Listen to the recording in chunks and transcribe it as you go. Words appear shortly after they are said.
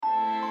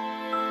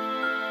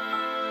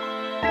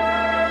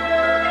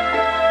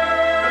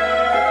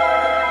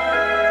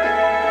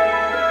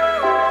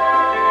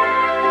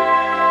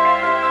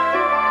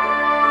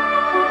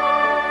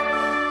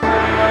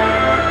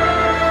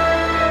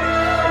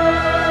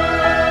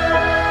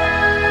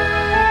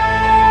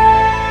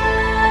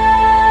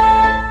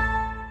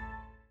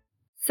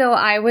So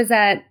I was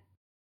at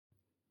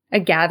a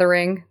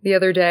gathering the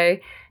other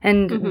day,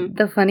 and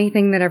the funny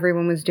thing that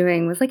everyone was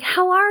doing was like,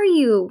 how are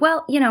you?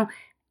 Well,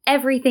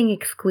 everything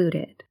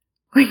excluded.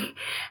 Like,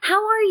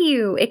 how are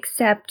you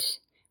except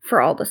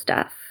for all the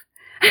stuff?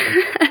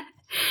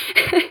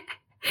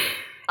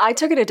 I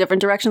took it a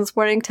different direction this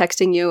morning,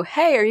 texting you,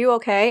 hey, are you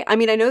okay? I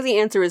mean, I know the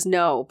answer is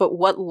no, but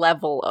what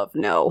level of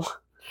no?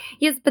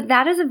 Yes, but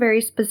that is a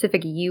very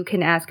specific, you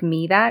can ask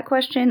me that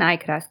question. I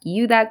could ask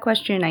you that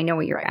question. I know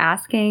what you're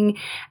asking.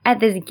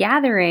 At this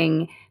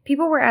gathering,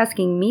 people were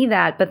asking me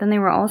that, but then they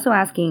were also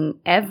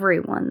asking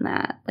everyone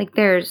that. Like,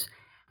 there's,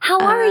 how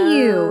are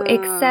you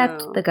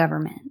except the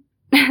government?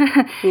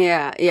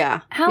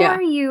 Yeah. How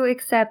are you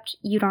except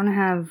you don't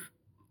have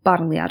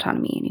bodily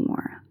autonomy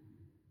anymore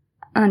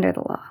under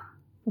the law?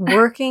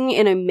 Working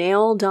in a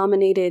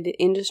male-dominated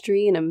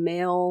industry, in a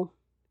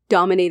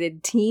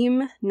male-dominated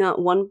team, not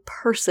one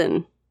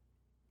person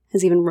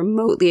has even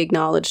remotely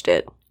acknowledged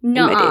it in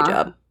my day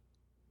job.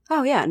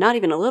 Oh, yeah, not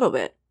even a little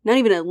bit. Not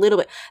even a little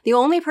bit. The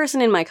only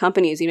person in my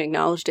company who's even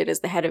acknowledged it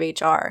is the head of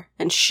HR,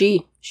 and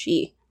she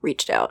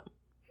reached out.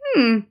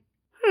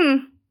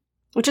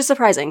 Which is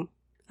surprising.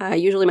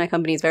 Usually my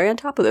company is very on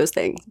top of those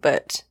things,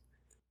 but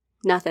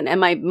nothing. And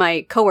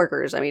my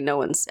coworkers, I mean, no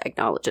one's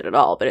acknowledged it at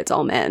all, but it's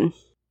all men.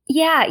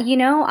 Yeah,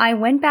 I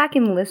went back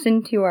and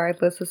listened to our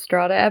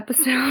Lysistrata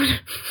episode.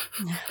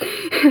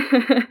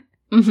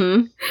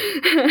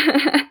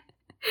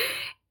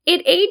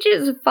 It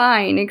ages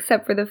fine,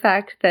 except for the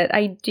fact that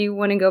I do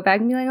want to go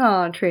back and be like,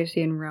 oh,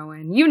 Tracy and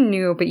Rowan, you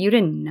knew, but you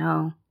didn't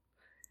know.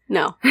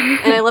 No.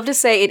 And I love to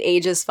say it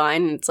ages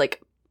fine, and it's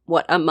like,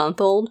 what, a month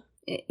old?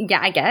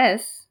 Yeah, I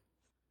guess.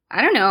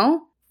 I don't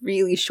know.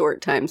 Really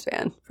short time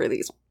span for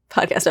these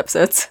podcast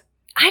episodes.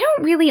 I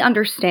don't really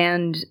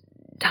understand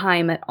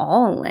time at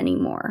all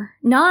anymore.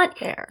 Not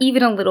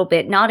even a little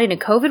bit. Not in a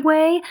COVID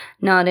way,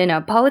 not in a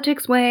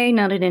politics way,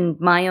 not in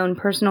my own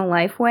personal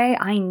life way.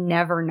 I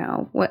never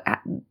know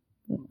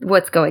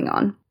what's going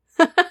on.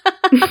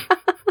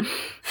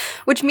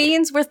 Which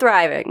means we're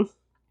thriving.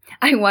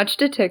 I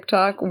watched a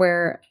TikTok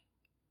where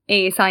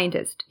a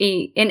scientist,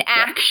 an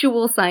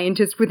actual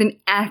scientist with an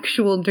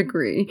actual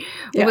degree,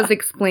 was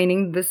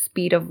explaining the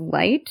speed of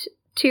light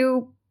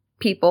to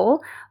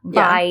people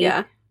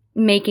by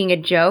making a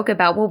joke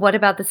about, well, what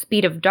about the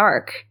speed of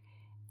dark?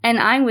 And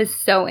I was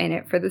so in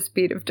it for the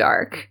speed of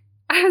dark.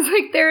 I was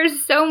like,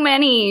 there's so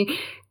many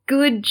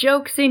good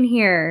jokes in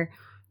here.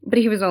 But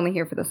he was only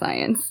here for the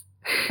science.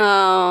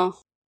 Oh,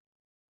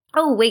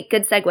 wait,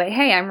 good segue.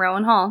 Hey, I'm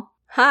Rowan Hall.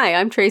 Hi,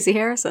 I'm Tracy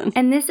Harrison.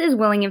 And this is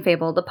Willing and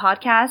Fable, the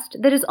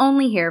podcast that is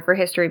only here for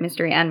history,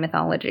 mystery, and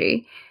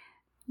mythology.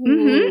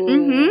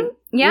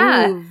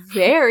 Yeah. Ooh,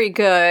 very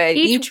good.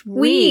 Each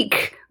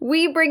week,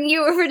 we bring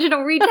you original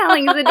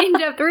retellings and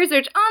in-depth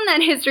research on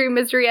that history,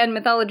 mystery, and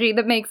mythology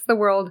that makes the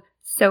world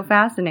so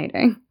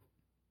fascinating.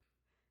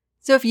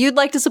 So if you'd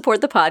like to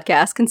support the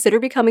podcast, consider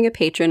becoming a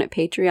patron at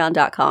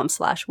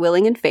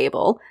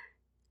patreon.com/willingandfable.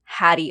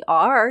 Hattie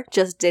R.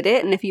 just did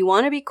it, and if you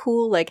want to be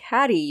cool like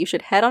Hattie, you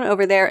should head on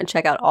over there and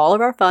check out all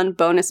of our fun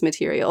bonus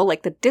material,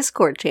 like the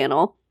Discord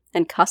channel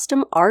and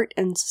custom art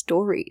and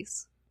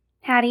stories.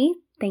 Hattie,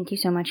 thank you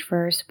so much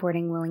for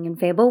supporting Willing and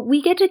Fable.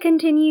 We get to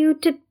continue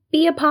to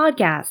be a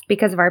podcast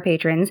because of our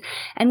patrons,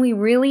 and we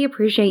really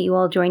appreciate you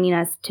all joining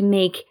us to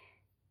make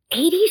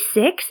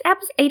 86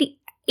 episodes,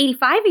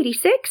 85,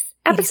 86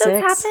 episodes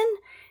happen?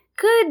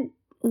 Good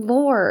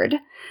Lord.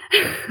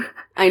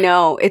 I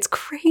know, it's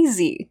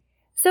crazy.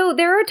 So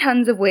there are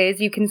tons of ways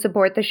you can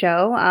support the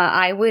show.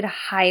 I would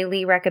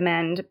highly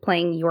recommend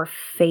playing your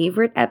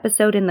favorite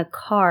episode in the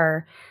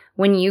car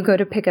when you go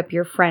to pick up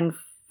your friend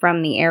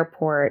from the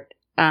airport,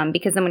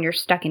 because then when you're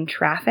stuck in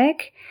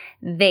traffic,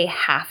 they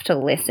have to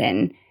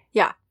listen.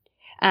 Yeah.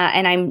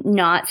 And I'm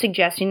not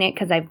suggesting it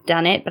because I've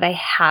done it, but I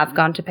have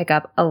gone to pick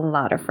up a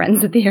lot of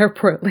friends at the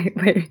airport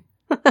lately.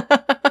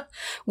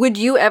 Would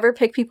you ever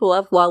pick people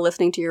up while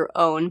listening to your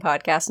own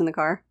podcast in the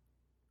car?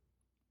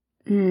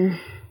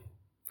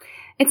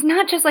 It's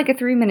not just like a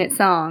 3-minute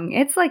song.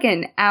 It's like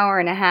an hour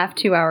and a half,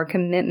 2-hour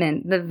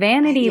commitment. The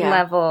vanity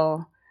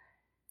level.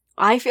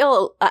 I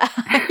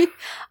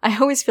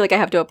always feel like I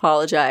have to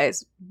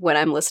apologize when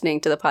I'm listening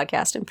to the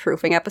podcast and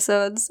proofing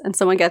episodes and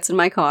someone gets in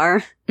my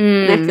car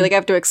and I feel like I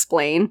have to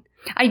explain.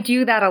 I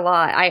do that a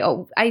lot.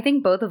 I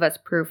think both of us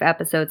proof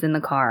episodes in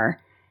the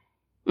car.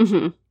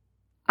 Depending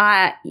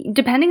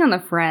on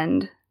the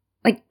friend.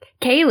 Like,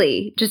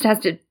 Kaylee just has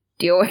to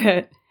deal with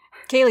it.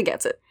 Kaylee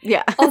gets it.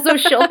 Yeah. Also,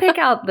 she'll pick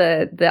out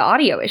the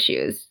audio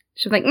issues.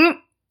 She's like,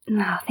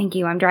 no, thank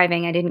you. I'm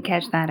driving. I didn't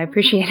catch that. I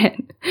appreciate it.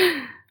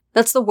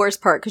 That's the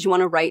worst part because you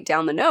want to write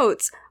down the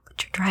notes,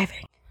 but you're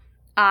driving.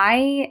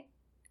 I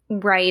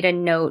write a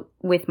note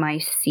with my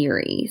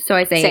Siri. So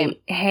I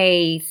say,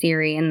 hey,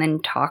 Siri, and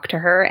then talk to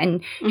her.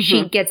 And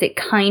she gets it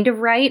kind of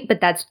right, but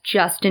that's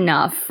just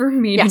enough for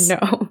me to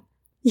know.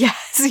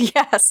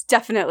 Yes,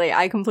 definitely.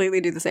 I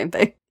completely do the same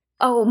thing.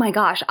 Oh my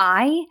gosh.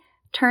 I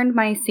turned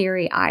my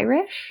Siri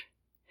Irish.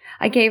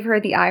 I gave her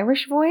the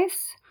Irish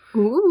voice.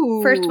 Ooh.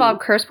 First of all,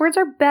 curse words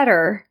are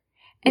better.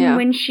 And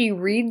when she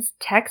reads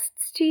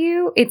texts to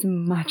you, it's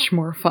much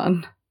more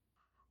fun.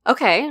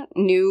 Okay,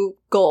 new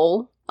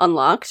goal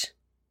unlocked.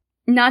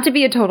 Not to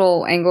be a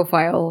total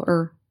Anglophile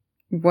or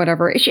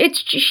whatever.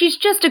 She's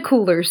just a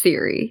cooler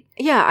Siri.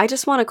 Yeah, I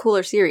just want a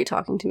cooler Siri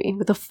talking to me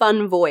with a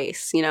fun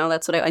voice. You know,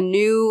 that's what a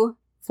new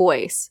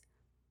voice.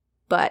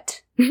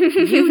 But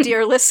you,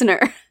 dear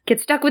listener, get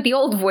stuck with the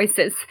old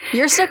voices.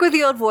 You're stuck with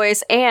the old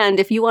voice. And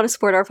if you want to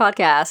support our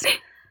podcast,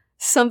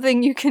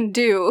 something you can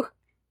do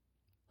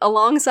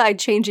alongside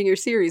changing your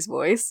Siri's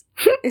voice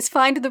is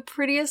find the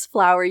prettiest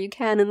flower you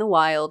can in the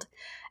wild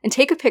and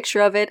take a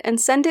picture of it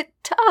and send it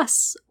to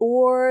us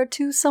or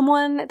to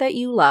someone that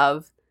you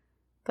love.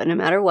 But no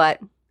matter what,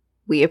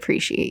 we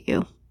appreciate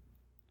you.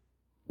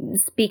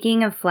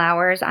 Speaking of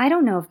flowers, I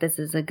don't know if this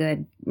is a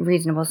good,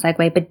 reasonable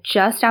segue, but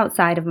just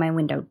outside of my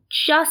window,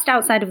 just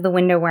outside of the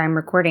window where I'm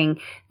recording,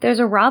 there's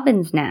a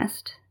robin's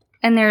nest.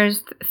 And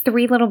there's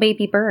 3 little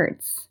baby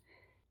birds.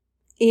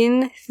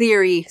 In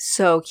theory,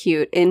 so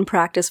cute. In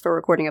practice for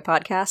recording a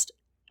podcast,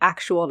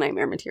 actual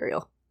nightmare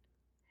material.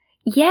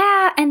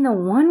 Yeah, and the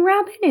one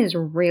robin is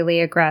really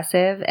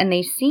aggressive, and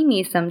they see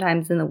me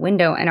sometimes in the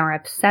window and are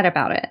upset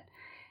about it.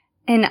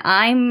 And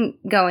I'm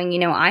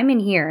going, I'm in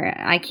here.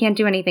 I can't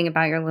do anything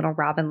about your little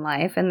robin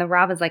life. And the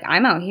robin's like,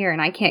 I'm out here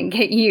and I can't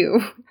get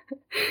you.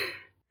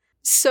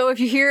 So if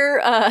you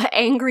hear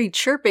angry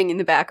chirping in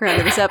the background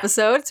of this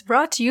episode, it's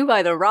brought to you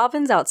by the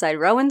robins outside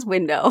Rowan's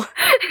window. All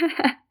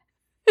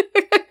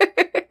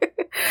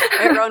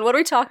right, Rowan, what are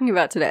we talking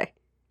about today?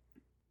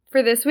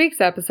 For this week's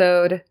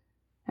episode,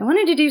 I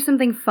wanted to do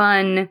something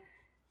fun.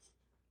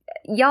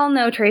 Y'all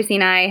know Tracy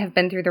and I have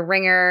been through the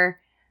ringer.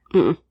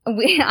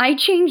 I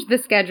changed the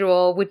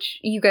schedule, which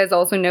you guys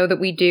also know that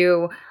we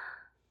do.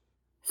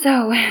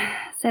 So,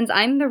 since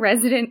I'm the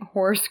resident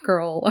horse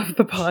girl of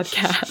the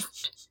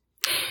podcast.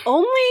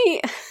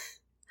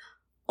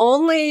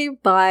 Only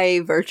by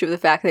virtue of the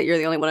fact that you're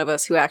the only one of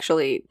us who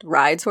actually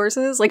rides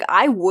horses. Like,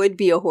 I would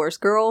be a horse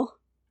girl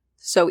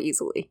so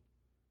easily.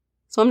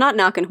 So I'm not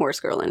knocking horse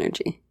girl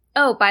energy.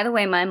 Oh, by the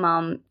way, my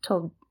mom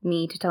told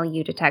me to tell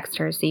you to text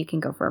her so you can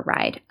go for a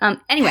ride.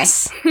 Anyway.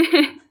 Yes.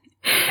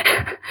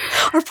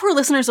 Our poor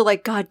listeners are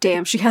like, God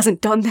damn, she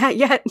hasn't done that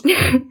yet.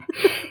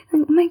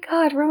 Oh my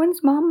God,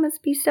 Rowan's mom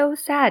must be so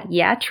sad.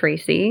 Yeah,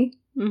 Tracy.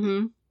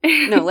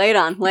 Mm-hmm. No, lay it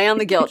on. Lay on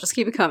the guilt. Just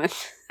keep it coming.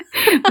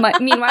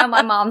 Meanwhile,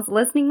 my mom's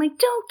listening like,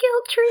 don't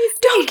guilt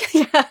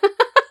Tracy. Yeah.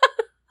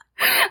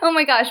 Oh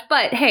my gosh.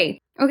 But hey,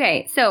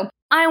 okay, so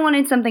I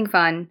wanted something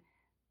fun.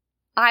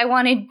 I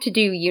wanted to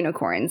do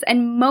unicorns.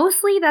 And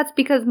mostly that's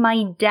because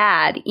my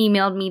dad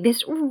emailed me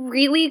this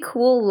really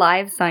cool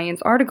live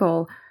science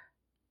article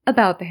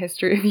about the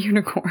history of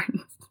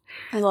unicorns.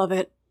 I love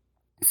it.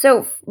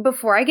 So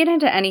before I get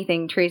into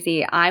anything,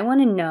 Tracy, I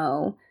want to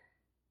know,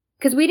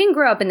 because we didn't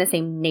grow up in the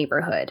same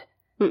neighborhood.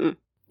 Mm-mm.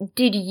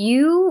 Did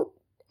you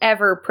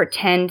ever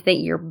pretend that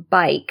your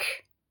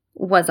bike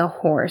was a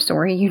horse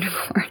or a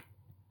unicorn?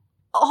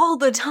 All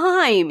the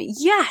time.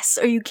 Yes.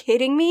 Are you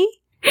kidding me?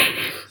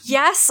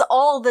 Yes,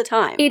 all the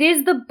time. It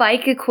is the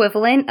bike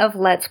equivalent of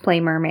Let's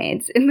Play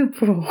Mermaids in the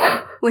pool.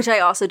 Which I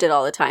also did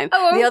all the time.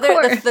 Oh, of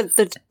course.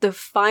 The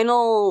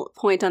final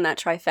point on that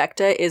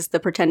trifecta is the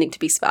pretending to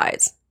be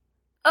spies.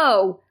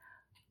 Oh,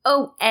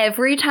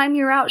 every time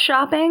you're out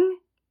shopping?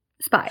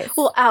 Spies.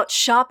 Well, out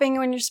shopping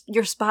when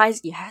you're spies,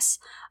 yes.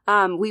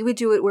 We would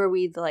do it where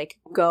we'd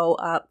go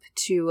up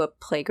to a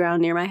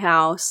playground near my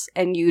house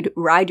and you'd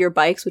ride your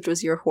bikes, which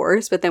was your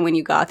horse, but then when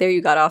you got there,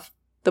 you got off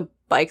the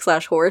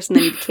bike/horse and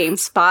then you became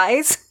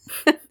spies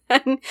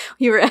and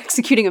you were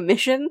executing a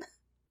mission.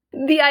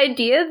 The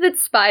idea that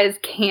spies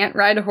can't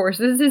ride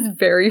horses is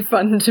very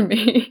fun to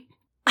me.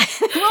 Well,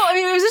 I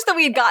mean, it was just that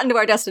we had gotten to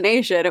our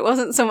destination. It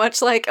wasn't so much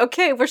like,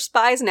 okay, we're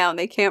spies now and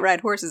they can't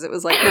ride horses. It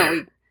was like, no,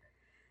 we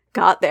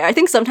got there. I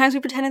think sometimes we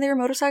pretended they were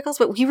motorcycles,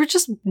 but we were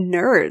just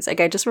nerds.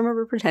 I just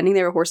remember pretending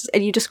they were horses,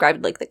 and you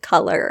described the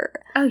color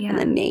and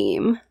the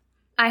name.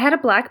 I had a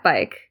black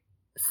bike,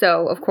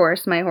 so of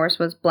course my horse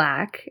was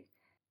black.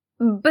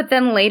 But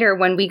then later,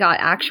 when we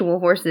got actual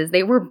horses,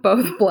 they were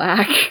both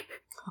black.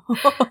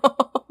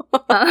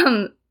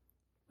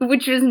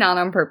 Which was not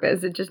on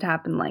purpose. It just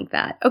happened like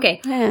that.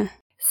 Okay. Yeah.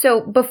 So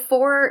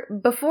before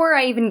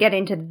I even get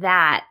into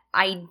that,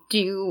 I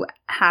do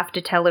have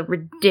to tell a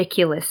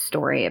ridiculous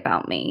story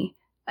about me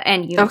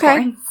and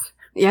unicorns. Okay.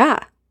 Yeah.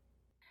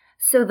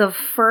 So the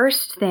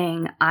first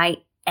thing I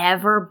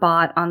ever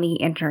bought on the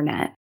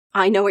internet.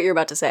 I know what you're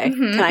about to say.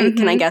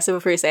 Can I guess it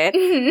before you say it?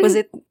 Mm-hmm.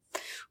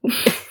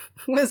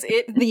 Was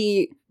it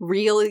the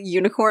real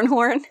unicorn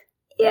horn?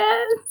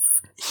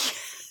 Yes.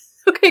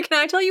 Okay, can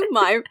I tell you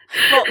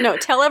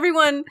tell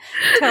everyone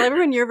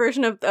your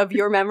version of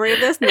your memory of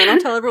this, and then I'll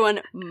tell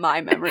everyone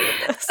my memory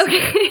of this.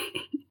 Okay.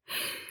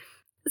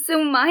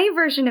 So my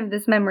version of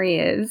this memory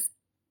is,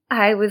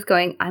 I was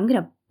going, I'm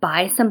going to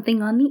buy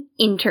something on the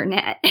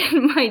internet.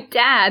 And my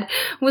dad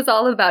was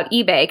all about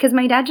eBay, because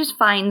my dad just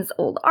finds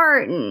old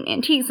art and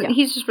antiques, and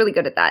he's just really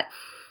good at that.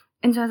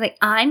 And so I was like,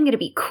 I'm going to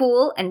be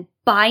cool and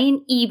buy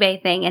an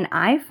eBay thing. And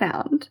I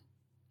found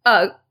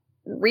a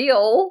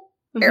real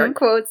air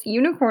quotes,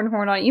 unicorn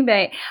horn on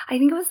eBay. I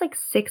think it was like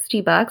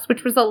 $60,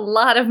 which was a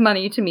lot of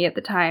money to me at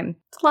the time.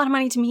 It's a lot of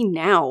money to me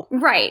now.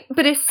 Right.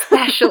 But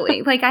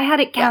especially, like, I had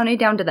it counted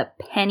down to the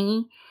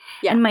penny.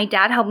 Yeah. And my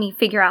dad helped me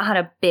figure out how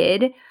to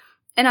bid.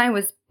 And I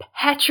was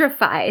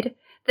petrified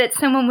that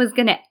someone was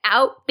going to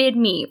outbid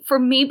me for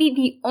maybe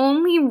the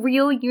only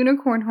real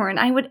unicorn horn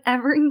I would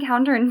ever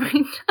encounter in my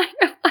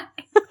entire life.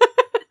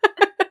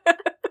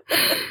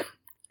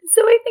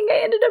 So I think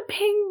I ended up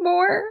paying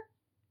more.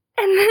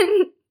 And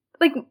then,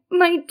 like,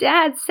 my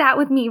dad sat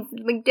with me,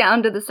 like,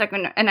 down to the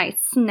second, and I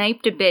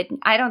sniped a bid.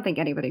 I don't think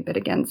anybody bid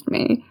against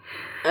me.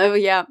 Oh,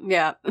 yeah.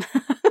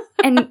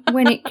 And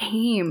when it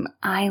came,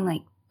 I,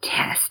 like,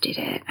 tested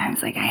it. I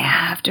was like, I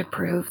have to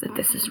prove that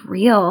this is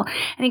real.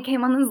 And it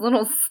came on this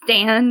little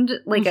stand,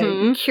 like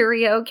a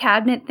curio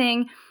cabinet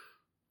thing.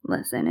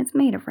 Listen, it's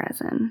made of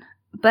resin.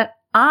 But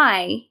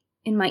I,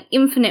 in my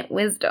infinite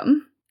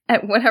wisdom,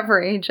 at whatever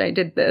age I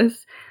did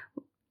this,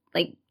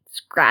 like,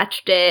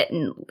 scratched it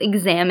and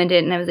examined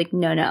it, and I was like,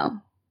 no.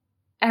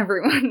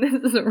 Everyone, this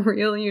is a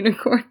real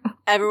unicorn.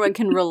 Everyone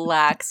can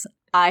relax.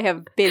 I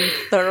have been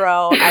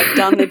thorough. I've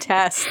done the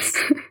tests.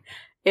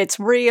 It's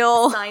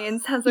real.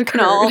 Science has occurred. You can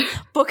all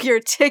book your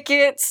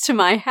tickets to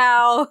my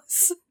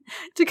house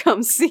to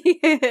come see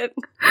it.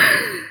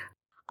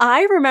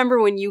 I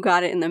remember when you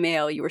got it in the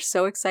mail, you were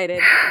so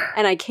excited,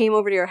 and I came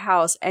over to your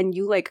house, and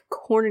you, like,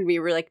 cornered me.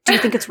 You were like, do you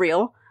think it's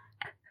real?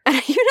 And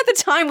you at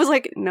the time was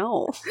like,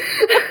 no.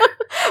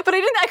 But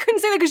I couldn't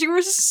say that because you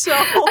were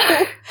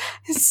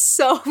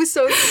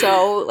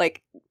so,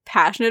 like,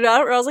 passionate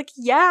about it. Where I was like,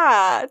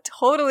 yeah,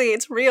 totally,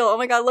 it's real. Oh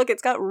my god, look,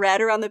 it's got red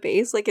around the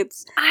base. Like,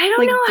 it's I don't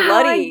like, know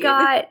bloody. How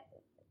I got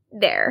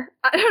there.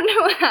 I don't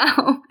know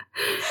how.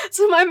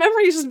 So my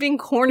memory is just being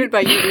cornered by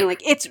you being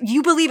like,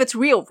 you believe it's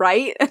real,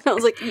 right? And I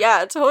was like,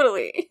 yeah,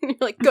 totally. And you're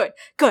like, good,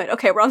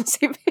 okay, we're on the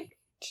same page.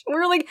 We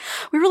were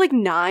like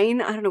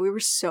 9. I don't know. We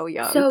were so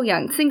young. So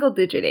young. Single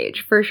digit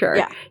age, for sure.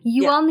 Yeah.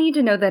 You all need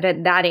to know that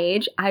at that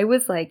age, I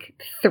was like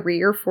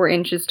 3 or 4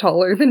 inches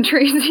taller than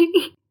Tracy.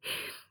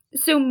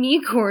 So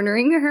me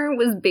cornering her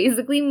was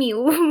basically me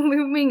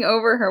looming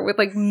over her with,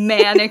 like,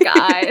 manic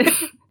eyes.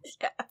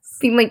 Yes.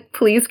 Being like,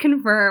 please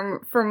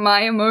confirm for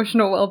my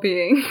emotional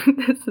well-being,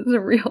 this is a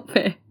real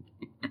thing.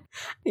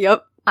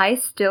 Yep. I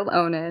still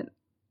own it.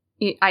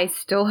 I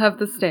still have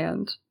the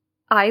stand.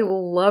 I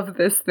love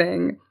this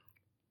thing.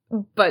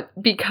 But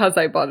because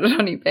I bought it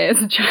on eBay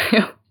as a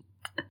child.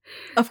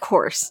 Of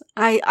course.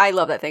 I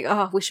love that thing.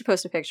 Oh, we should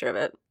post a picture of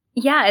it.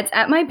 Yeah, it's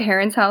at my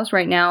parents' house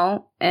right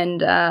now,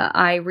 and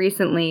I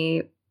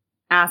recently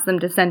asked them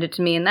to send it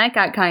to me, and that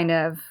got kind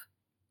of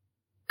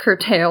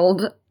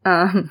curtailed.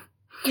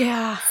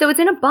 Yeah. So it's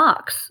in a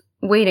box,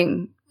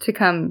 waiting to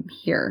come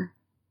here.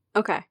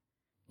 Okay.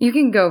 You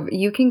can go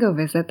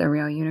visit the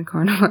real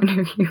unicorn horn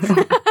if you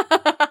want.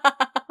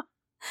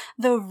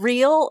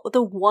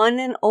 The one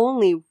and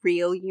only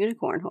real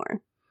unicorn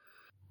horn.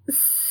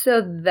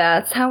 So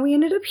that's how we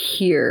ended up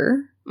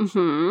here.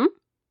 Mm-hmm.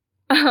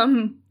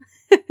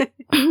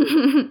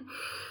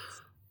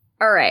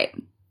 All right.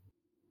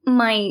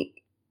 My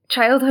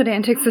childhood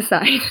antics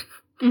aside,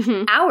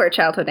 our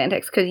childhood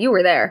antics, because you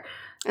were there.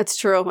 That's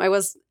true. I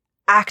was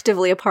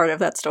actively a part of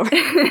that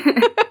story.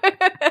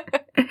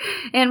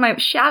 And my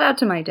shout out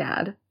to my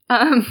dad.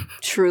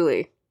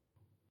 Truly.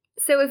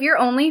 So if you're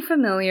only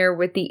familiar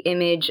with the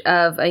image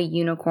of a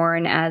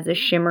unicorn as a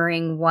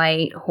shimmering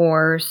white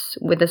horse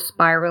with a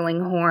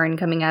spiraling horn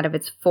coming out of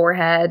its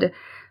forehead,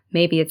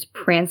 maybe it's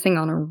prancing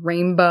on a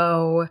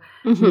rainbow,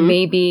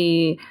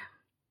 maybe,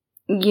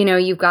 you know,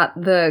 you've got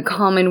the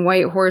common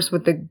white horse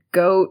with the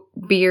goat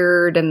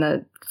beard and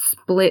the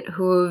split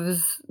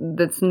hooves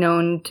that's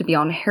known to be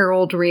on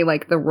heraldry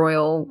like the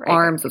royal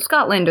arms of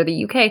Scotland or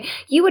the UK,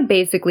 you would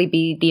basically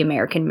be the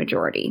American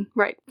majority.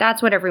 Right.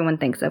 That's what everyone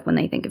thinks of when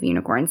they think of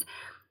unicorns.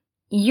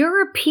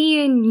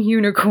 European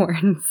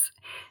unicorns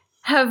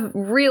have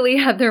really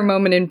had their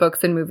moment in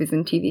books and movies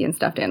and TV and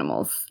stuffed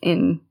animals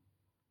in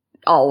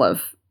all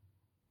of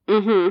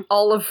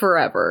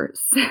forever.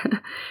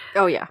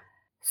 Oh, yeah.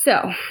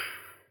 So,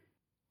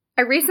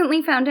 I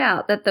recently found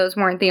out that those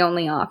weren't the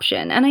only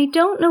option, and I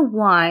don't know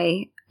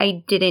why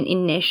I didn't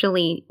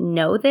initially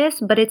know this,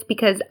 but it's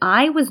because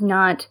I was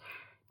not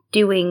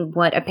doing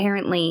what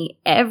apparently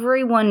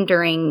everyone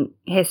during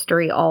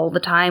history all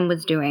the time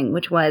was doing,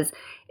 which was,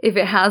 if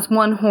it has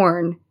one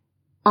horn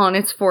on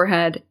its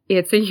forehead,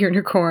 it's a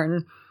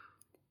unicorn.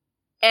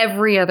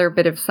 Every other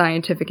bit of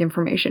scientific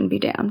information be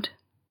damned.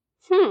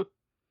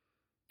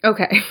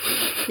 Okay.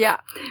 Yeah.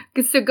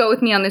 So go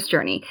with me on this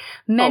journey.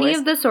 Many Always.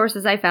 of the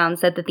sources I found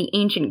said that the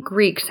ancient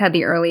Greeks had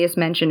the earliest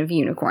mention of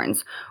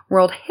unicorns.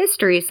 World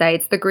history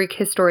cites the Greek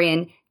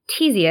historian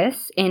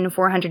Ctesias in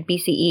 400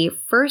 BCE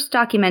first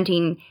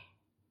documenting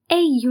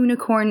a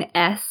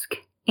unicorn-esque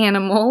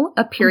animal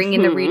appearing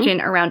in the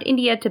region around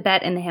India,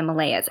 Tibet, and the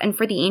Himalayas. And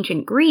for the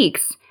ancient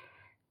Greeks,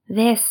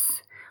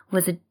 this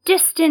was a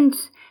distant,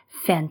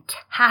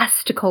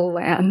 fantastical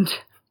land.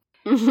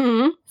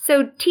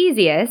 So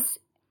Ctesias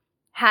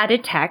had a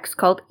text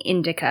called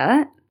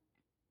Indica.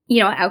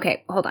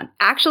 Okay, hold on.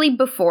 Actually,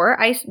 before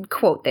I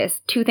quote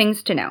this, 2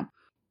 things to know.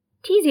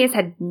 Ctesias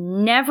had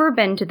never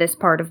been to this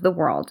part of the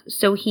world,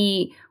 so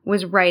he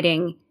was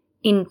writing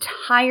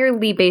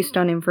entirely based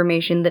on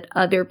information that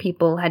other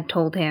people had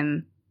told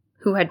him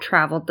who had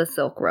traveled the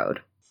Silk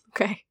Road.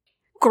 Okay.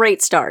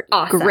 Great start.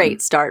 Awesome.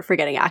 Great start for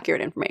getting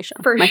accurate information.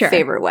 For My sure.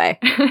 favorite way.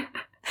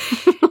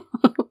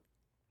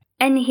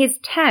 And his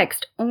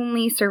text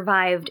only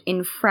survived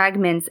in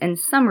fragments and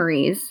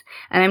summaries,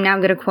 and I'm now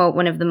going to quote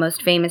one of the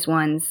most famous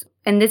ones.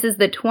 And this is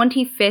the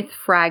 25th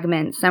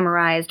fragment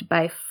summarized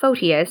by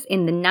Photius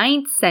in the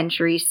 9th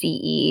century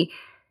CE.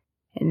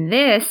 And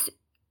this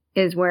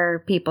is where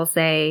people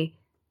say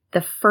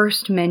the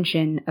first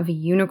mention of a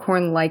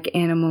unicorn-like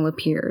animal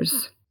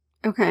appears.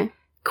 Okay.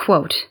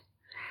 Quote,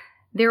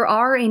 "There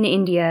are in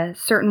India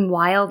certain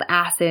wild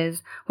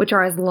asses which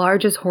are as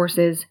large as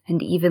horses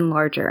and even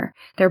larger.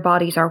 Their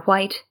bodies are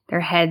white,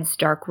 their heads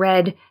dark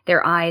red,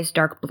 their eyes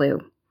dark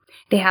blue.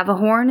 They have a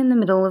horn in the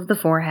middle of the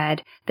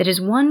forehead that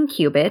is 1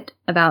 cubit,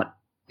 about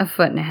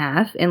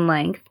 1.5 feet in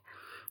length.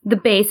 The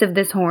base of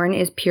this horn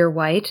is pure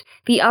white,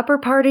 the upper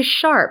part is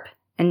sharp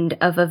and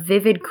of a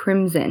vivid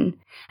crimson,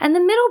 and the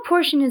middle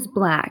portion is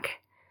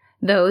black.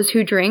 Those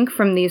who drink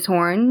from these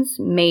horns,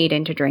 made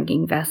into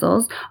drinking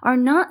vessels, are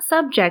not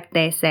subject,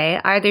 they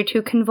say, either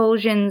to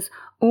convulsions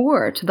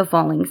or to the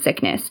falling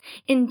sickness.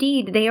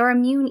 Indeed, they are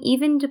immune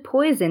even to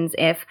poisons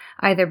if,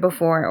 either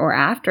before or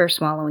after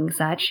swallowing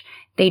such,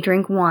 they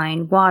drink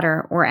wine,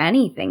 water, or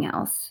anything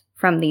else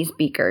from these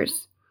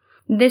beakers.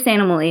 This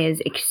animal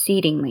is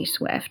exceedingly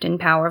swift and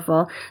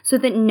powerful, so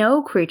that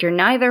no creature,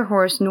 neither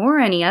horse nor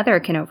any other,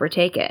 can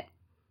overtake it.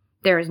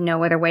 There is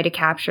no other way to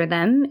capture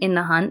them in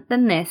the hunt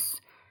than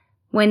this.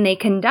 When they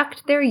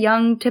conduct their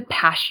young to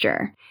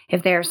pasture,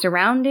 if they are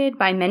surrounded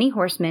by many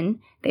horsemen,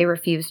 they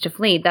refuse to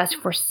flee, thus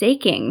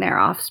forsaking their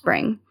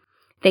offspring.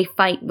 They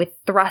fight with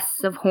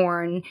thrusts of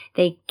horn,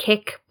 they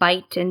kick,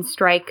 bite, and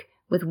strike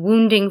with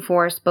wounding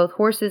force both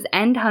horses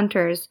and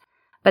hunters,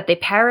 but they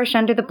perish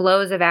under the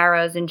blows of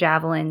arrows and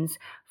javelins,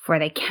 for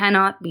they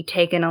cannot be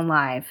taken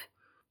alive.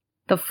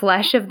 The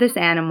flesh of this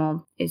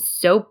animal is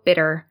so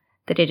bitter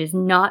that it is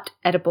not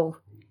edible.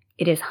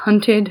 It is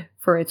hunted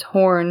for its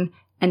horn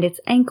and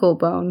its ankle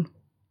bone."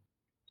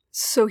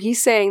 So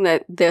he's saying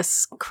that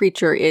this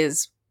creature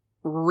is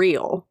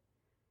real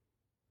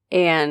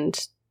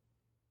and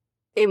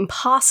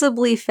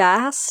impossibly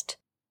fast,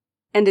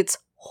 and its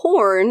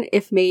horn,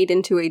 if made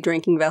into a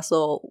drinking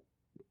vessel,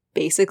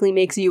 basically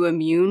makes you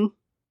immune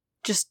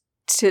just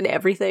to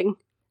everything.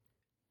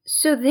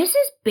 So this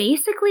is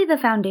basically the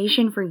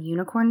foundation for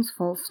unicorns,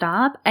 full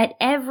stop. At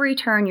every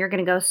turn, you're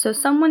going to go, so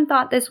someone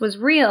thought this was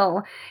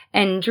real,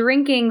 and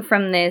drinking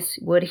from this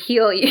would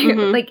heal you.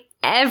 Mm-hmm. Like,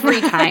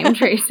 every time,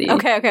 Tracy.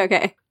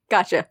 Okay.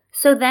 Gotcha.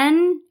 So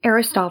then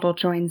Aristotle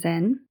joins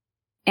in,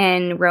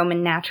 and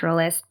Roman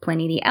naturalist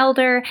Pliny the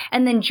Elder,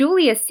 and then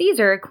Julius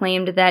Caesar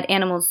claimed that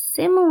animals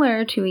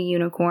similar to a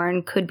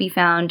unicorn could be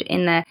found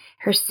in the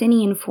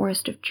Hercynian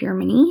forest of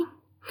Germany.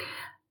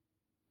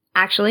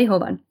 Actually,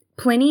 hold on.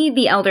 Pliny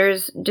the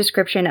Elder's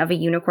description of a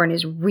unicorn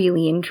is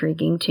really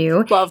intriguing,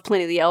 too. Love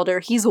Pliny the Elder.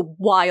 He's a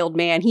wild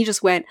man. He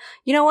just went,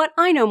 you know what?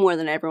 I know more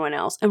than everyone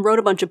else, and wrote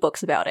a bunch of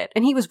books about it.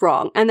 And he was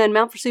wrong. And then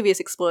Mount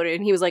Vesuvius exploded,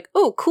 and he was like,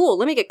 oh, cool,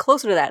 let me get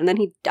closer to that. And then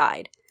he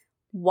died.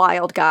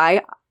 Wild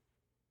guy.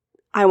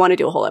 I want to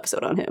do a whole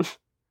episode on him.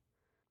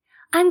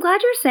 I'm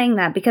glad you're saying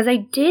that, because I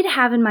did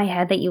have in my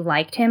head that you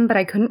liked him, but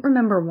I couldn't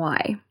remember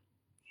why.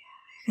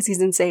 Because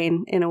he's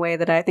insane in a way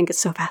that I think is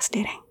so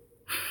fascinating.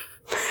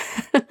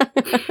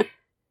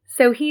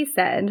 So he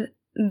said,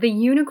 "The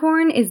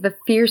unicorn is the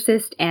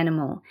fiercest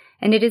animal,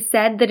 and it is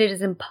said that it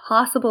is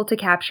impossible to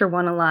capture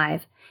one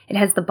alive. It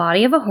has the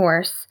body of a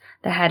horse,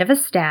 the head of a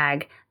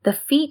stag, the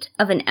feet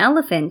of an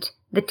elephant,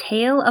 the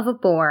tail of a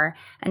boar,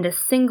 and a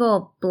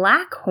single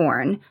black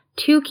horn,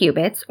 2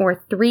 cubits or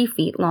 3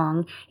 feet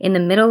long, in the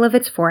middle of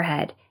its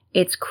forehead.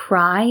 Its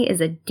cry is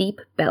a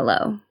deep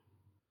bellow."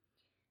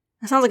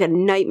 That sounds like a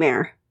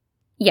nightmare.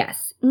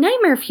 Yes,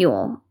 nightmare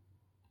fuel.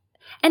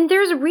 And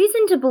there's a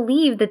reason to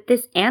believe that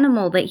this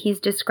animal that he's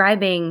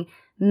describing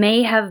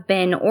may have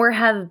been or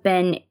have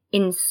been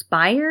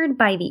inspired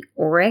by the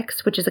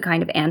oryx, which is a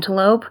kind of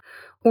antelope,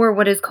 or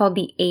what is called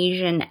the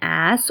Asian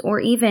ass,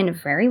 or even,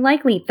 very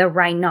likely, the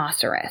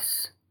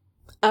rhinoceros.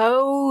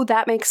 Oh,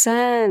 that makes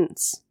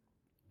sense.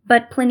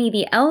 But Pliny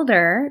the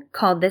Elder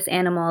called this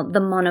animal the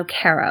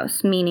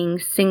monokeros, meaning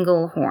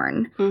single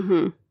horn.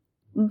 Mm-hmm.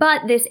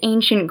 But this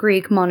ancient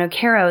Greek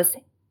monokeros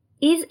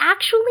is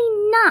actually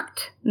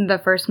not the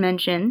first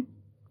mention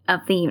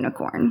of the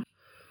unicorn.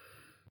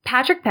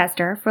 Patrick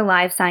Pester for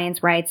Live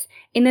Science writes,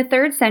 in the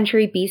 3rd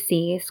century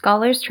BC,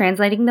 scholars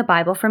translating the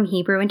Bible from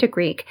Hebrew into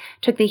Greek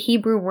took the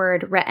Hebrew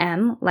word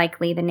re'em,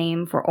 likely the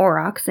name for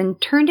aurochs,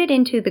 and turned it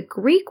into the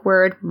Greek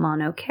word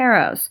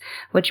monokeros,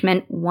 which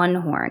meant one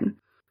horn,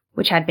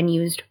 which had been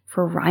used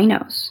for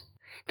rhinos.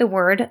 The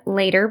word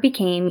later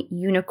became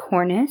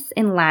unicornus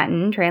in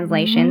Latin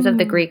translations of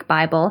the Greek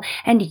Bible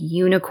and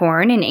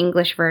unicorn in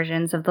English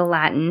versions of the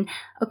Latin.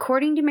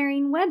 According to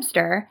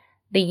Merriam-Webster,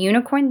 The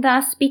unicorn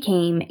thus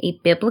became a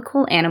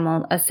biblical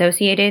animal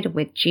associated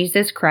with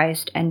Jesus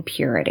Christ and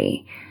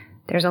purity.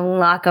 There's a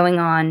lot going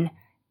on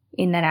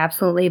in that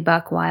absolutely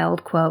buck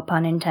wild quote,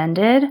 pun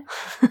intended.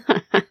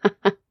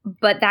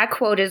 But that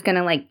quote is going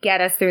to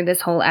get us through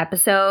this whole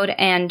episode.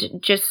 And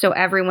just so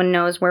everyone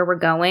knows where we're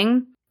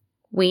going,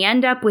 we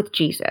end up with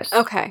Jesus.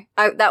 Okay.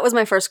 That was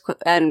my first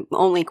and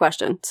only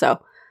question.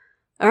 So,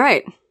 all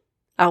right.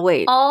 I'll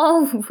wait.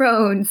 All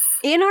roads.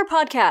 In our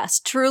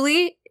podcast,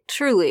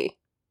 truly,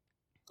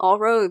 all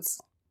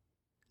roads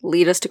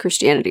lead us to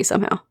Christianity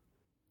somehow.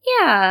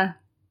 Yeah.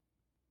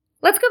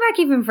 Let's go back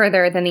even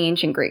further than the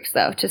ancient Greeks,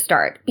 though, to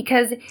start.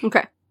 Because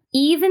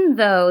even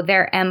though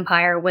their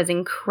empire was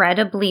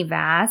incredibly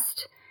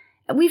vast,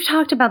 we've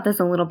talked about this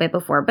a little bit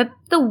before, but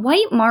the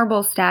white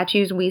marble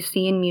statues we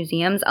see in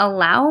museums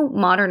allow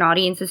modern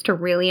audiences to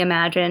really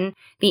imagine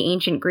the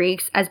ancient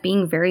Greeks as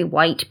being very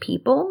white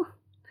people.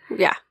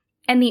 Yeah.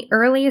 And the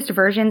earliest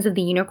versions of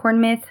the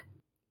unicorn myth,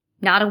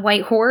 not a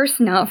white horse,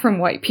 not from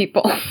white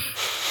people.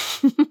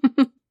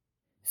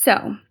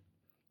 So,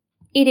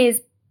 it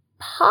is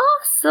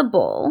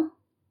possible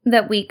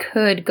that we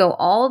could go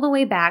all the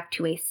way back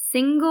to a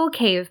single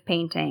cave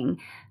painting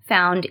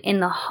found in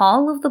the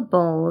Hall of the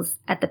Bulls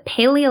at the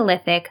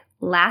Paleolithic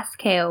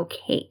Lascaux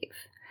Cave.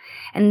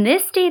 And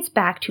this dates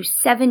back to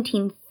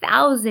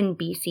 17,000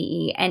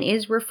 BCE and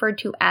is referred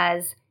to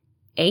as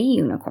a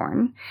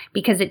unicorn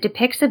because it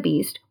depicts a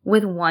beast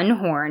with one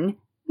horn,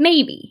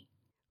 maybe.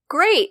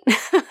 Great!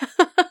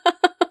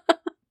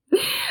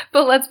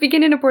 But let's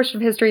begin in a portion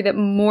of history that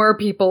more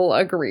people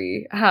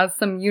agree has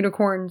some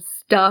unicorn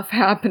stuff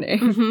happening.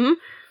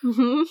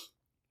 Mm-hmm.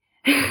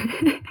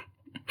 Mm-hmm.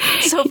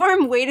 So far,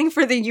 I'm waiting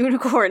for the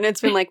unicorn.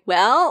 It's been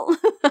well,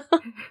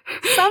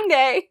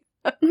 someday.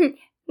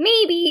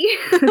 Maybe.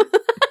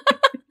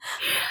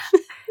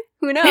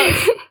 Who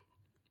knows?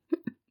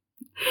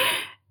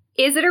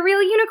 Is it a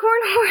real unicorn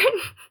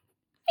horn?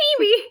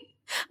 Maybe.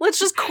 Let's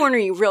just corner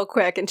you real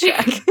quick and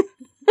check.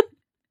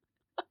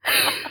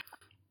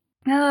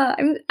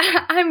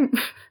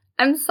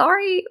 I'm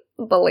sorry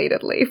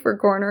belatedly for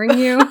cornering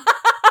you.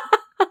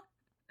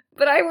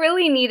 But I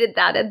really needed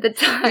that at the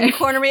time. You can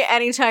corner me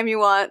anytime you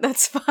want.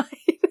 That's fine.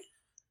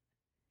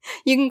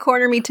 You can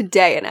corner me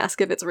today and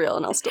ask if it's real,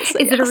 and I'll still say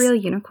Is it a real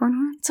unicorn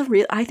horn? It's a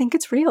real. I think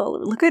it's real.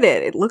 Look at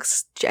it. It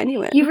looks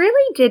genuine. You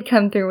really did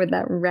come through with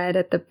that red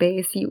at the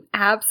base, you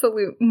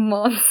absolute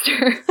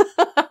monster.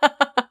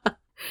 That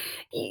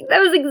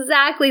was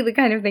exactly the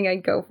kind of thing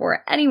I'd go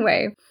for.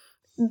 Anyway,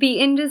 the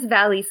Indus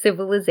Valley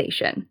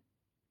Civilization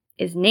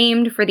is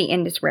named for the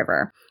Indus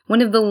River,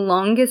 one of the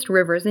longest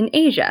rivers in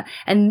Asia,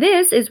 and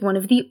this is one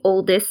of the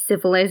oldest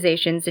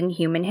civilizations in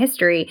human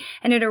history,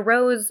 and it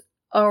arose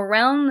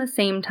around the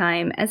same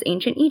time as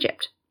ancient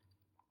Egypt.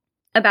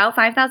 About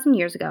 5,000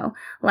 years ago,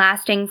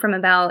 lasting from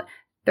about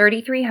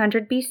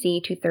 3300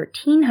 BC to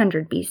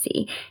 1300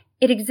 BC,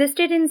 it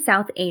existed in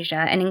South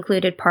Asia and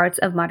included parts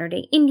of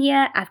modern-day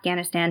India,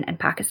 Afghanistan, and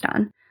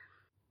Pakistan.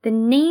 The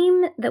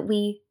name that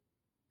we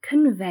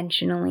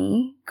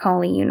conventionally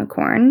call a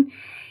unicorn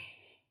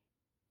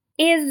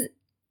is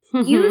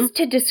used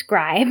to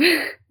describe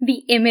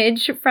the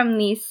image from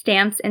these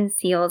stamps and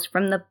seals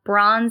from the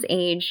Bronze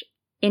Age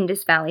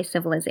Indus Valley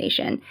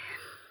civilization.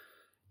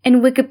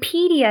 And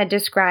Wikipedia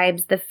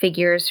describes the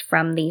figures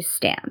from these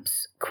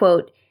stamps.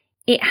 Quote,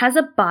 "It has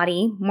a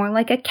body more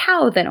like a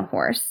cow than a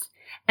horse,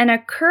 and a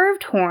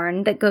curved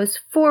horn that goes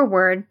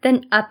forward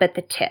then up at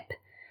the tip.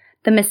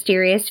 The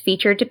mysterious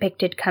feature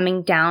depicted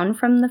coming down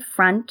from the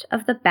front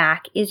of the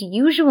back is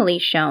usually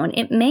shown.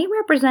 It may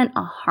represent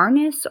a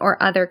harness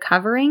or other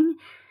covering.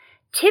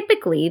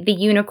 Typically, the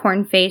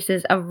unicorn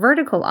faces a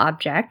vertical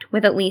object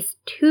with at least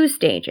 2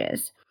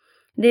 stages.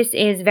 This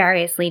is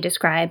variously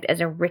described as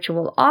a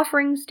ritual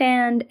offering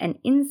stand, an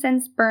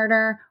incense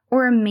burner,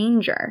 or a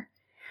manger.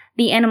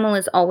 The animal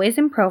is always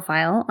in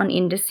profile on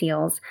Indus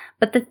seals,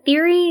 but the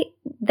theory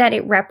that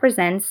it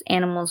represents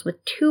animals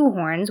with 2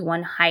 horns,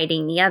 one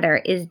hiding the other,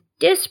 is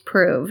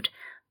disproved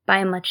by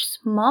a much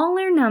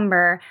smaller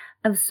number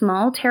of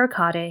small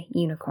terracotta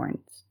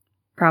unicorns,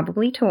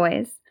 probably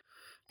toys,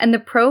 and the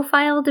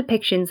profile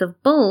depictions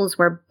of bulls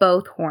where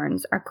both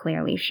horns are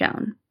clearly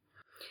shown.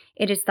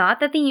 It is thought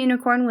that the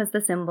unicorn was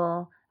the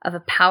symbol of a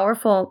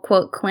powerful,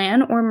 quote,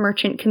 clan or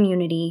merchant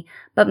community,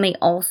 but may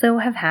also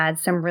have had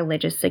some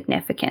religious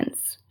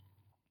significance.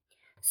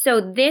 So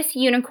this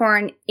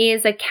unicorn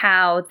is a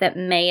cow that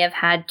may have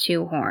had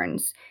 2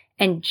 horns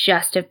and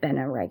just have been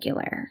a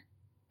regular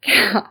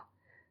cow.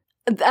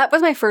 That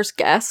was my first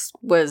guess,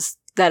 was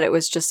that it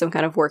was just some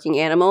kind of working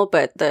animal,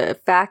 but the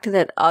fact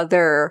that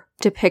other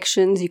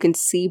depictions you can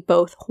see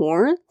both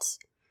horns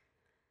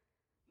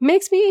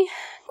makes me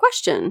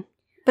question.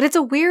 But it's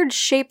a weird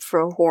shape for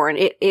a horn.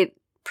 It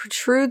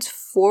protrudes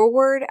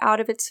forward out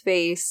of its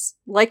face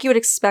like you would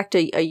expect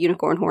a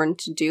unicorn horn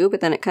to do,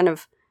 but then it kind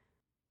of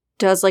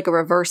does like a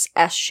reverse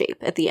S shape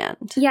at the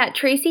end. Yeah,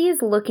 Tracy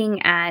is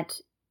looking at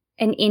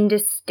an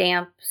Indus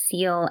stamp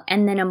seal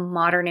and then a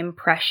modern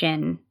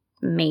impression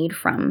made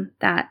from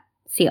that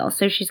seal.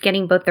 So she's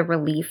getting both the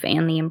relief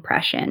and the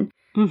impression.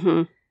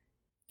 Mm-hmm.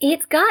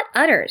 It's got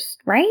udders,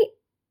 right?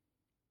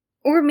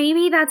 Or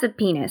maybe that's a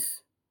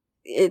penis.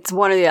 It's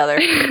one or the other.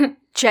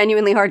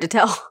 Genuinely hard to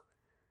tell.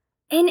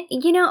 And,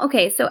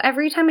 okay, so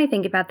every time I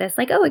think about this,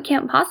 like, it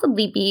can't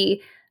possibly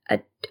be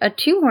a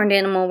two-horned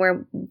animal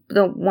where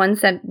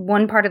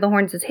one part of the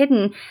horns is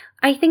hidden,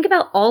 I think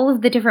about all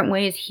of the different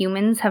ways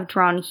humans have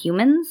drawn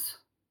humans.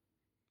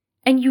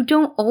 And you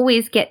don't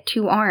always get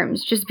two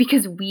arms just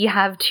because we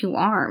have two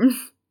arms.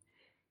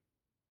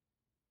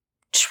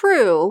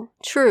 True.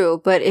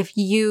 But if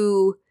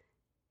you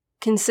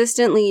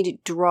consistently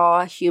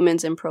draw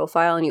humans in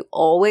profile and you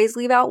always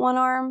leave out one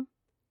arm,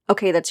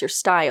 okay, that's your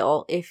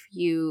style. If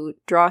you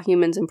draw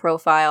humans in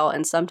profile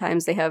and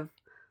sometimes they have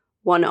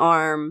one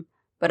arm,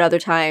 but other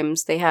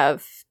times they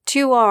have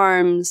two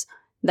arms,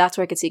 that's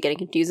where I could see it getting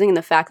confusing. And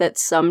the fact that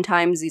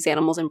sometimes these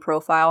animals in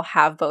profile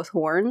have both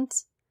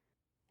horns,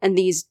 and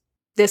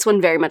this one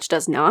very much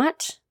does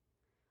not,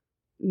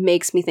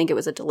 makes me think it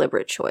was a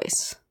deliberate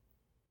choice.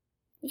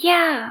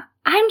 Yeah,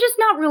 I'm just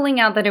not ruling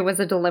out that it was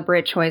a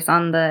deliberate choice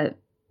on the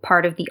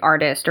part of the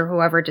artist or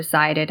whoever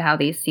decided how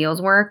these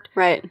seals worked.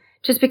 Right.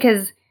 Just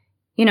because,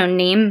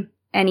 name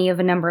any of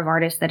a number of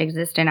artists that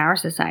exist in our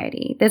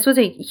society. This was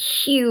a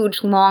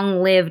huge,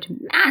 long-lived,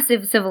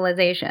 massive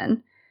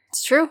civilization.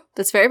 It's true.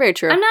 That's very, very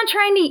true. I'm not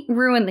trying to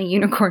ruin the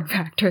unicorn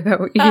factor,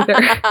 though,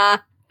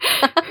 either.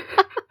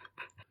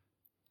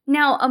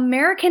 Now,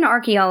 American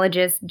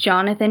archaeologist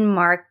Jonathan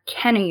Mark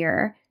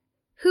Kennier,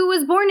 who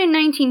was born in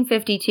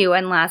 1952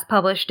 and last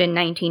published in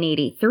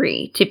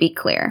 1983, to be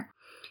clear,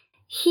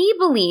 he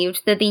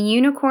believed that the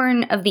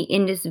unicorn of the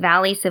Indus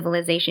Valley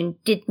civilization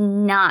did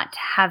not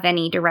have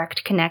any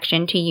direct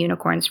connection to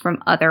unicorns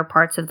from other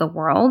parts of the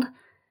world,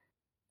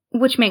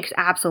 which makes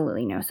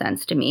absolutely no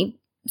sense to me.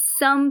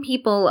 Some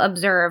people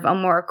observe a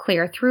more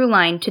clear through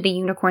line to the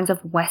unicorns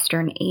of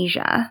Western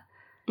Asia.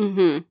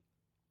 Mm-hmm.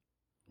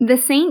 The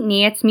St.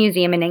 Neots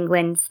Museum in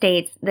England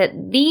states that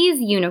these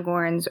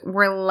unicorns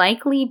were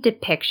likely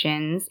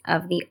depictions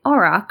of the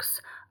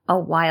aurochs, a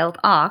wild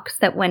ox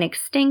that went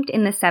extinct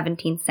in the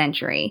 17th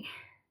century.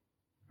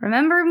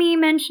 Remember me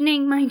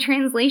mentioning my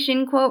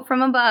translation quote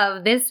from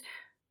above? This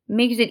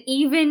makes it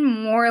even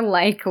more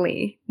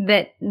likely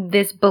that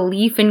this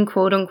belief in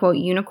quote-unquote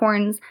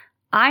unicorns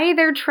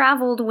either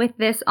traveled with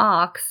this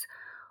ox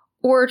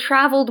or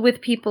traveled with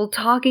people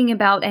talking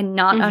about and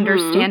not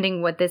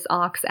understanding what this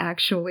ox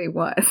actually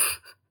was.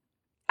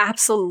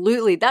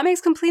 Absolutely. That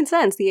makes complete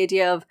sense. The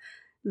idea of,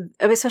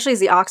 especially as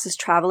the ox is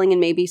traveling and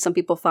maybe some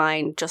people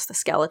find just the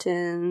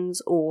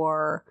skeletons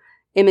or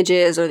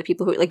images, or the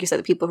people who, like you said,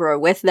 the people who are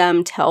with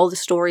them tell the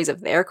stories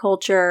of their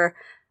culture.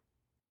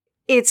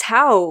 It's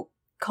how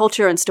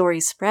culture and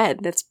stories spread.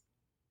 That's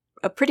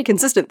a pretty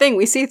consistent thing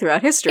we see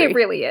throughout history. It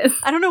really is.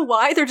 I don't know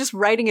why they're just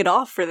writing it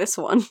off for this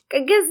one.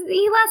 Because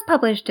he last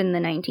published in the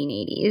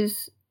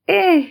 1980s.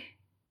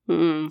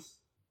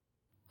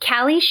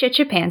 Callie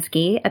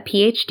Szyszpansky, a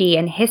PhD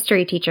and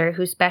history teacher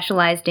who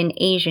specialized in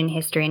Asian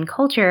history and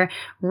culture,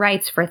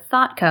 writes for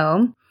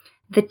ThoughtCo,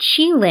 the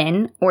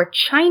Qilin, or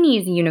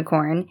Chinese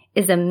unicorn,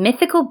 is a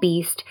mythical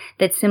beast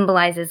that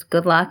symbolizes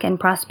good luck and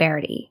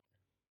prosperity.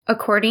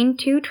 According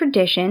to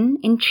tradition,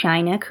 in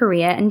China,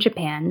 Korea, and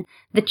Japan,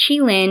 the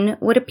Qilin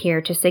would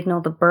appear to signal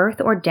the birth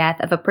or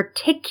death of a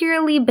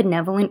particularly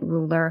benevolent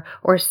ruler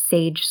or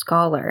sage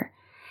scholar.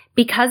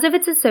 Because of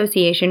its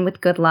association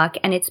with good luck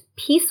and its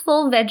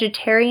peaceful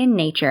vegetarian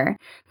nature,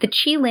 the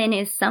Qilin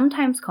is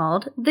sometimes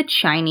called the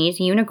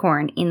Chinese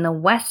unicorn in the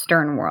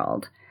Western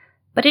world.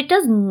 But it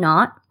does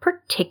not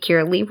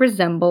particularly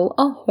resemble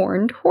a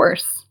horned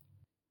horse.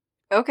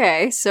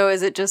 Okay, so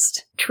is it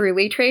just...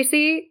 Truly,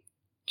 Tracy?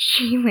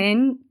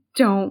 Qilin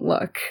don't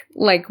look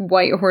like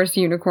white horse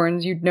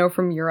unicorns you'd know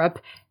from Europe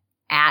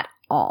at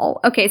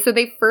all. Okay, so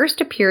they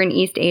first appear in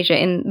East Asia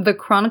in the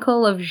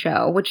Chronicle of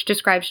Zhou, which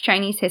describes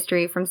Chinese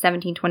history from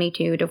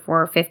 1722 to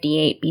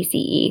 458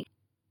 BCE.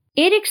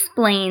 It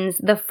explains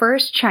the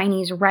first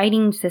Chinese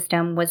writing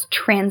system was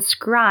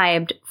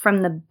transcribed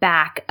from the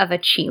back of a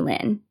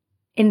Qilin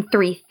in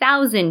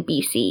 3000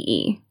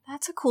 BCE.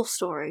 That's a cool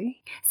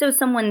story. So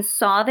someone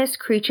saw this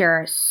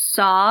creature,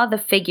 saw the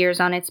figures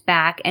on its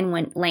back, and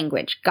went,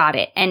 language, got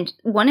it. And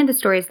one of the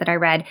stories that I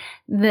read,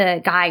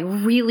 the guy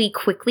really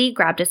quickly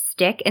grabbed a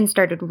stick and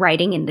started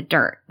writing in the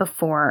dirt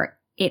before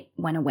it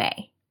went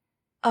away.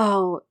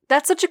 Oh,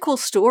 that's such a cool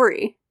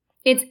story.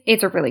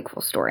 It's a really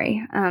cool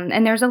story.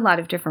 And there's a lot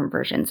of different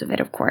versions of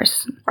it, of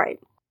course. Right.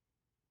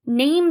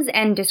 Names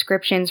and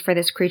descriptions for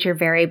this creature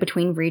vary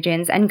between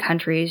regions and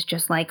countries,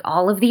 just like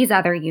all of these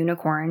other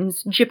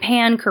unicorns.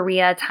 Japan,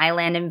 Korea,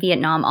 Thailand, and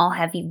Vietnam all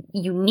have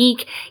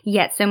unique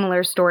yet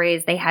similar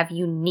stories. They have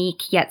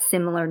unique yet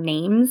similar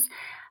names.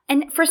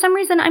 And for some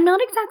reason, I'm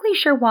not exactly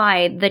sure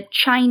why the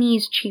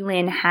Chinese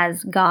Qilin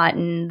has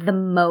gotten the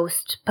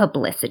most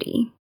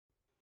publicity.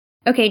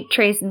 Okay,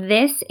 Trace,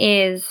 this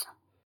is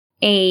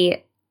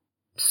a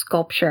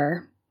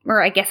sculpture,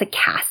 or I guess a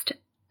cast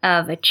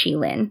of a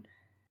Qilin.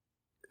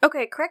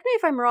 Okay, correct me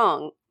if I'm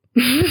wrong.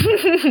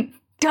 Doesn't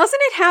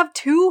it have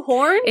two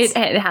horns?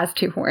 It has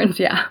two horns,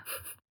 yeah.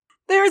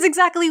 There is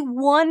exactly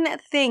one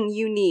thing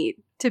you need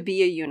to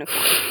be a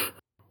unicorn.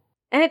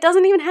 And it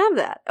doesn't even have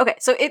that. Okay,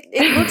 so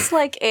it looks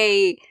like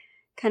a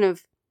kind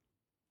of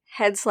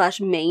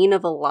head/mane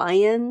of a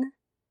lion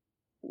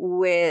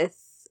with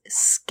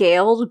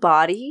scaled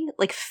body,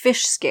 like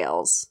fish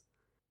scales.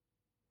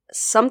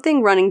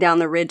 Something running down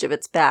the ridge of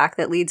its back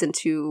that leads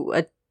into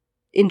a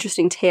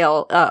interesting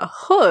tail,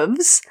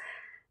 hooves,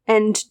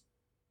 and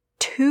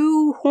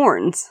 2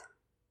 horns.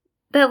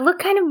 That look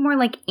kind of more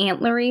like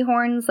antlery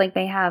horns, like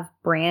they have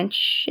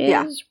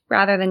branches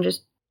rather than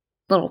just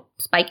little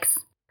spikes.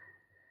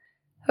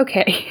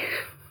 Okay.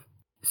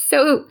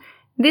 So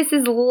this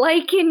is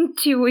likened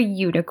to a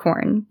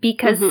unicorn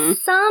because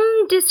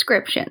some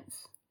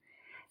descriptions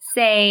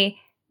say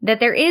that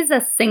there is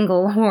a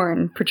single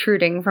horn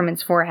protruding from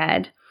its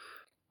forehead,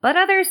 but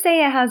others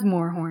say it has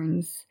more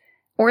horns,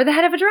 or the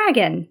head of a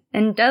dragon,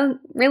 and don't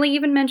really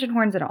even mention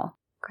horns at all.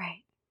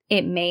 Great.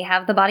 It may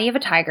have the body of a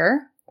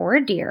tiger, or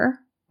a deer,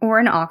 or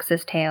an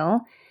ox's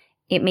tail.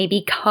 It may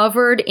be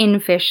covered in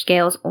fish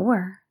scales,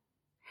 or,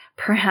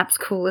 perhaps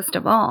coolest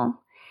of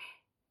all,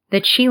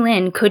 the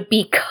Qilin could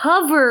be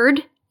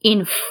covered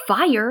in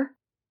fire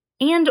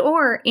and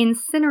or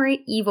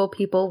incinerate evil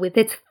people with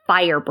its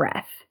fire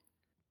breath.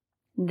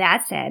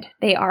 That said,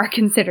 they are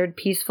considered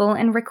peaceful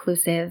and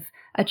reclusive.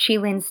 A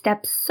Qilin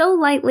steps so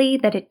lightly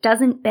that it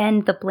doesn't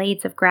bend the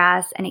blades of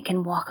grass and it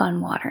can walk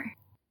on water.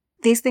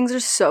 These things are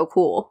so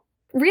cool.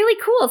 Really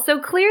cool. So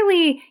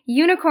clearly,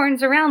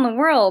 unicorns around the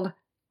world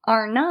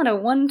are not a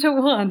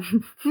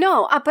one-to-one.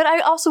 No, but I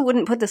also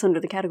wouldn't put this under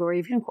the category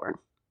of unicorn.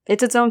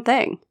 It's its own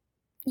thing.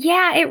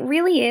 Yeah, it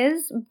really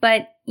is.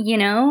 But, you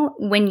know,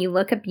 when you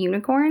look up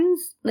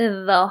unicorns,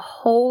 the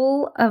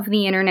whole of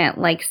the internet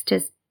likes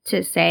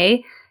to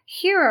say,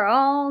 here are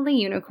all the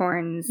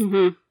unicorns.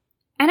 Mm-hmm.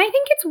 And I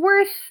think it's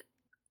worth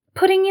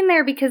putting in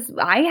there because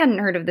I hadn't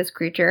heard of this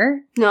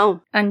creature.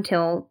 No.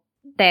 Until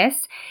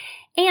this.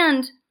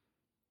 And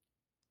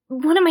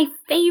one of my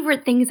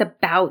favorite things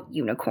about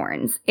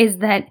unicorns is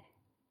that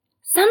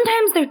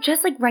sometimes they're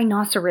just like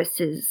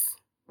rhinoceroses.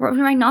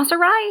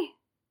 Rhinoceri?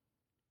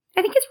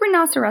 I think it's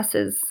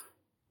rhinoceroses.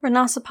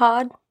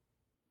 Rhinocipod?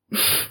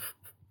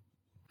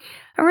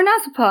 A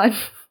rhinocipod.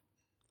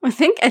 I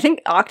think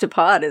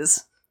octopod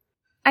is...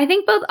 I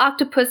think both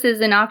octopuses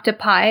and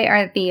octopi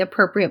are the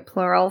appropriate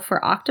plural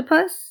for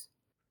octopus.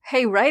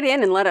 Hey, write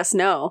in and let us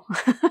know.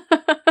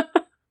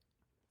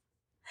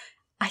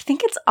 I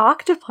think it's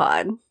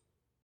octopod.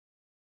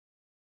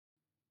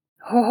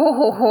 Ho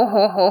ho ho ho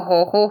ho ho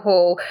ho ho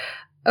ho.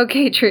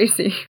 Okay,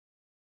 Tracy.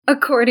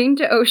 According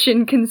to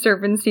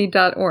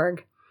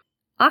oceanconservancy.org,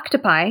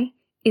 octopi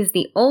is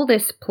the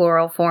oldest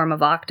plural form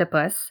of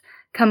octopus,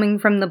 coming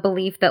from the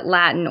belief that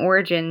Latin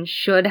origins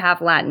should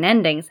have Latin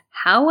endings.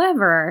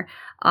 However,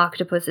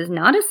 octopus is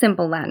not a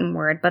simple Latin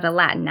word, but a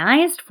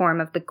Latinized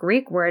form of the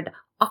Greek word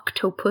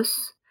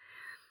octopus.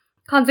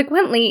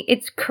 Consequently,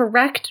 its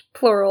correct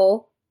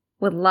plural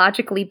would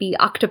logically be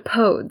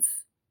octopodes.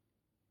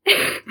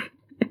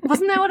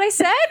 Wasn't that what I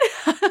said?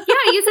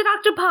 Yeah, you said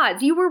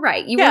octopods. You were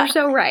right. You were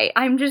so right.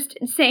 I'm just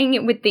saying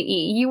it with the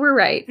E. You were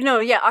right. No,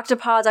 yeah,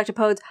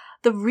 octopodes.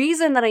 The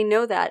reason that I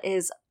know that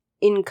is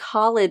in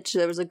college,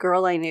 there was a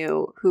girl I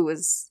knew who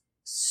was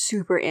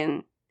super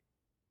into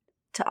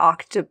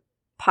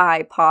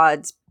octopi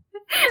pods,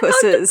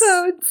 pusses,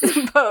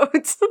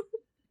 podes.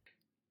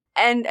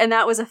 And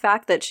that was a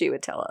fact that she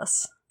would tell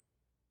us.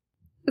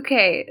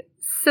 Okay,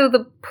 so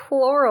the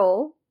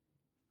plural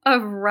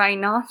of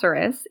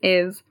rhinoceros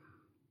is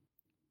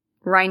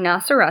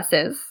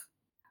rhinoceroses,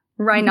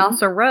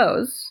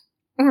 rhinoceros,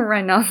 or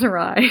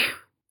rhinoceri.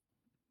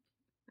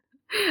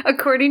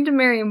 According to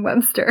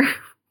Merriam-Webster.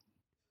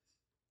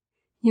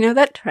 You know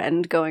that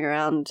trend going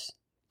around,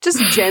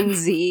 just Gen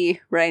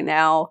Z right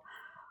now,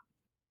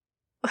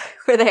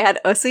 where they add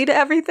ussy to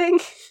everything?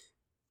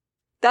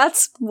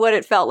 That's what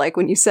it felt like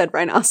when you said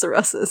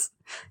rhinoceroses.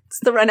 It's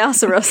the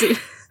rhinocerosy.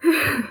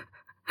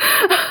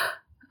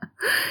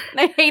 And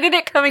I hated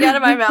it coming out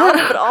of my mouth,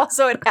 but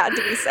also it had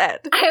to be said.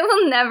 I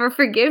will never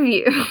forgive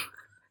you.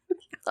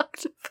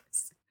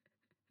 Octopus.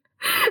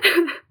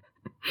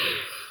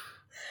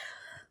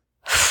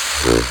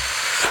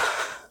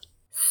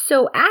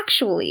 So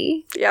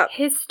actually,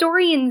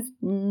 historians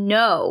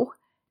know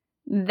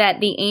that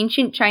the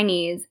ancient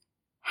Chinese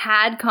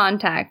had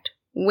contact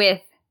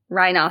with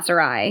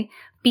rhinoceri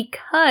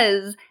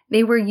because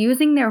they were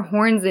using their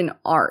horns in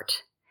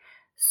art.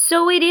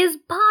 So it is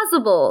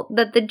possible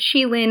that the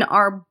Qilin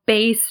are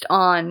based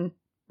on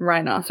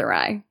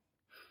rhinoceri.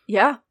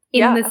 Yeah.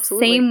 In the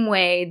absolutely. same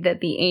way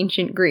that the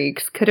ancient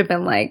Greeks could have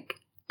been like,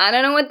 I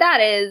don't know what that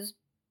is,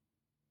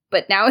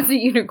 but now it's a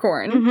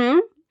unicorn. Mm-hmm.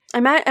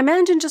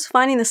 Imagine just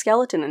finding the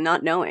skeleton and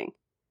not knowing.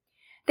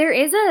 There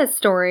is a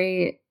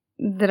story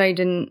that I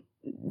didn't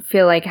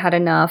feel like had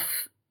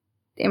enough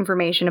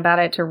information about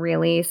it to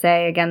really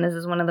say, again, this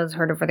is one of those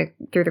heard of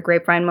through the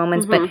grapevine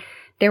moments, but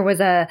there was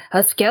a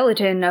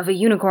skeleton of a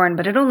unicorn,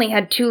 but it only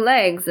had 2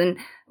 legs, and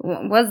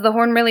was the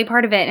horn really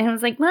part of it? And I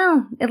was like,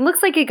 well, it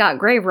looks like it got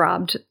grave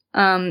robbed,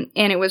 and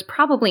it was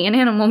probably an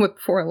animal with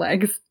 4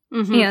 legs,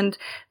 and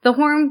the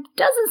horn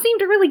doesn't seem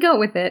to really go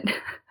with it.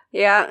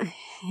 Yeah.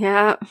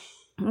 Yeah.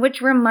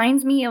 Which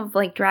reminds me of,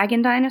 like,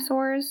 dragon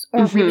dinosaurs,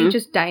 or really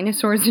just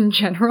dinosaurs in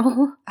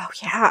general. Oh,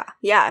 yeah.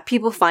 Yeah,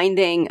 people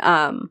finding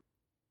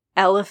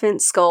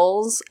elephant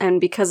skulls, and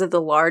because of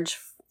the large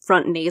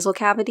front nasal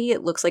cavity,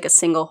 it looks like a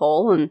single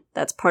hole, and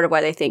that's part of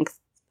why they think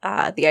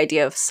the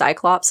idea of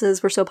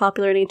cyclopses were so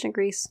popular in ancient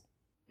Greece.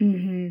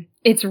 Mm-hmm.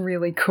 It's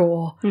really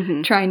cool,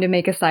 trying to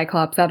make a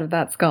cyclops out of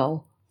that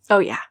skull. Oh,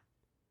 yeah.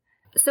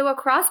 So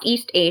across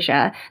East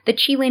Asia, the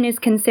qilin is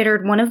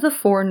considered one of the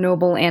 4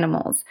 noble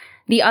animals.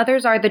 The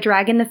others are the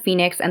dragon, the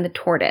phoenix, and the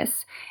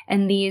tortoise.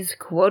 And these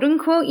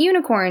quote-unquote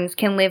unicorns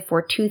can live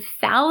for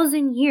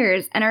 2,000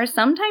 years and are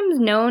sometimes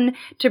known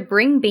to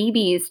bring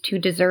babies to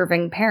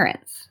deserving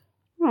parents.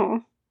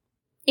 Oh.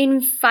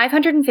 In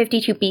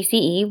 552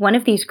 BCE, one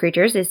of these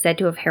creatures is said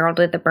to have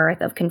heralded the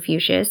birth of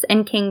Confucius,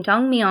 and King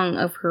Dongmyong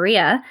of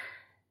Korea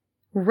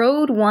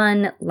rode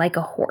one like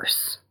a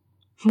horse.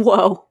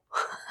 Whoa.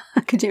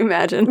 Could you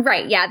imagine?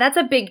 Right, yeah, that's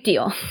a big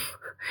deal.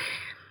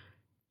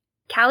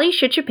 Kali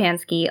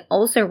Shuchapansky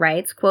also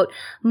writes, quote,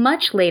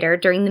 much later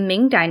during the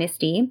Ming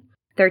Dynasty,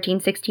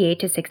 1368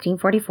 to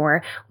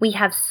 1644, we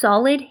have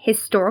solid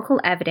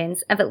historical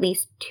evidence of at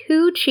least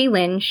 2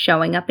 qilin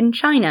showing up in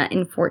China in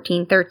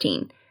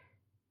 1413.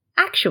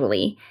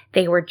 Actually,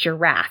 they were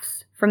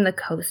giraffes from the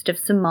coast of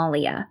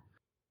Somalia.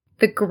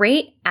 The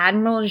great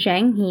Admiral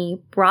Zhang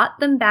He brought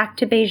them back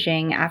to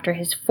Beijing after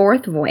his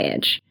 4th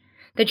voyage.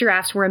 The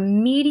giraffes were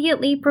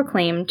immediately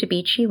proclaimed to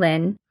be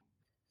qilin.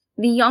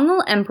 The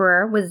Yongle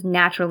Emperor was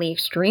naturally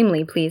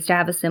extremely pleased to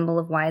have a symbol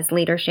of wise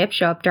leadership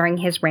show up during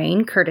his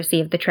reign,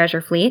 courtesy of the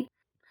treasure fleet.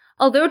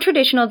 Although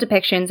traditional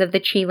depictions of the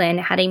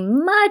qilin had a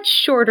much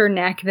shorter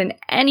neck than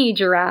any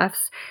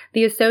giraffes,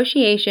 the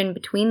association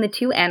between the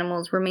 2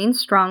 animals remains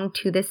strong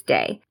to this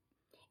day.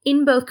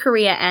 In both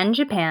Korea and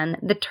Japan,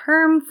 the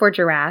term for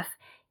giraffe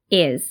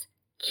is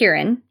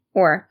kirin,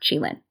 or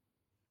qilin.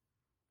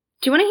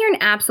 Do you want to hear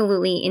an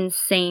absolutely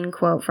insane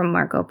quote from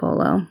Marco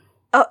Polo?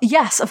 Oh,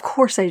 yes, of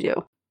course I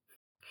do.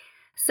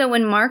 So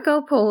when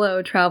Marco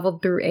Polo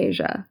traveled through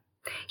Asia,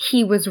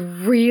 he was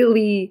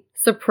really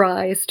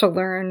surprised to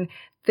learn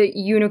that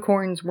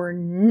unicorns were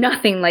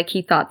nothing like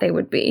he thought they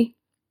would be.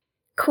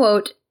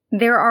 Quote,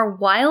 there are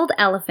wild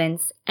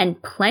elephants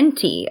and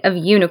plenty of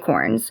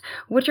unicorns,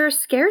 which are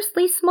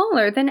scarcely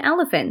smaller than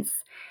elephants.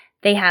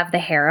 They have the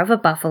hair of a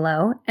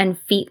buffalo and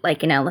feet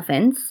like an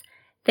elephant's.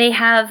 They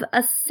have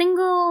a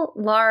single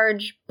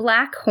large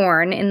black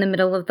horn in the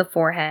middle of the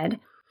forehead.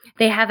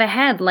 They have a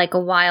head like a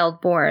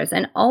wild boar's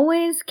and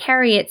always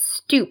carry it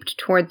stooped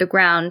toward the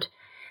ground.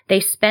 They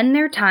spend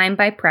their time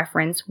by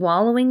preference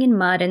wallowing in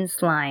mud and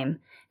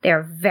slime. They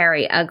are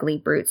very ugly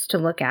brutes to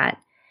look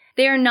at.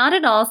 They are not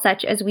at all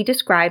such as we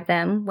describe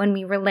them when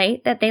we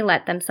relate that they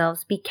let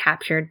themselves be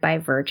captured by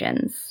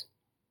virgins.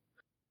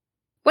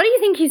 What do you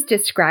think he's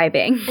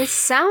describing? It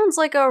sounds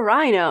like a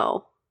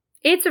rhino.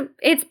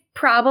 It's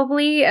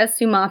probably a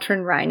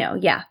Sumatran rhino,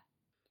 yeah.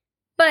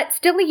 But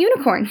still a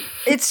unicorn.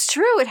 It's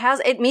true.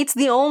 It meets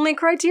the only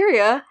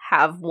criteria.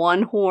 Have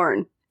 1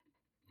 horn.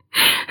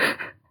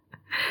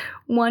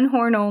 1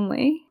 horn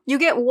only. You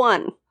get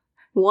 1.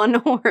 1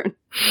 horn.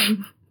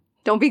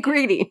 Don't be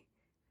greedy.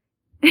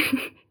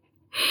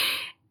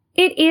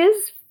 It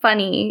is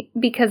funny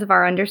because of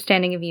our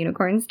understanding of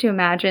unicorns to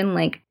imagine,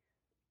 like,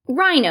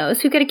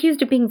 rhinos who get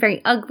accused of being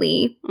very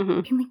ugly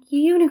being like,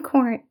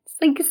 unicorns,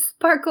 like a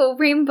sparkle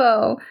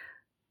rainbow.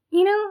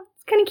 You know,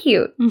 it's kind of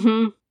cute.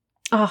 Mm-hmm.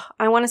 Oh,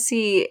 I want to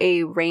see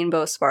a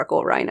rainbow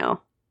sparkle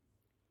rhino.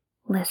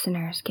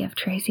 Listeners, give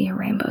Tracy a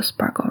rainbow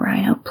sparkle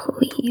rhino,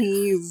 please.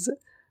 Please.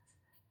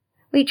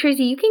 Wait,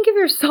 Tracy, you can give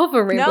yourself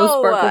a rainbow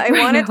sparkle rhino.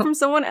 No, I want it from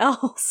someone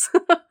else.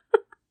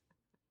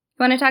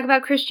 You want to talk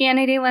about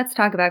Christianity? Let's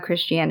talk about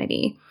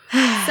Christianity.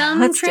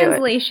 Some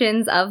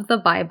translations of the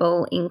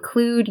Bible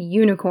include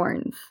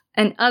unicorns,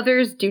 and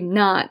others do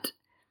not.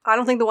 I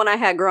don't think the one I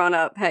had growing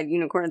up had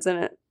unicorns in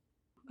it.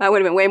 I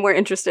would have been way more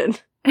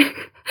interested.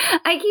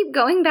 I keep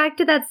going back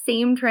to that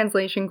same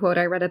translation quote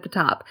I read at the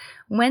top.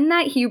 When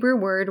that Hebrew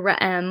word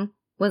ra'em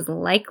was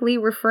likely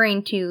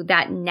referring to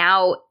that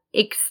now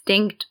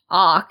extinct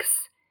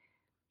ox,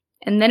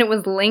 and then it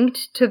was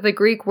linked to the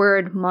Greek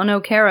word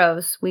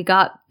monokeros, we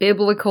got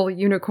biblical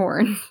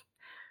unicorns.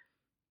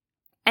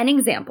 An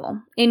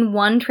example, in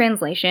one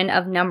translation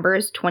of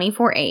Numbers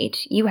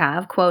 24:8, you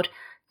have, quote,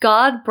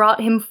 God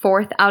brought him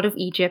forth out of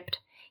Egypt.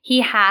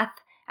 He hath,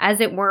 as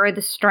it were,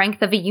 the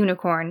strength of a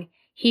unicorn.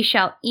 He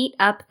shall eat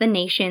up the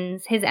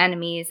nations, his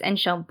enemies, and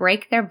shall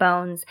break their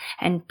bones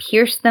and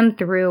pierce them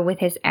through with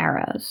his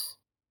arrows.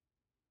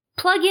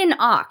 Plug in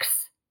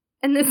ox,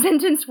 and the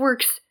sentence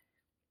works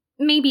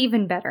maybe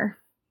even better.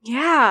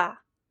 Yeah.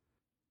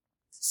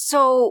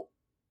 So,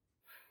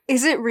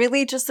 is it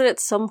really just that at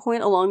some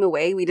point along the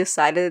way we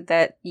decided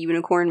that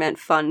unicorn meant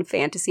fun,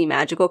 fantasy,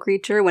 magical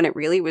creature when it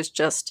really was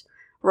just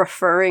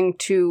referring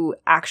to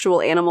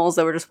actual animals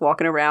that were just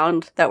walking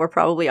around that were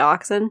probably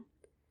oxen?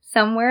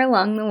 Somewhere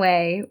along the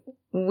way,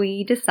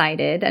 we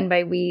decided, and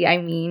by we I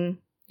mean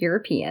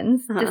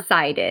Europeans,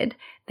 decided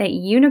that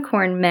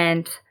unicorn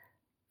meant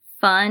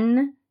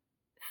fun,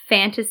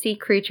 fantasy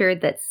creature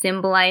that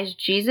symbolized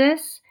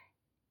Jesus.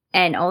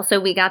 And also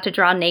we got to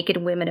draw naked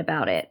women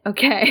about it.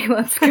 Okay,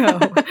 let's go.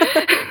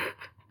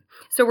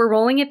 So we're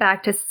rolling it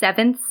back to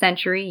 7th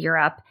century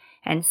Europe,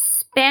 and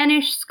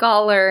Spanish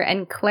scholar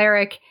and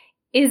cleric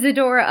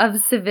Isidore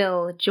of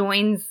Seville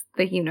joins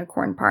the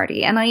unicorn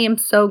party, and I am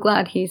so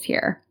glad he's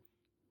here.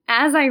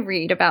 As I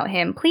read about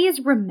him, please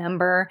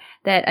remember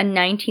that a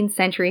 19th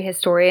century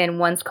historian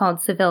once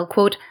called Seville,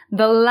 quote,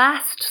 the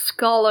last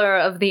scholar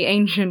of the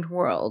ancient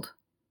world.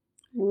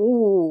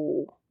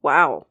 Ooh,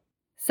 wow.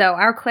 So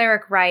our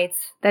cleric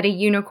writes that a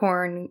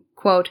unicorn,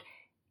 quote,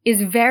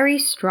 is very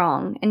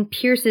strong and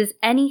pierces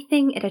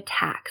anything it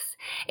attacks.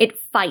 It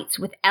fights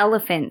with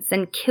elephants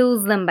and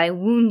kills them by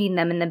wounding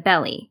them in the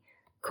belly.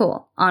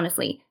 Cool,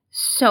 honestly.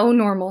 So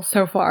normal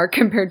so far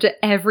compared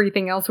to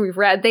everything else we've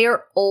read. They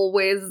are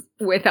always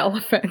with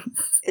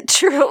elephants.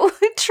 True.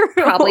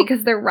 Probably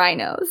because they're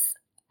rhinos.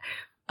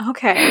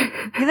 Okay,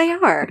 here they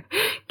are.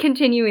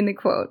 Continuing the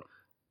quote.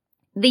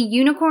 The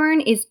unicorn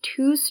is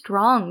too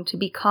strong to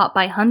be caught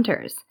by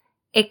hunters,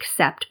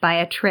 except by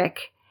a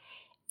trick.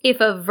 If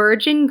a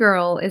virgin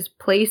girl is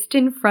placed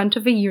in front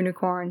of a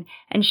unicorn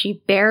and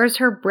she bares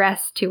her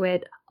breast to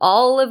it,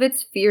 all of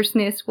its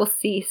fierceness will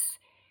cease,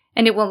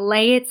 and it will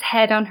lay its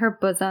head on her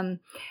bosom,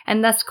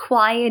 and thus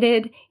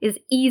quieted is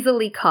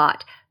easily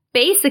caught.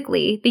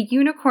 Basically, the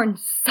unicorn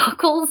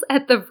suckles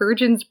at the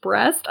virgin's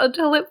breast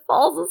until it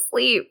falls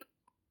asleep.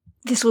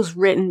 This was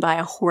written by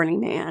a horny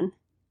man.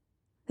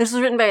 This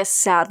was written by a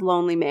sad,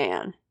 lonely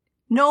man.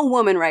 No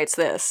woman writes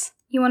this.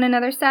 You want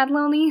another sad,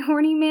 lonely,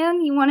 horny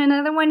man? You want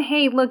another one?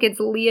 Hey, look, it's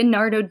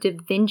Leonardo da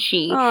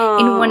Vinci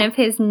in one of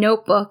his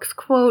notebooks.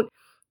 Quote,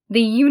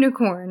 the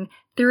unicorn,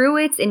 through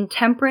its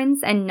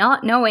intemperance and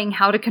not knowing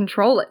how to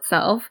control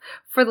itself,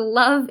 for the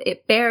love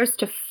it bears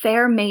to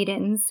fair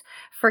maidens,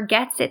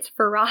 forgets its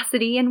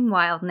ferocity and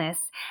wildness,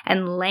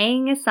 and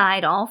laying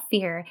aside all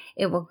fear,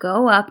 it will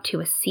go up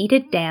to a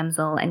seated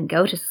damsel and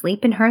go to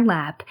sleep in her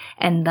lap,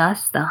 and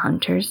thus the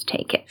hunters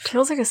take it.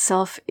 Feels like a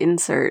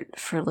self-insert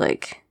for,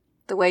 like,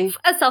 the way...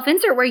 A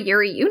self-insert where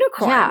you're a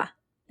unicorn.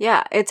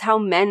 Yeah, it's how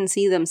men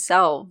see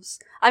themselves.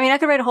 I mean, I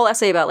could write a whole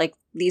essay about, like,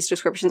 these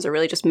descriptions are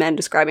really just men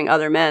describing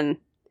other men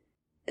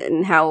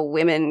and how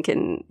women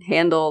can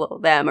handle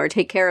them or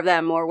take care of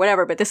them or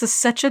whatever, but this is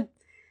such a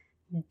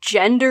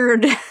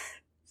gendered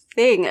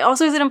thing.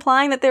 Also, is it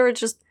implying that they were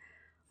just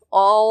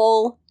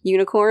all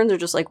unicorns are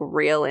just, like,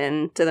 real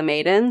into the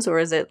maidens, or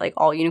is it, like,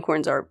 all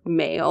unicorns are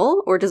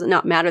male, or does it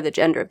not matter the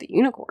gender of the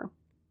unicorn?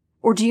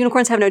 Or do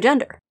unicorns have no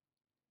gender?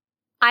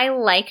 I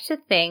like to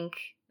think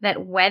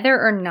that whether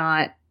or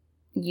not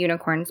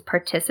unicorns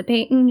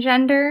participate in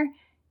gender,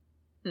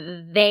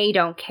 they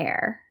don't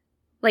care.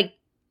 Like,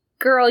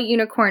 girl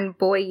unicorn,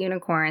 boy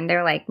unicorn,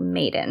 they're like,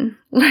 maiden,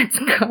 let's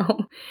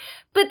go.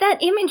 But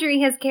that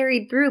imagery has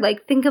carried through.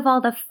 Like, think of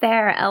all the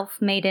fair elf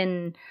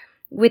maiden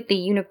with the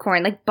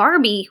unicorn, like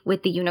Barbie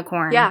with the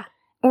unicorn. Yeah.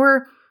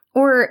 Or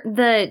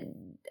the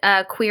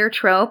queer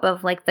trope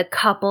of, like, the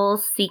couple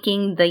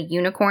seeking the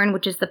unicorn,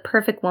 which is the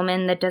perfect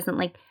woman that doesn't,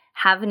 like,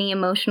 have any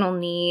emotional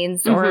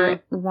needs or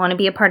want to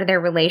be a part of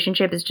their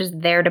relationship, is just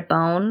there to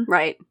bone.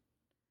 Right.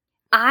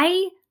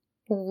 I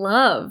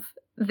love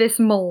this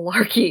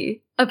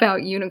malarkey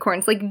about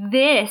unicorns. Like,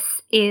 this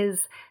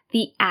is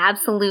the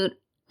absolute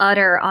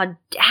utter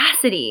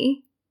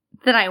audacity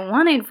that I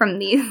wanted from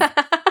these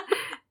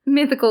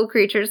mythical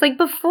creatures. Like,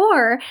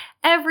 before,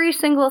 every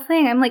single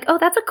thing, I'm like, oh,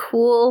 that's a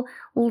cool,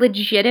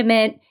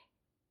 legitimate,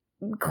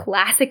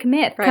 classic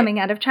myth coming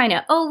out of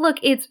China. Oh, look,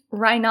 it's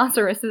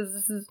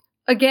rhinoceroses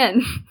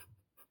again.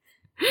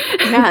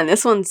 Yeah, and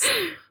this one's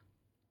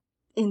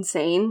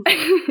insane.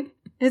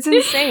 It's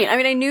insane. I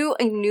mean, I knew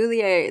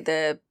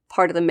the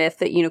part of the myth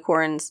that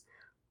unicorns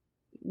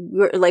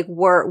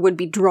would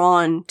be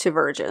drawn to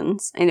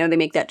virgins. I know they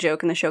make that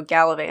joke in the show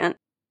Gallivant.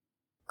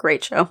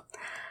 Great show.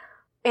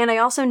 And I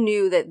also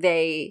knew that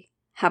they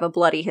have a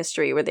bloody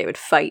history where they would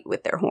fight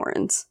with their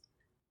horns.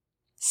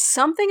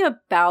 Something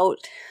about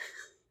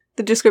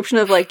the description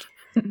of, like,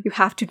 you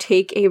have to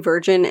take a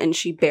virgin and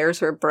she bares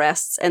her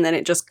breasts and then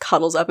it just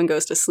cuddles up and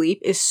goes to sleep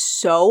is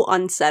so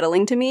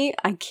unsettling to me.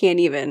 I can't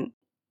even.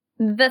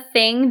 The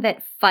thing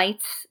that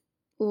fights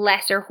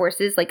lesser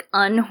horses, like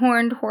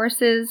unhorned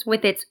horses,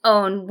 with its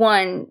own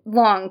one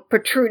long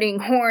protruding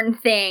horn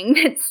thing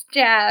that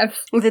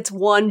stabs. With its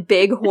one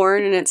big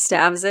horn and it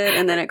stabs it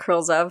and then it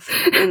curls up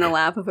in the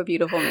lap of a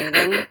beautiful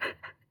maiden.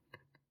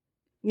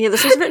 Yeah,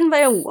 this was written by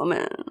a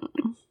woman.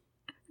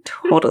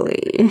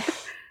 Totally.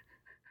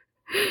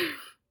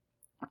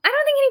 I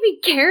don't think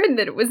anybody cared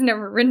that it was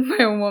never written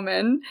by a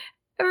woman.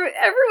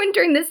 Everyone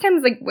during this time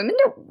was like, women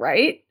don't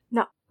write.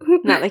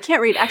 No, they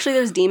can't read. Actually,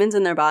 there's demons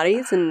in their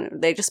bodies, and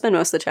they just spend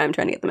most of the time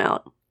trying to get them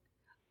out.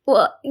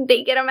 Well,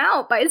 they get them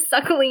out by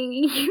suckling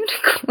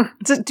unicorns.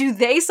 So do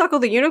they suckle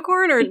the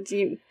unicorn, or do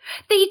you...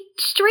 They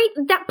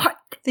that part...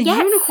 The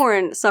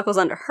unicorn suckles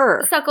onto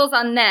her. Suckles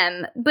on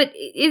them. But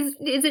is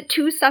it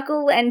to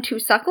suckle and to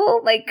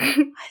suckle? Like...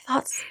 I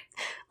thought...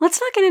 Let's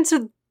not get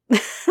into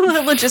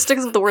the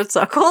logistics of the word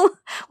suckle.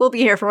 We'll be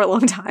here for a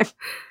long time.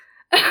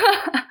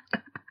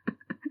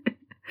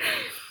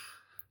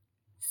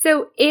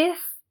 So if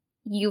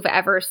you've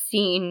ever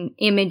seen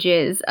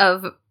images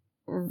of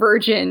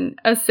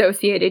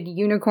virgin-associated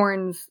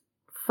unicorns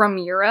from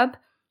Europe,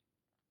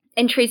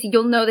 and Tracy,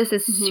 you'll know this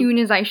as soon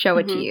as I show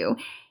it to you,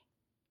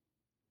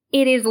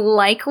 it is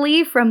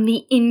likely from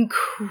the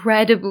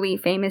incredibly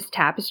famous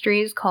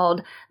tapestries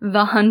called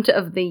The Hunt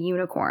of the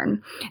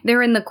Unicorn.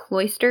 They're in the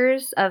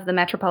cloisters of the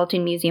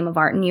Metropolitan Museum of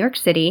Art in New York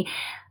City.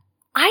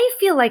 I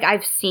feel like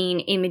I've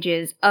seen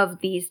images of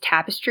these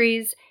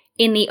tapestries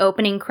in the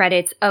opening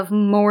credits of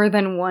more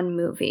than one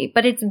movie,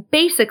 but it's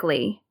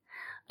basically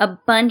a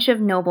bunch of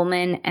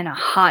noblemen and a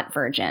hot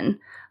virgin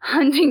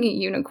hunting a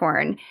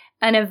unicorn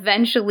and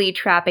eventually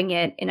trapping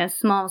it in a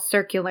small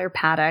circular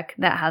paddock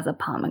that has a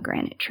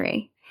pomegranate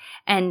tree.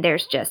 And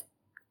there's just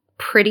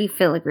pretty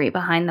filigree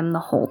behind them the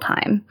whole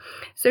time.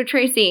 So,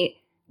 Tracy,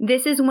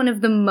 this is one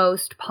of the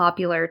most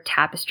popular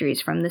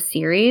tapestries from the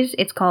series.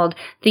 It's called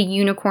The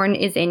Unicorn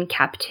is in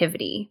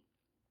Captivity.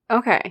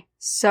 Okay,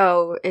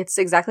 so it's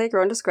exactly like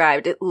Rowan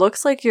described. It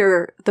looks like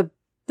the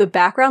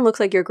background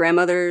looks like your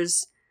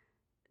grandmother's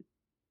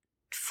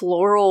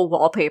floral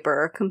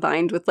wallpaper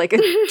combined with like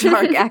a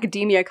dark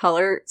academia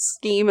color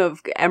scheme of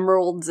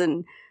emeralds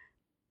and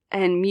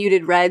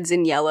muted reds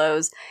and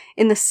yellows.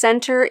 In the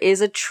center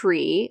is a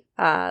tree.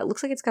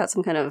 Looks like it's got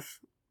some kind of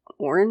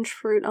orange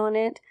fruit on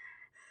it.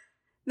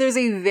 There's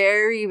a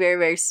very, very,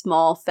 very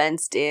small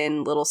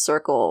fenced-in little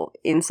circle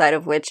inside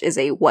of which is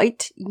a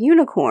white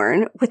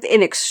unicorn with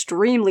an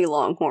extremely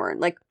long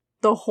horn. Like,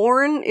 the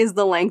horn is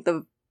the length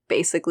of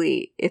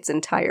basically its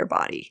entire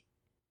body.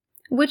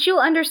 Which you'll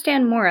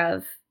understand more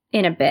of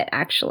in a bit,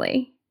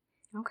 actually.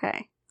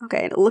 Okay.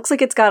 It looks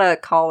like it's got a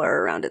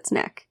collar around its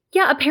neck.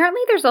 Yeah,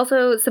 apparently there's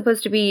also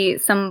supposed to be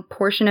some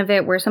portion of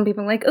it where some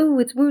people are like, oh,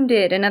 it's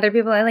wounded, and other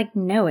people are like,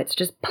 no, it's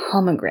just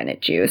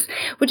pomegranate juice,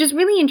 which is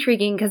really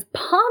intriguing because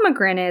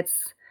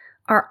pomegranates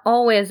are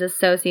always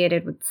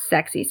associated with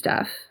sexy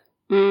stuff.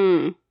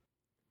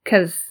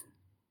 Because,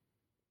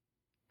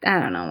 I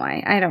don't know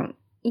why.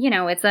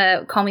 It's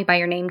a call me by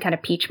your name kind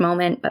of peach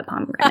moment, but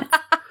pomegranates.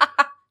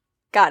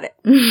 Got it.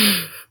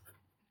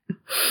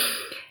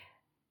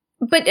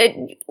 But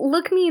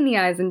look me in the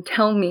eyes and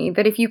tell me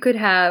that if you could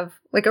have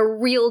like a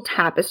real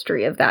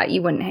tapestry of that,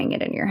 you wouldn't hang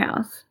it in your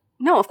house.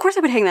 No, of course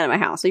I would hang that in my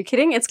house. Are you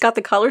kidding? It's got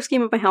the color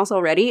scheme of my house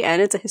already,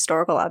 and it's a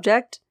historical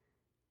object.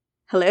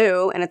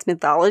 Hello, and it's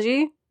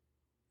mythology.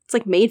 It's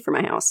like made for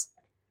my house.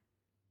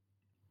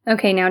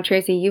 Okay, now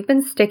Tracy, you've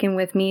been sticking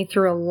with me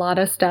through a lot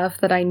of stuff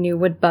that I knew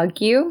would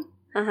bug you.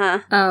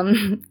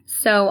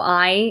 So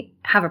I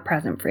have a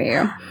present for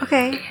you.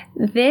 Okay.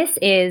 This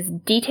is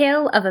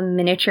detail of a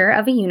miniature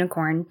of a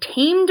unicorn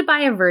tamed by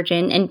a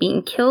virgin and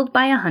being killed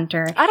by a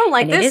hunter. I don't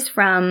like this. It is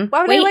from...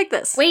 Why would I like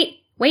this? Wait.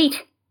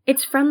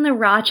 It's from the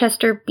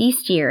Rochester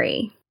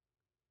Bestiary.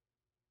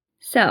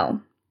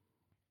 So,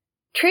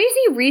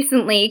 Tracy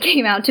recently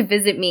came out to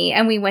visit me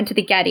and we went to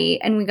the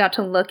Getty and we got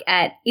to look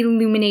at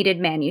illuminated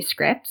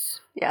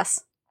manuscripts.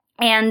 Yes.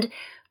 And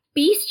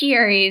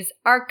bestiaries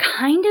are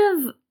kind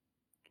of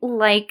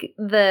like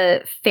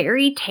the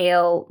fairy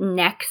tale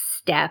next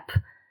step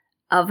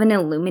of an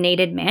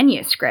illuminated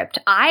manuscript.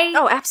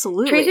 Oh,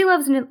 absolutely. Tracy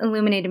loves an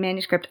illuminated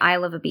manuscript. I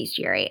love a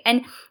bestiary.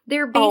 And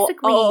they're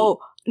basically...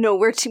 No,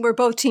 we're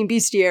both Team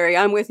Bestiary.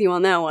 I'm with you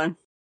on that one.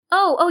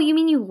 Oh, you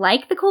mean you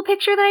like the cool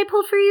picture that I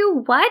pulled for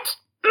you? What?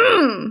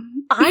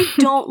 I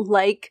don't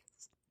like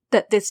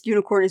that this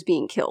unicorn is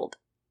being killed.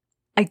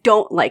 I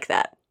don't like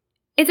that.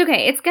 It's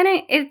okay.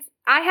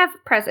 I have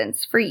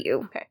presents for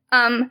you. Okay.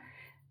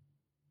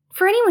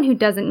 For anyone who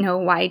doesn't know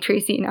why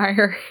Tracy and I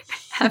are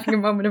having a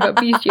moment about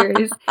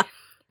bestiaries,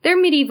 they're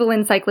medieval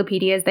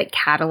encyclopedias that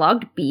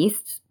cataloged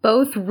beasts,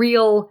 both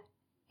real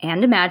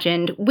and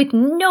imagined, with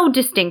no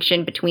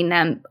distinction between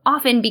them,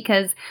 often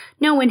because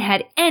no one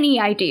had any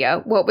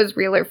idea what was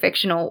real or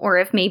fictional, or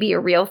if maybe a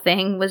real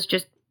thing was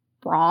just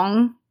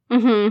wrong.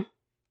 Mm-hmm.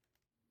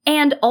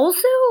 And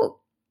also,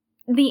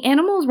 the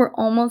animals were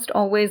almost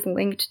always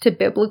linked to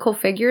biblical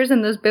figures,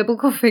 and those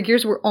biblical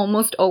figures were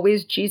almost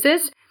always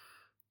Jesus.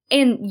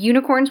 And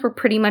unicorns were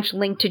pretty much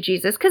linked to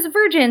Jesus because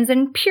virgins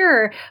and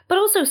pure, but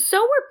also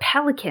so were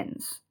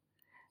pelicans.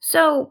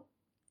 So...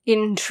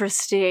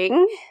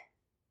 Interesting.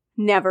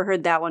 Never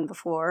heard that one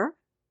before.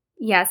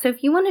 Yeah, so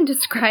if you want to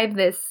describe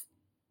this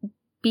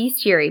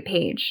bestiary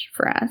page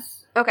for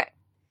us. Okay.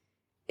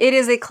 It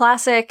is a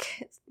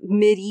classic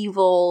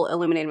medieval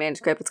illuminated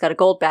manuscript. It's got a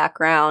gold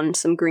background,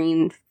 some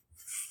green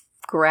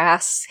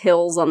grass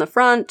hills on the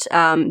front.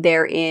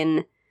 They're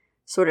in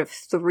sort of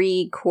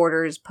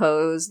 3/4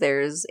 pose.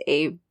 There's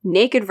a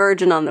naked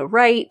virgin on the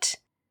right,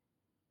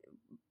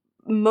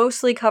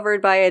 mostly covered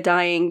by a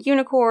dying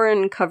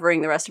unicorn,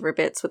 covering the rest of her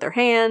bits with her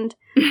hand.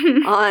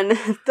 On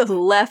the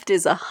left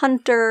is a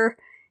hunter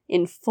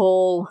in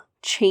full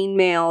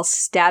chainmail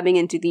stabbing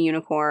into the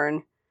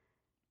unicorn.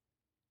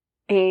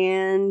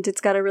 And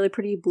it's got a really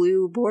pretty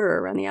blue border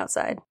around the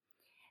outside.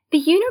 The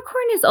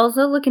unicorn is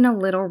also looking a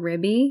little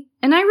ribby,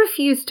 and I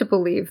refuse to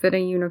believe that a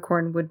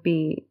unicorn would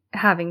be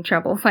having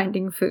trouble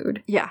finding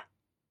food. Yeah.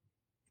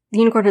 The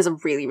unicorn has a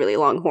really, really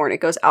long horn.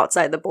 It goes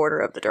outside the border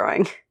of the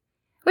drawing.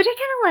 Which I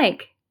kind of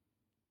like.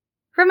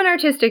 From an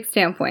artistic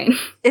standpoint.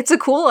 It's a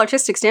cool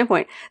artistic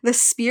standpoint. The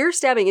spear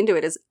stabbing into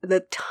it is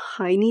the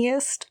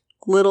tiniest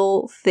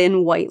little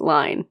thin white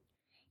line.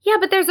 Yeah,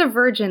 but there's a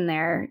virgin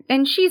there,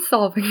 and she's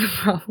solving the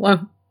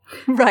problem.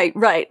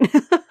 Right.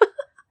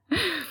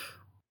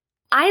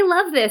 I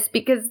love this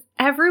because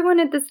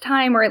everyone at this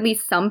time, or at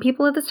least some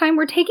people at this time,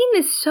 were taking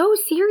this so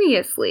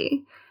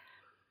seriously.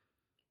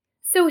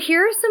 So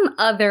here are some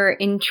other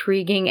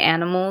intriguing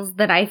animals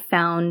that I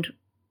found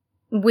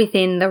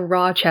within the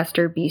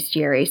Rochester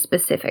Bestiary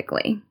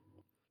specifically.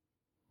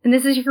 And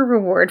this is your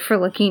reward for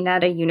looking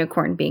at a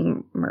unicorn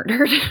being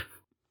murdered.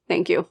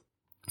 Thank you.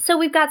 So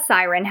we've got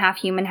Siren, half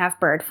human, half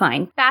bird,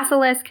 fine.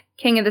 Basilisk,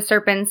 king of the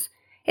serpents.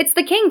 It's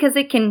the king because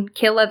it can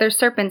kill other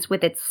serpents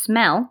with its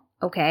smell.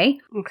 Okay.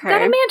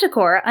 Got a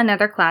Manticore,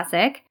 another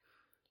classic.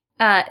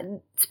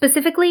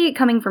 Specifically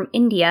coming from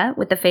India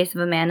with the face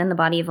of a man and the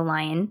body of a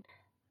lion.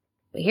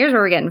 But here's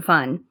where we're getting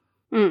fun.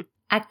 A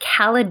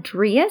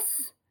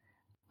Caladrius,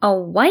 a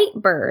white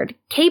bird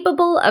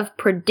capable of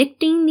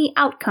predicting the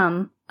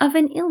outcome of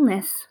an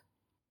illness.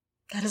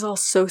 That is all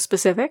so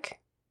specific.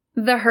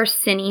 The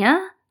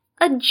Hercynia,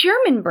 a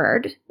German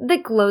bird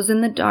that glows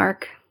in the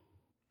dark.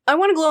 I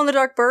want a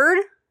glow-in-the-dark bird.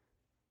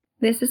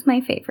 This is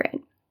my favorite.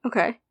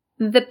 Okay.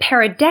 The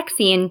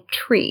Paradoxian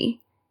tree,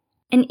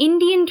 an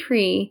Indian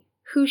tree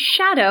whose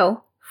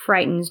shadow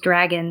frightens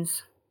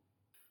dragons.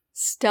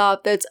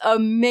 Stop, that's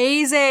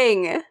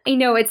amazing! I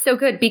know, it's so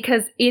good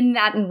because in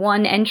that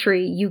one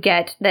entry you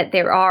get that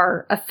there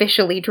are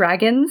officially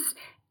dragons.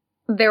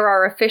 There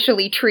are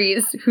officially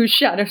trees whose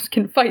shadows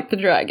can fight the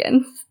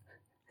dragons.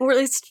 Or at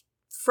least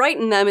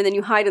frighten them and then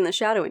you hide in the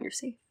shadow and you're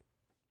safe.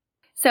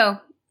 So,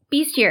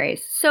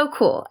 bestiaries, so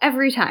cool,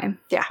 every time.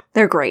 Yeah,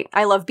 they're great.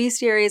 I love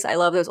bestiaries, I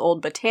love those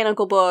old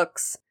botanical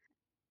books.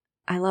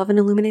 I love an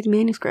illuminated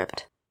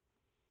manuscript.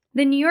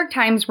 The New York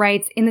Times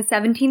writes, in the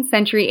 17th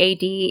century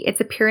AD,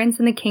 its appearance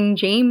in the King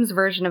James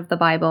Version of the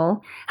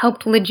Bible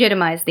helped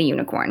legitimize the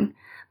unicorn.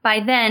 By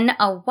then,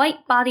 a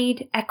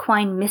white-bodied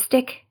equine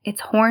mystic,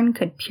 its horn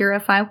could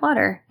purify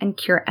water and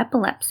cure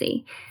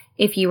epilepsy.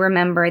 If you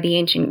remember the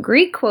ancient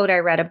Greek quote I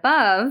read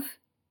above,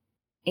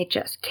 it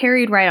just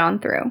carried right on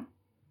through.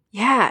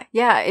 Yeah,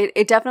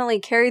 it definitely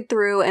carried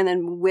through, and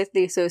then with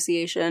the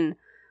association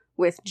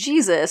with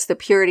Jesus, the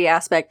purity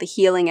aspect, the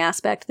healing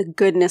aspect, the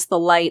goodness, the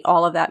light,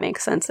 all of that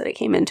makes sense that it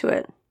came into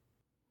it.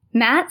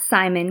 Matt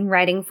Simon,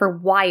 writing for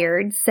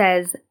Wired,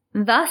 says,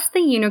 thus the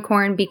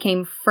unicorn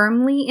became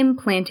firmly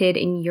implanted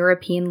in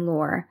European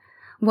lore.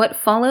 What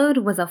followed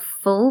was a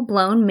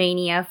full-blown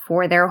mania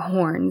for their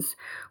horns,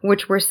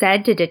 which were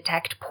said to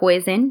detect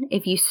poison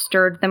if you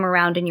stirred them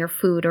around in your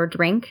food or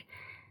drink.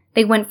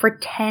 They went for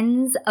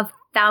tens of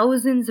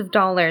thousands of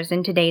dollars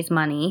in today's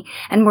money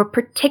and were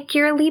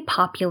particularly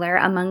popular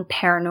among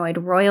paranoid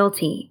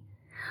royalty.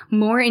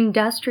 More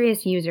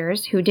industrious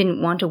users who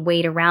didn't want to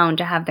wait around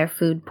to have their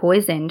food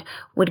poisoned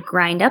would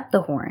grind up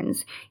the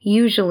horns,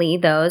 usually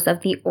those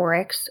of the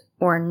oryx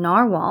or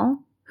narwhal,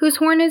 whose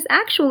horn is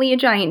actually a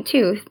giant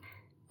tooth,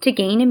 to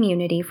gain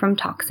immunity from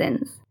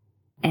toxins.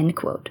 End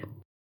quote.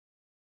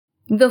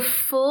 The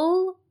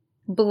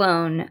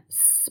full-blown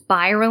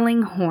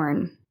spiraling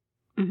horn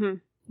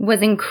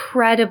was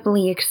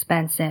incredibly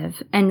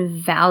expensive and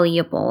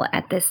valuable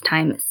at this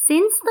time.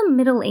 Since the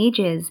Middle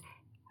Ages,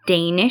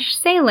 Danish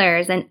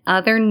sailors and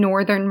other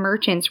northern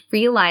merchants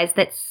realized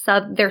that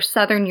their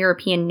southern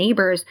European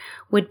neighbors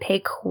would pay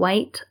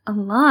quite a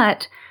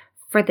lot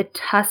for the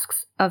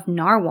tusks of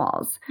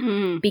narwhals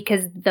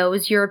because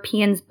those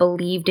Europeans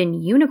believed in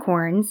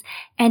unicorns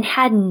and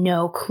had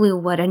no clue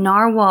what a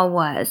narwhal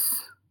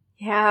was.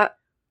 Yeah.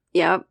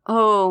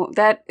 Oh,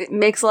 that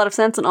makes a lot of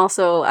sense, and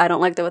also I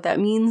don't like what that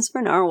means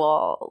for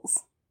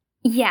narwhals.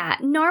 Yeah,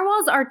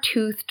 narwhals are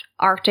toothed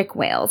Arctic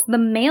whales. The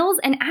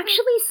males, and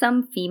actually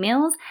some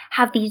females,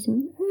 have these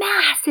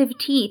massive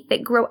teeth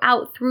that grow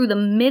out through the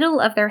middle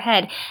of their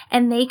head,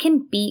 and they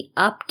can be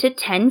up to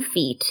 10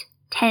 feet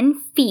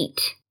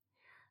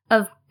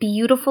of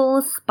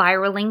beautiful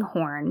spiraling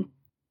horn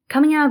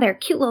coming out of their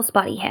cute little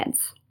spotty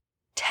heads.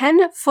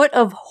 10 foot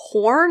of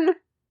horn?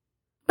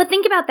 But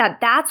think about that.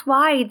 That's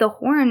why the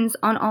horns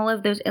on all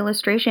of those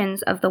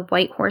illustrations of the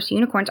white horse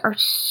unicorns are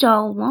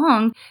so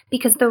long,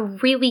 because the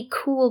really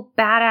cool,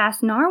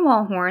 badass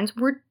narwhal horns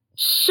were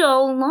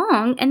so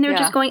long, and they're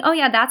just going, oh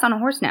yeah, that's on a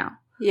horse now.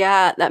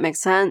 Yeah, that makes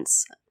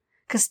sense.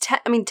 Because,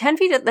 10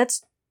 feet,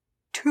 that's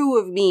 2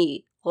 of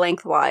me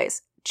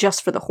lengthwise,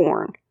 just for the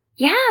horn.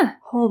 Yeah.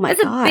 Oh my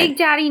God. That's a big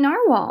daddy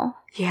narwhal.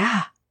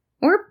 Yeah.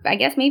 Or I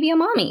guess maybe a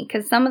mommy,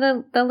 because some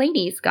of the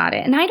ladies got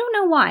it. And I don't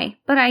know why,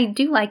 but I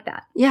do like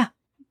that. Yeah.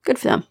 Good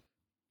for them.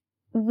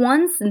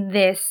 Once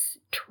this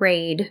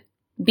trade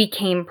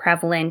became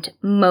prevalent,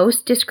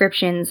 most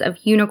descriptions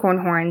of unicorn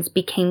horns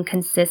became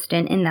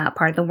consistent in that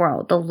part of the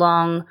world. The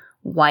long,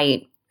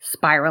 white,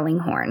 spiraling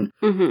horn.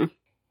 Mm-hmm.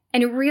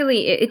 And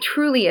it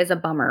truly is a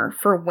bummer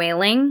for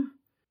whaling,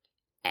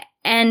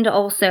 and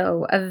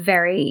also a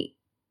very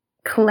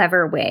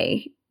clever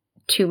way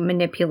to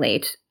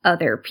manipulate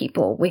other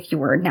people with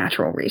your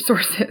natural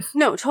resources.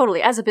 No,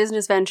 totally. As a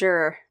business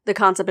venture, the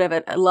concept of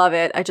it, I love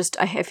it.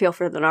 I feel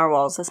for the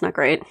narwhals. That's not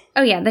great.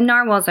 Oh yeah, the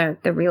narwhals are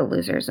the real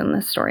losers in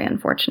this story,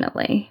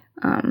 unfortunately.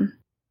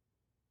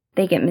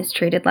 They get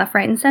mistreated left,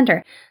 right, and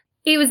center.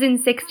 It was in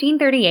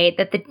 1638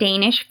 that the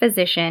Danish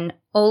physician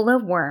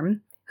Ole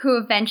Worm, who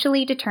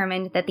eventually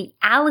determined that the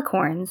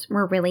alicorns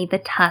were really the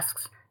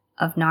tusks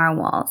of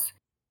narwhals.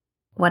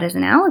 What is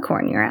an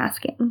alicorn, you're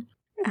asking?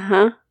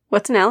 Uh-huh.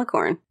 What's an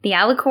alicorn? The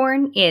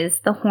alicorn is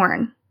the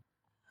horn.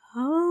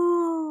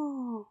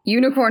 Oh.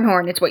 Unicorn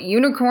horn. It's what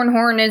unicorn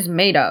horn is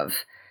made of.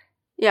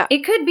 Yeah.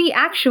 It could be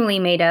actually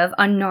made of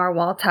a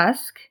narwhal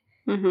tusk,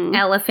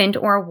 elephant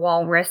or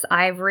walrus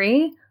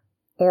ivory,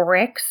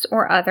 oryx,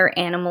 or other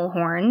animal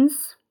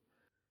horns.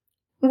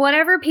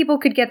 Whatever people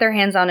could get their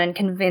hands on and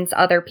convince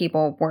other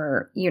people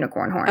were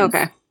unicorn horns.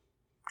 Okay.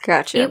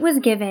 Gotcha. It was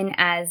given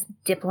as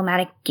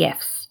diplomatic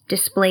gifts,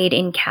 displayed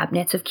in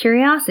cabinets of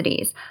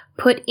curiosities,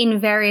 put in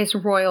various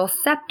royal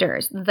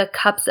scepters. The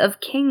cups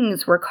of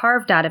kings were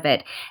carved out of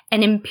it.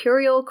 An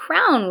imperial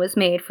crown was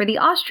made for the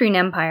Austrian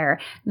Empire.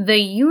 The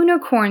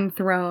unicorn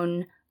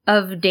throne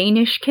of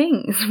Danish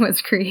kings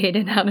was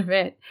created out of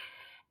it.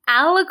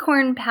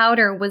 Alicorn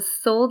powder was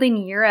sold in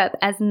Europe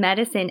as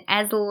medicine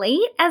as late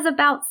as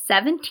about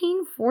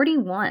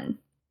 1741.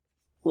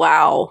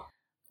 Wow.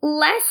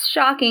 Less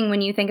shocking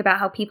when you think about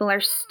how people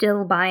are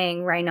still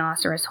buying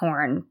rhinoceros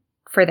horn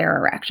for their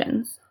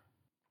erections.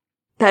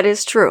 That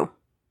is true.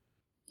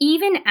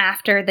 Even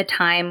after the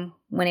time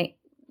when it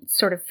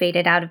sort of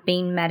faded out of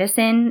being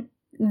medicine,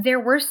 there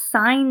were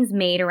signs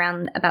made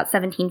around about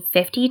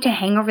 1750 to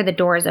hang over the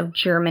doors of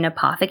German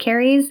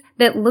apothecaries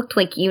that looked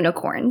like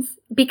unicorns,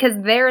 because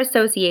their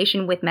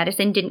association with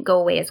medicine didn't go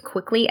away as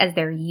quickly as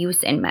their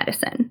use in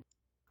medicine.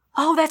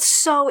 Oh, that's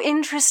so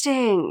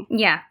interesting.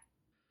 Yeah.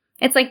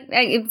 It's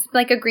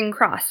like a green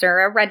cross or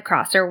a red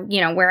cross or,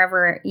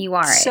 wherever you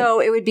are. So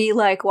it would be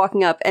like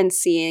walking up and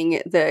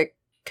seeing the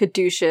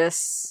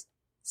caduceus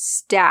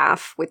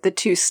staff with the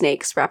two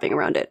snakes wrapping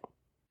around it.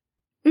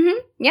 Mm-hmm.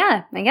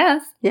 Yeah, I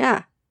guess.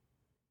 Yeah.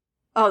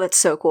 Oh, that's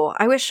so cool.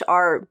 I wish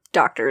our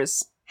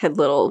doctors had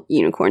little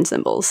unicorn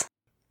symbols.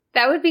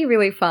 That would be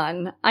really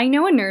fun. I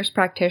know a nurse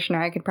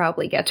practitioner I could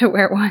probably get to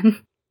wear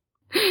one.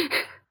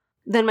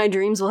 Then my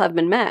dreams will have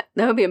been met.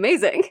 That would be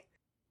amazing.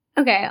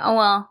 Okay,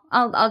 well,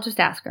 I'll just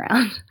ask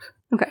around.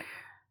 Okay.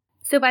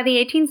 So by the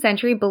 18th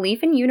century,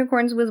 belief in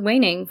unicorns was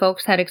waning.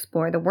 Folks had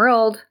explored the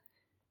world.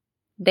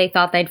 They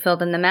thought they'd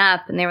filled in the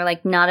map, and they were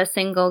like, not a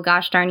single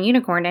gosh darn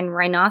unicorn, and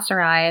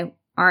rhinoceri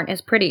aren't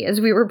as pretty as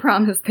we were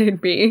promised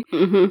they'd be.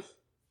 Mm-hmm.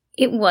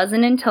 It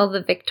wasn't until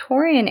the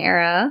Victorian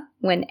era,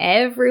 when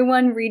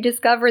everyone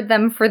rediscovered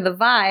them for the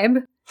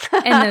vibe,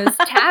 and those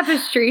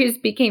tapestries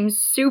became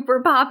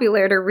super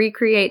popular to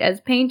recreate as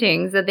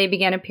paintings, that they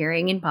began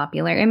appearing in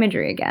popular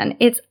imagery again.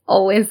 It's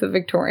always the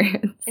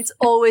Victorians. It's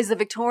always the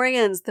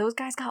Victorians. Those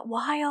guys got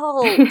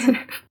wild.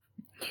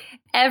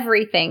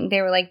 Everything.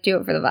 They were like, do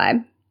it for the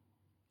vibe.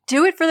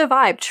 Do it for the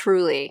vibe,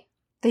 truly.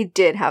 They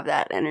did have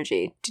that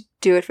energy.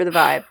 Do it for the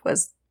vibe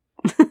was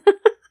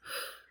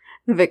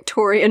the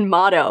Victorian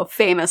motto,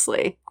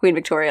 famously. Queen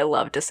Victoria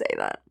loved to say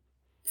that.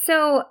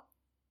 So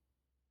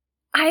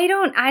I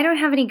don't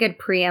have any good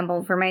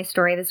preamble for my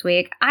story this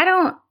week. I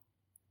don't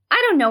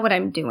know what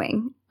I'm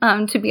doing,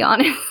 to be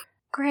honest.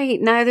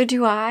 Great, neither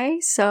do I.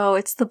 So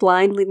it's the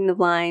blind leading the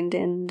blind,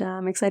 and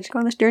I'm excited to go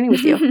on this journey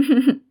with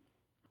you.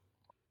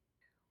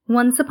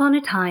 Once upon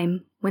a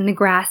time, when the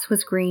grass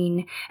was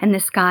green, and the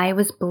sky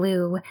was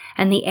blue,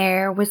 and the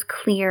air was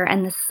clear,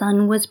 and the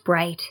sun was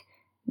bright,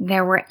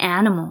 there were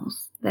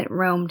animals that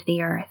roamed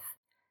the earth.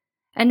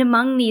 And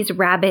among these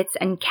rabbits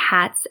and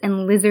cats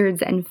and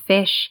lizards and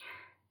fish,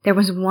 there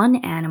was one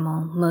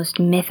animal most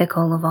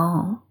mythical of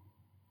all,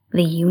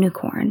 the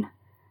unicorn.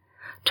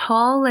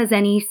 Tall as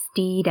any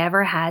steed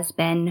ever has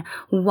been,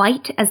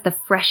 white as the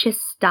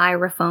freshest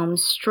styrofoam,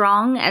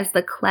 strong as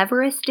the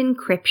cleverest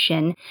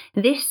encryption,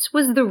 this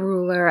was the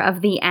ruler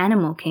of the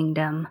animal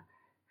kingdom.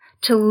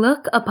 To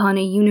look upon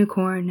a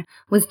unicorn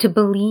was to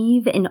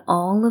believe in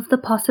all of the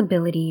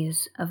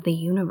possibilities of the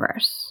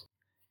universe.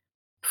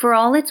 For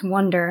all its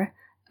wonder,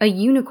 a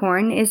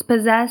unicorn is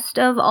possessed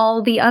of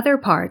all the other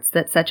parts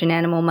that such an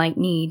animal might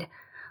need.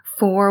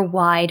 4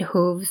 wide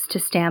hooves to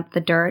stamp the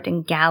dirt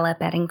and gallop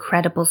at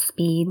incredible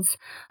speeds,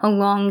 a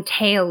long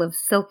tail of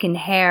silken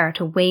hair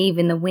to wave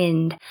in the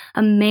wind,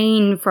 a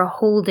mane for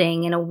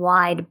holding, and a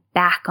wide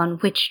back on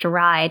which to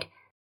ride.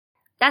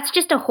 That's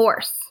just a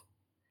horse.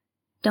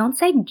 Don't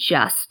say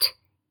just.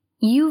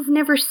 You've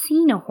never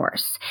seen a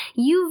horse.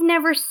 You've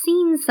never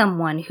seen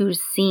someone who's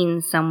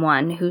seen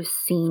someone who's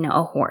seen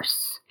a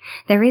horse.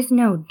 There is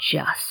no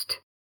just.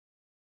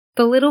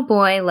 The little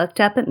boy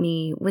looked up at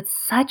me with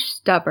such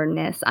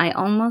stubbornness I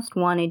almost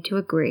wanted to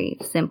agree,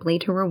 simply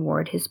to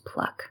reward his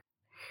pluck.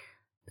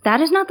 But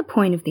that is not the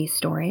point of these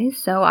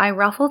stories, so I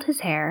ruffled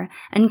his hair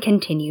and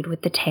continued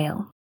with the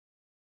tale.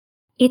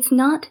 It's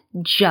not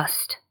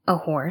just a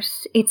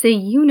horse, it's a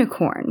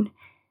unicorn.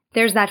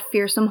 There's that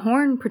fearsome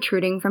horn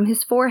protruding from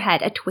his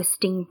forehead, a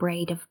twisting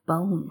braid of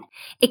bone.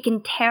 It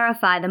can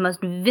terrify the most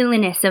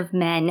villainous of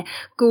men,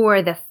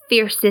 gore the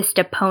fiercest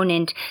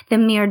opponent. The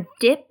mere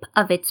dip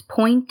of its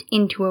point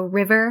into a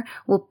river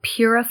will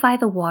purify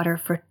the water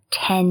for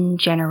 10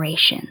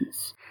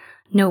 generations.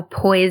 No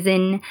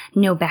poison,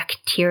 no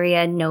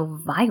bacteria, no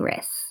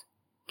virus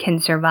can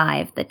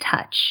survive the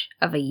touch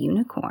of a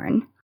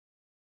unicorn.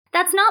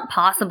 That's not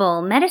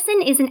possible.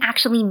 Medicine isn't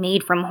actually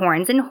made from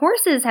horns, and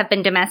horses have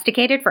been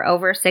domesticated for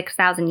over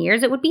 6,000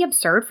 years. It would be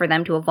absurd for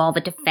them to evolve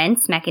a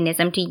defense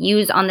mechanism to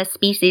use on the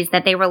species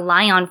that they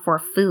rely on for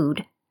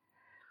food.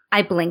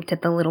 I blinked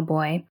at the little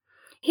boy.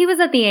 He was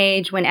at the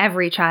age when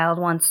every child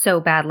wants so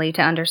badly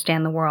to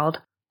understand the world,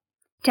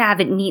 to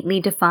have it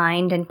neatly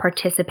defined and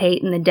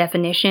participate in the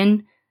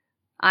definition.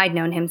 I'd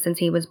known him since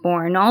he was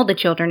born. All the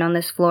children on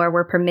this floor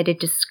were permitted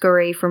to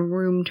scurry from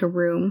room to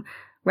room,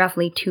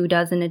 roughly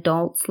 24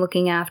 adults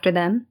looking after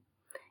them.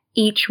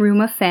 Each room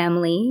a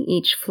family,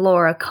 each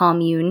floor a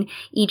commune,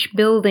 each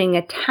building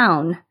a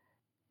town.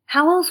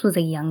 How else was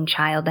a young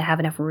child to have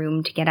enough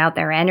room to get out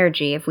their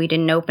energy if we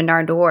didn't open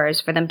our doors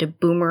for them to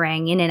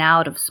boomerang in and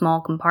out of small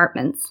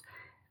compartments?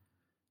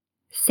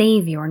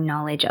 Save your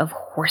knowledge of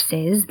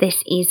horses.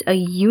 This is a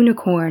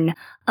unicorn,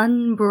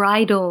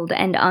 unbridled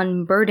and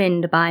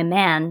unburdened by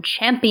man,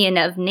 champion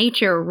of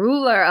nature,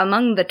 ruler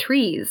among the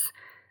trees.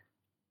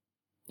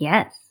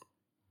 Yes.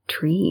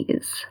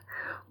 Trees.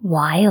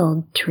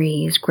 Wild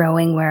trees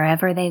growing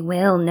wherever they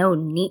will, no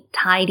neat,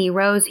 tidy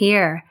rows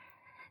here.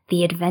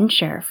 The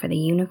adventure for the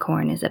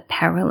unicorn is a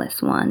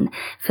perilous one,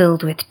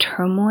 filled with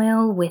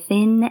turmoil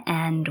within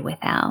and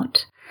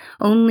without.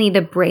 Only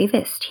the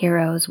bravest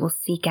heroes will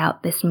seek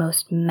out this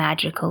most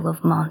magical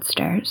of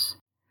monsters.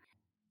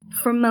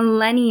 For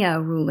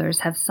millennia, rulers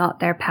have sought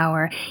their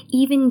power.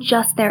 Even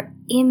just their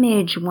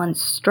image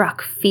once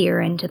struck fear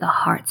into the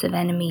hearts of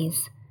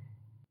enemies.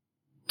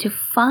 To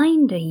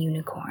find a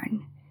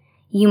unicorn,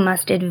 you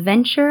must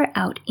adventure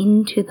out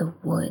into the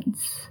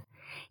woods.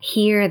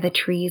 Here the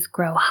trees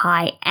grow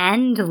high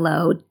and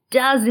low,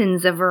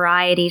 dozens of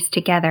varieties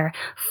together,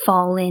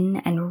 fallen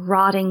and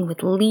rotting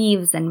with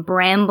leaves and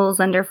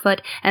brambles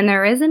underfoot, and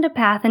there isn't a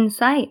path in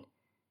sight.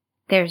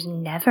 There's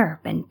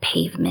never been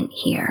pavement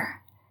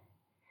here.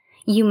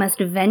 You must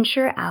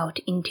venture out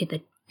into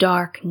the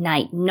dark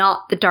night,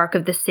 not the dark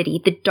of the city,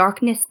 the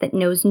darkness that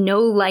knows no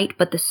light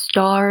but the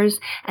stars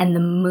and the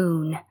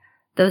moon.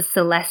 Those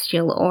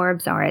celestial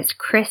orbs are as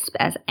crisp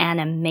as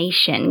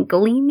animation,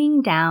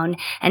 gleaming down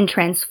and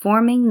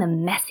transforming the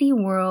messy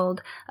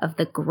world of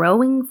the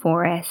growing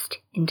forest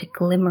into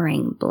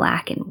glimmering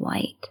black and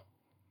white.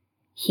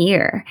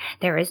 Here,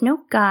 there is no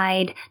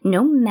guide,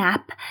 no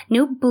map,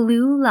 no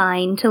blue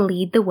line to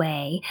lead the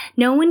way.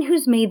 No one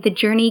who's made the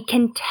journey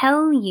can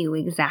tell you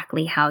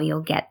exactly how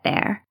you'll get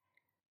there.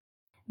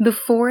 The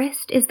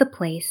forest is the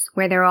place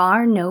where there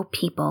are no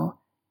people,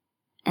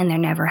 and there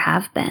never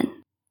have been.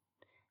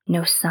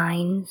 No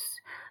signs,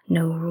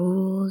 no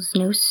rules,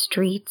 no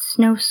streets,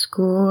 no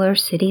school or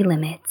city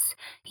limits.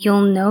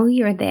 You'll know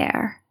you're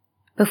there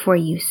before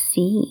you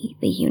see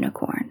the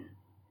unicorn.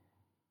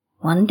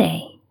 One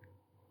day,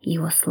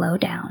 you will slow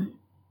down.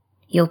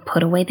 You'll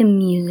put away the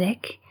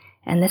music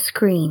and the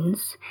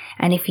screens,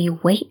 and if you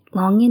wait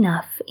long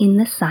enough in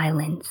the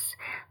silence,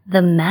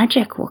 the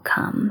magic will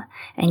come,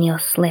 and you'll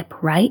slip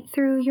right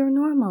through your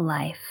normal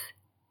life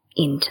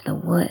into the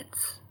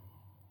woods.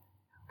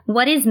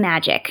 What is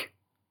magic?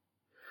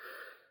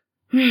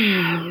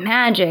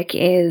 Magic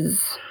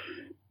is...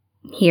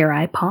 Here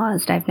I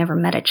paused. I've never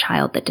met a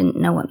child that didn't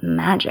know what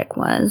magic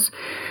was.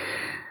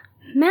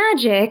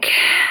 Magic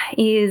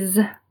is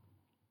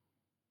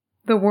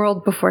the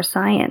world before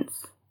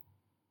science.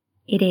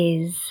 It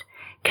is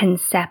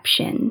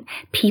conception,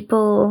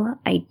 people,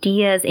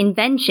 ideas,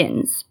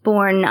 inventions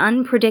born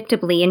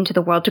unpredictably into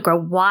the world to grow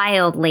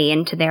wildly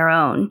into their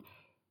own.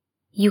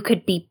 You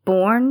could be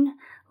born,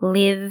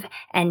 live,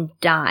 and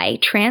die,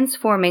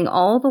 transforming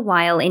all the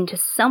while into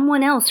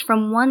someone else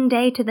from one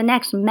day to the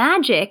next.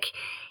 Magic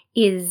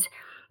is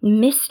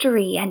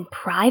mystery and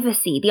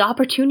privacy, the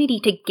opportunity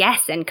to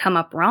guess and come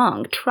up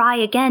wrong, try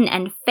again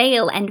and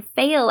fail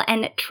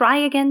and try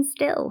again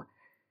still.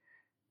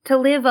 To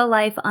live a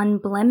life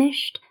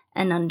unblemished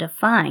and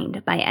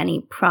undefined by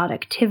any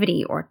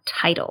productivity or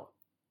title.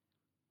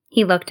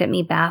 He looked at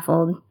me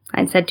baffled.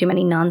 I'd said too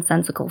many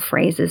nonsensical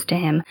phrases to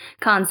him,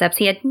 concepts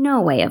he had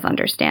no way of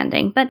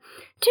understanding, but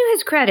to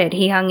his credit,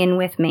 he hung in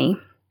with me.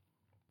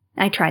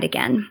 I tried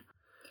again.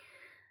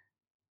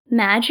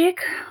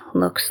 Magic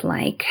looks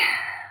like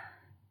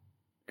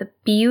the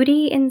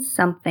beauty in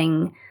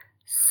something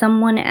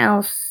someone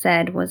else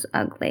said was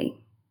ugly.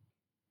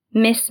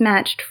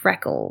 Mismatched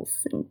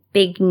freckles, and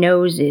big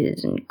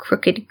noses, and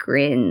crooked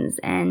grins,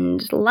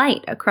 and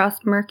light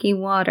across murky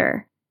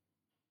water.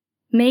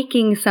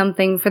 Making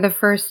something for the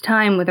first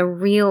time with a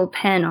real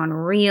pen on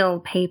real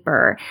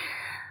paper.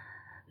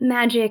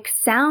 Magic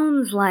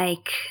sounds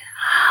like...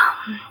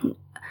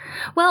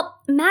 Well,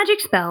 magic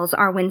spells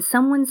are when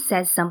someone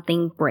says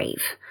something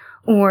brave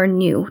or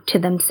new to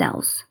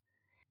themselves.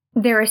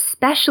 They're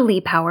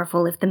especially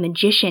powerful if the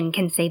magician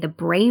can say the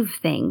brave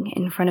thing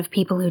in front of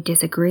people who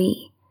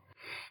disagree.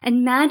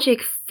 And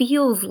magic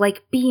feels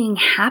like being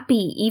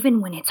happy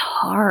even when it's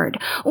hard,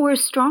 or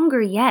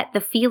stronger yet, the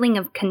feeling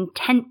of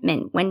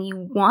contentment when you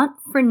want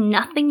for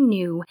nothing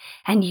new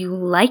and you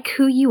like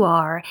who you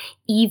are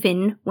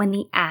even when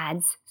the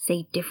ads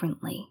say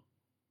differently.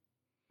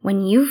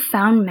 When you've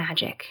found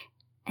magic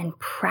and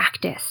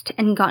practiced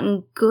and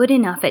gotten good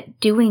enough at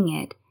doing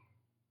it,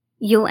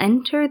 you'll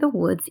enter the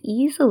woods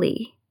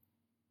easily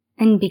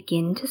and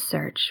begin to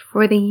search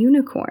for the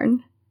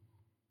unicorn.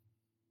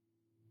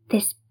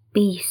 This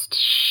beast,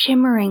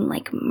 shimmering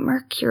like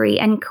mercury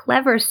and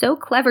clever, so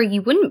clever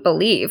you wouldn't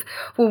believe,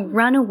 will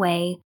run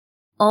away,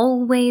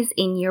 always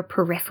in your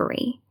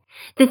periphery.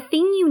 The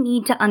thing you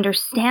need to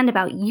understand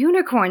about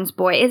unicorns,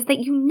 boy, is that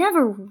you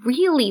never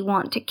really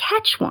want to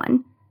catch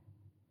one.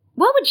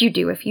 What would you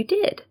do if you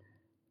did?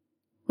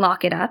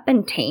 Lock it up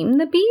and tame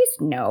the beast?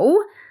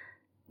 No.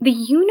 The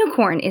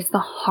unicorn is the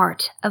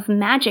heart of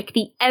magic,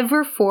 the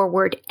ever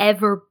forward,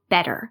 ever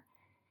better.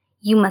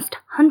 You must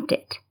hunt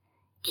it.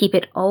 Keep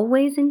it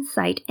always in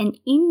sight, and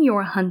in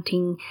your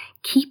hunting,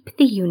 keep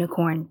the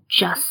unicorn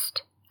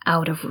just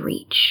out of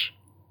reach.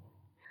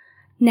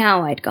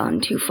 Now I'd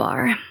gone too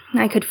far.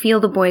 I could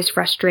feel the boy's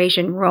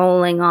frustration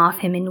rolling off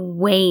him in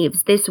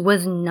waves. This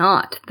was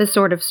not the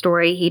sort of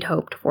story he'd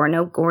hoped for.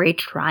 No gory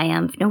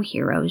triumph, no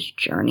hero's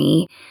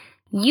journey.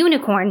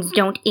 Unicorns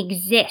don't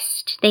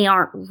exist. They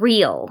aren't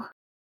real.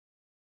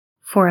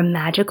 For a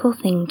magical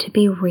thing to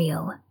be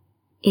real,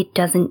 it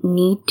doesn't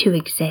need to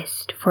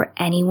exist for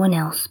anyone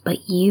else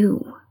but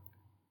you.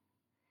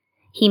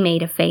 He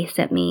made a face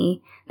at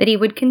me that he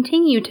would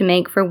continue to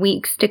make for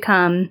weeks to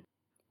come.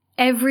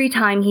 Every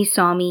time he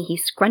saw me, he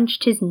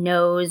scrunched his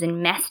nose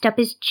and messed up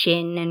his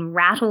chin and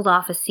rattled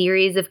off a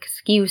series of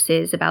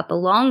excuses about the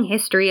long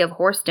history of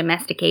horse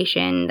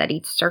domestication that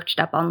he'd searched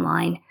up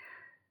online.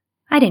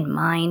 I didn't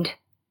mind.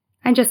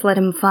 I just let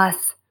him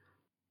fuss.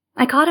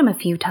 I caught him a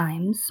few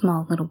times,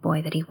 small little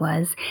boy that he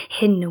was,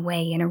 hidden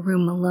away in a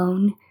room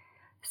alone,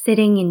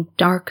 sitting in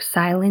dark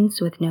silence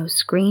with no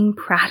screen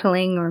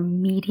prattling or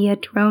media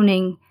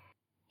droning.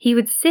 He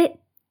would sit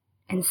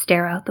and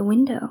stare out the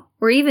window,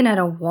 or even at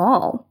a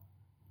wall,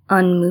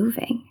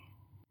 unmoving.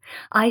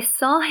 I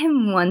saw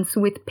him once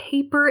with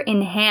paper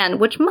in hand,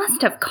 which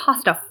must have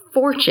cost a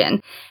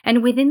fortune,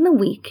 and within the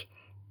week,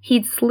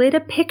 he'd slid a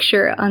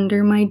picture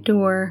under my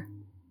door.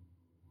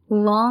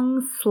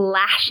 Long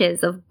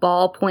slashes of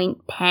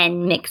ballpoint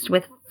pen mixed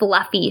with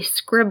fluffy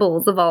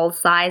scribbles of all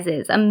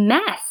sizes. A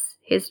mess,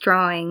 his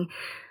drawing,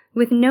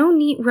 with no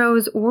neat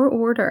rows or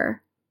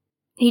order.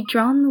 He'd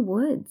drawn the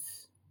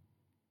woods.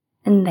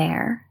 And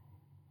there,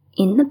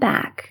 in the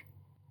back,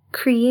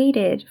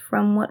 created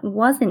from what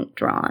wasn't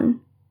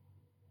drawn,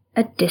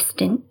 a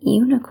distant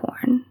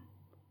unicorn.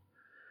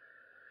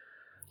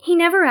 He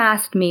never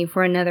asked me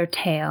for another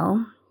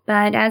tale,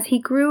 but as he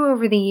grew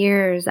over the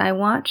years, I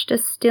watched a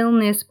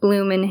stillness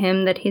bloom in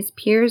him that his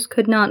peers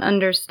could not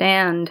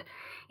understand.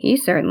 He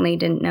certainly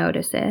didn't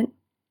notice it.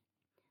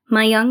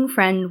 My young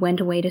friend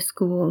went away to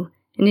school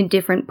in a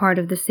different part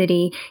of the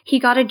city. He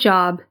got a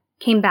job,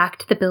 came back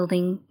to the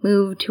building,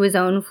 moved to his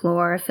own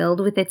floor filled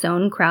with its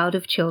own crowd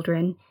of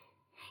children.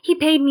 He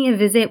paid me a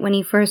visit when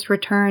he first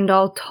returned,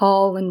 all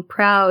tall and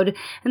proud,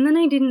 and then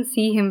I didn't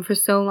see him for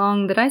so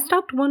long that I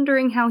stopped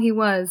wondering how he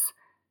was.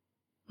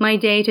 My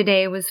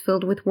day-to-day was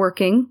filled with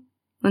working,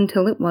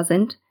 until it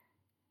wasn't.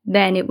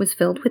 Then it was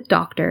filled with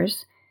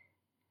doctors.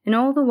 And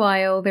all the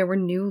while there were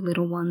new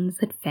little ones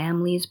that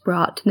families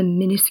brought to the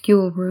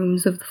minuscule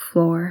rooms of the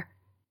floor.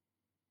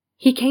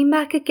 He came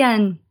back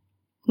again,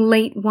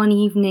 late one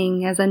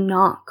evening as a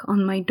knock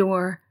on my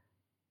door.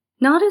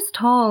 Not as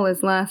tall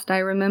as last I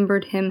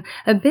remembered him,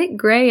 a bit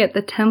gray at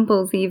the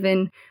temples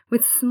even,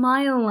 with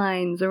smile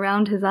lines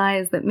around his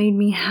eyes that made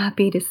me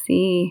happy to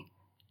see.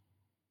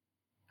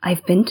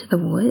 "I've been to the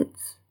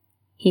woods,"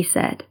 he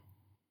said.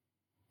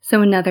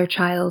 So another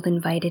child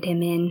invited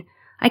him in.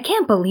 I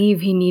can't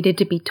believe he needed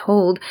to be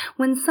told.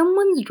 When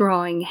someone's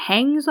drawing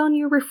hangs on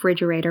your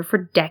refrigerator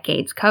for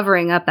decades,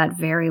 covering up that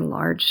very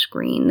large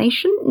screen, they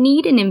shouldn't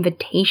need an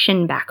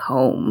invitation back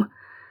home.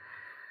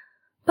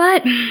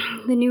 But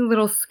the new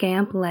little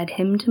scamp led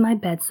him to my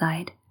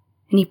bedside,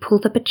 and he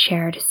pulled up a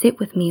chair to sit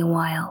with me a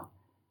while.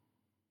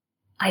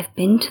 "I've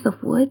been to the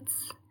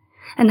woods,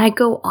 and I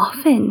go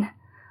often.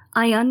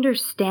 I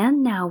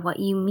understand now what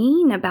you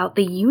mean about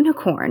the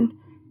unicorn."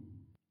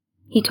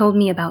 He told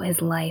me about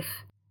his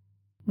life.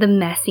 The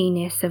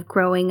messiness of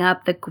growing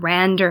up, the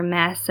grander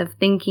mess of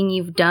thinking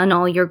you've done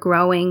all your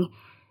growing.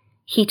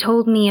 He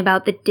told me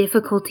about the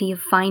difficulty of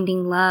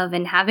finding love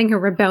and having a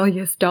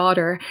rebellious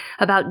daughter,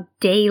 about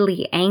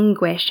daily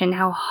anguish and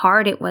how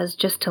hard it was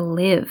just to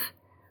live.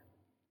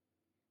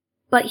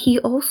 But he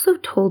also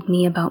told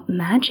me about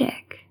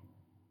magic.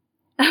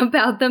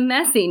 About the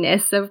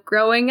messiness of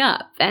growing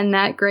up and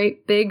that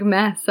great big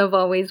mess of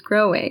always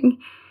growing.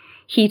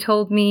 He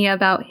told me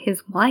about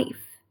his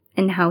wife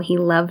and how he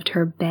loved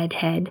her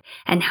bedhead,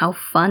 and how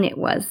fun it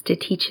was to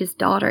teach his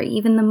daughter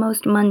even the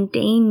most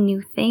mundane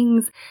new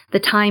things, the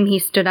time he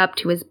stood up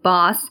to his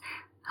boss,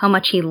 how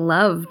much he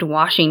loved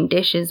washing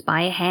dishes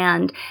by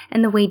hand,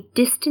 and the way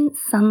distant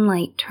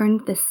sunlight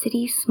turned the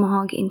city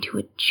smog into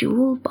a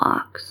jewel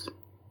box.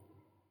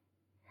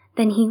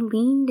 Then he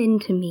leaned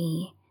into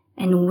me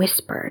and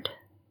whispered,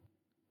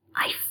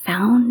 "I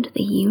found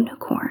the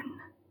unicorn.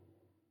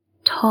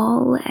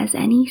 Tall as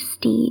any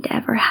steed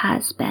ever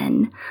has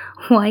been,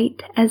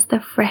 white as the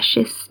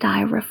freshest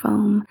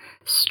styrofoam,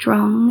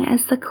 strong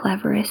as the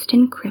cleverest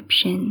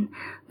encryption,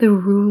 the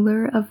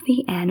ruler of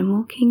the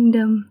animal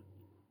kingdom.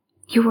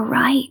 You were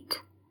right.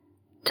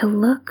 To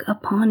look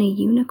upon a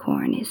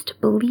unicorn is to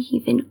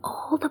believe in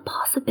all the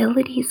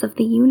possibilities of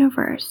the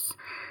universe.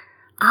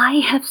 I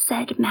have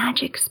said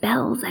magic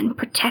spells and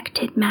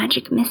protected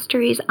magic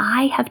mysteries.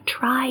 I have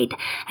tried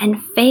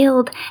and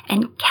failed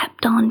and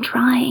kept on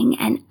trying,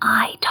 and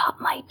I taught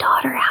my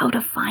daughter how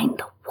to find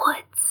the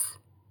woods."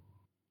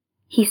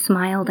 He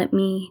smiled at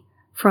me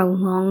for a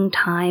long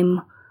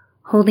time,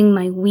 holding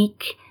my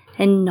weak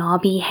and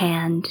knobby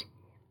hand.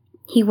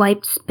 He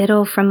wiped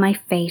spittle from my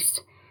face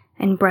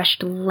and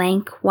brushed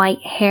lank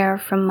white hair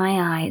from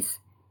my eyes.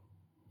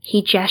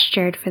 He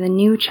gestured for the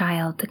new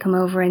child to come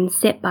over and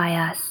sit by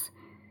us.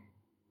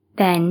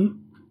 Then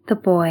the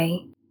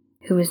boy,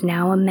 who was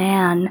now a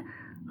man,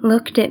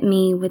 looked at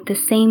me with the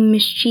same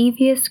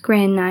mischievous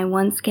grin I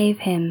once gave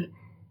him,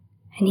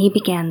 and he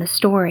began the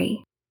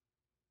story.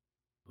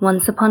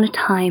 Once upon a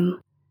time,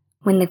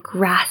 when the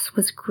grass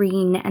was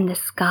green and the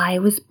sky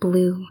was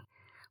blue,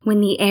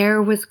 when the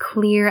air was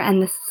clear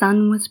and the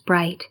sun was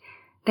bright,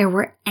 there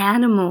were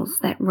animals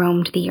that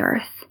roamed the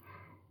earth.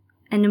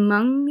 And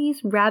among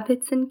these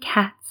rabbits and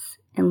cats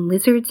and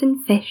lizards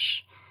and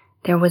fish,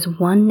 there was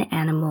one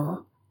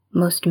animal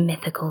most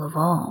mythical of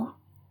all,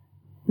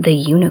 the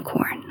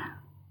unicorn.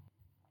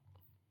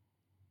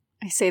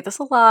 I say this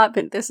a lot,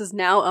 but this is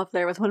now up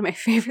there with one of my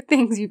favorite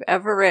things you've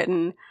ever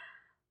written.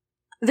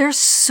 There's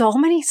so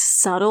many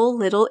subtle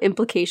little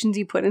implications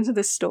you put into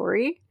this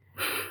story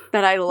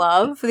that I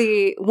love.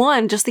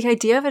 Just the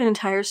idea of an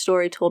entire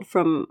story told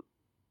from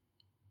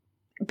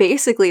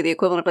basically the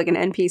equivalent of like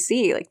an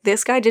NPC. Like,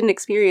 this guy didn't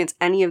experience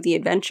any of the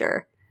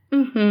adventure.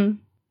 Mm-hmm.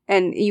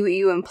 And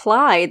you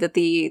imply that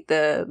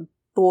the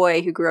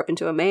boy who grew up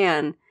into a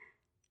man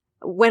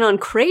went on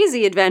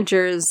crazy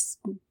adventures,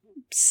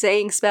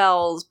 saying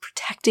spells,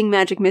 protecting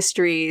magic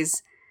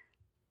mysteries.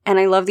 And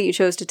I love that you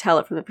chose to tell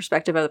it from the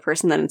perspective of the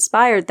person that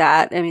inspired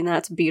that. I mean,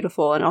 that's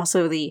beautiful. And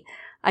also the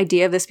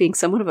idea of this being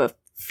somewhat of a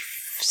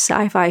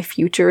sci-fi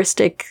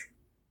futuristic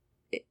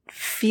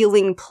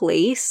feeling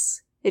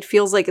place. It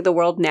feels like the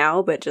world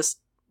now, but just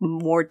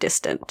more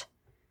distant.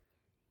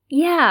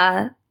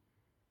 Yeah.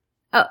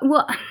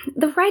 Well,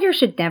 the writer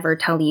should never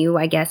tell you,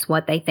 I guess,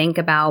 what they think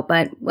about,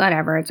 but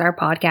whatever, it's our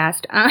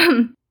podcast.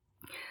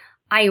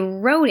 I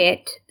wrote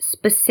it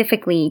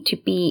specifically to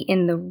be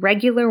in the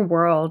regular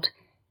world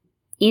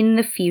in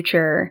the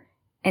future,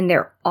 and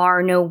there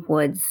are no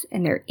woods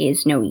and there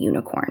is no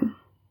unicorn.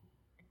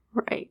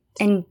 Right.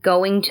 And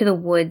going to the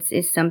woods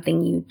is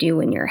something you do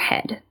in your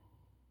head.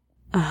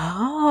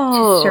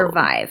 Oh. To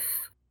survive.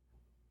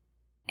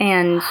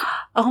 And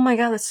oh my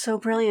god, that's so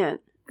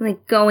brilliant.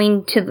 Like,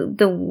 going to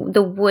the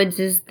woods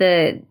is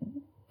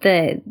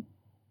this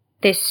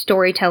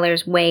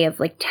storyteller's way of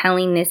like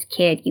telling this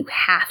kid, you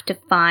have to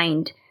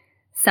find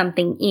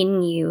something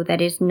in you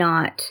that is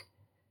not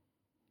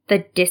the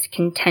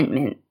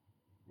discontentment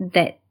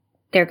that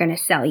they're going to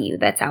sell you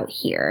that's out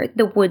here.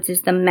 The woods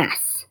is the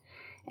mess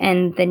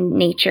and the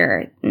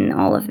nature and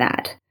all of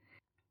that.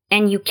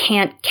 And you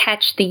can't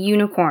catch the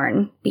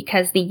unicorn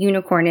because the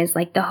unicorn is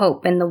like the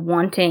hope and the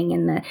wanting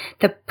and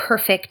the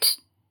perfect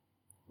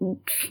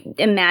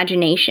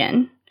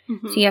imagination.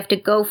 Mm-hmm. So you have to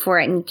go for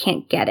it and you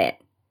can't get it.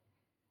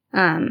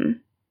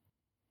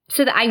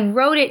 So that I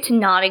wrote it to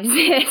not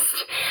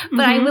exist,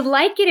 but I would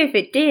like it if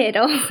it did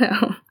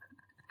also.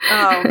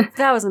 Oh,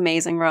 that was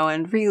amazing,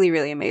 Rowan. Really,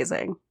 really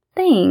amazing.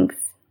 Thanks.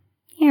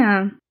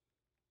 Yeah.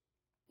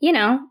 You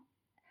know,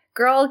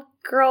 girl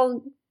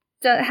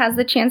has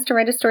the chance to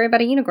write a story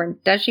about a unicorn.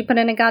 Does she put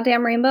in a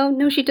goddamn rainbow?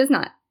 No, she does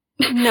not.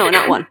 No,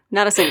 not one.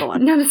 Not a single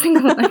one. Not a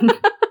single one.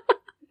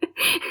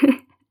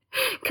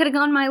 Could have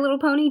gone My Little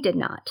Pony, did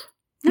not.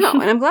 No,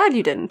 and I'm glad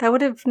you didn't. That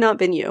would have not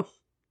been you.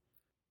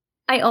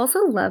 I also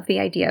love the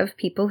idea of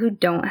people who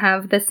don't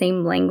have the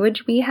same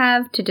language we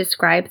have to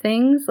describe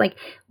things. Like,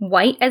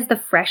 white as the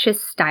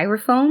freshest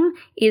styrofoam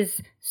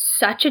is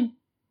such a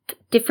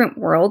different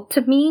world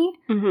to me.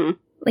 Mm-hmm.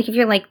 Like, if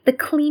you're like, the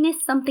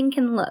cleanest something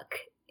can look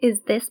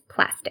is this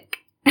plastic.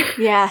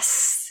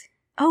 Yes.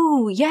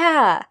 Oh,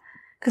 yeah.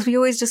 Because we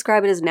always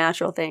describe it as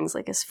natural things,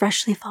 like as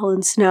freshly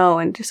fallen snow,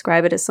 and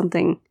describe it as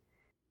something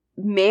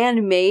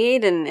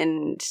man-made,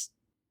 and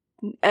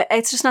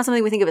it's just not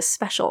something we think of as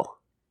special.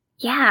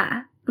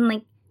 Yeah. I'm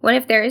like, what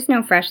if there is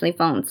no freshly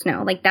fallen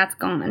snow? Like, that's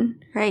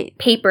gone. Right.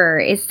 Paper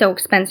is so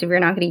expensive, you're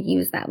not going to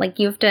use that. Like,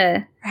 you have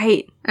to...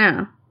 Right. I don't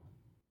know.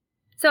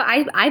 So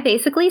I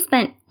basically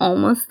spent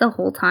almost the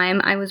whole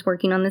time I was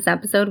working on this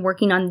episode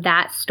working on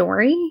that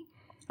story.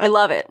 I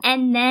love it.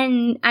 And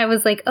then I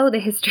was like, oh, the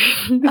history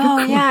of unicorns. Oh,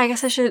 yeah, I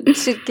guess I should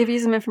give you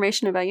some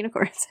information about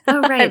unicorns.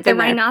 Oh, right. The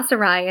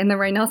rhinoceri and the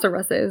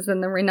rhinoceroses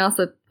and the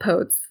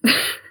rhinocepodes.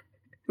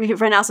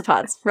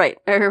 Rhinocepods. Right.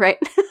 Right.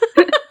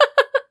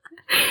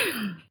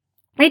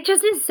 It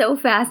just is so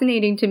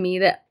fascinating to me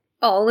that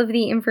all of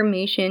the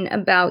information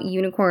about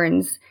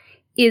unicorns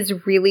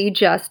is really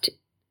just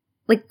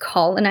like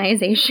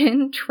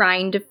colonization,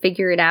 trying to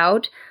figure it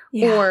out.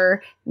 Yeah.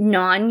 Or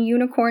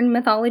non-unicorn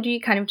mythology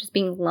kind of just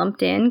being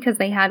lumped in because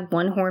they had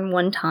one horn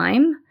one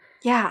time.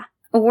 Yeah.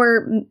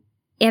 Or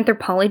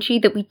anthropology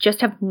that we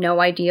just have no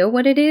idea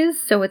what it is.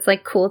 So it's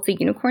like, cool, it's a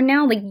unicorn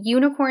now. Like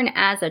unicorn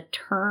as a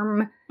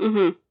term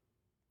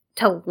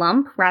to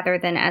lump rather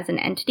than as an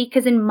entity.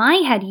 Because in my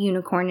head,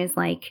 unicorn is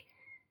like...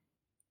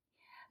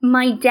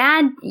 My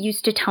dad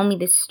used to tell me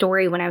this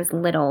story when I was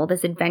little,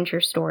 this adventure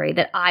story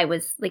that I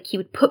was, like, he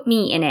would put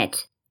me in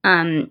it.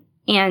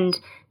 And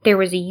there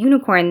was a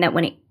unicorn that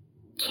when it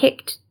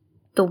kicked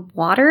the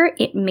water,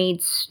 it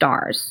made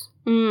stars.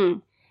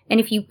 Mm. And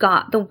if you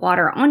got the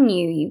water on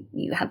you,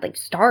 you had, like,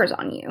 stars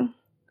on you.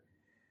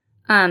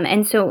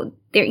 And so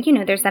there, you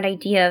know, there's that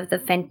idea of the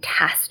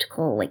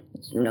fantastical, like,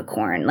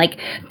 unicorn. Like,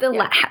 the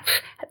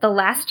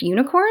Last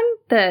Unicorn,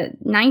 the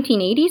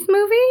 1980s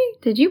movie.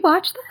 Did you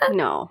watch that?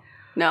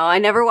 No, I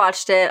never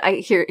watched it.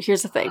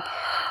 Here's the thing.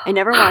 I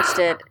never watched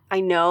it.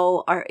 I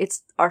know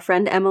it's our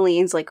friend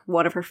Emmeline's, like,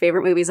 one of her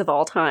favorite movies of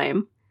all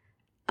time.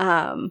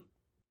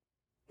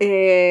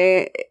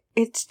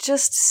 It's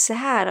just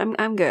sad.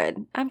 I'm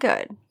good.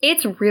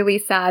 It's really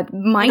sad.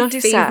 My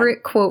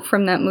favorite quote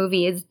from that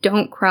movie is,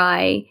 "Don't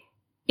cry.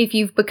 If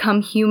you've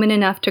become human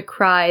enough to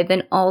cry,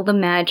 then all the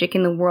magic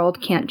in the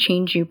world can't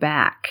change you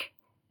back."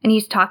 And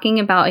he's talking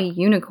about a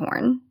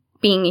unicorn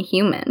being a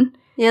human.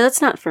 Yeah,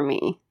 that's not for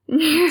me.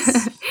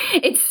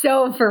 It's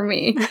so for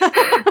me.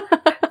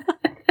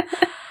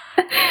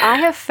 I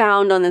have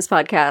found on this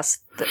podcast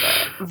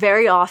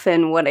very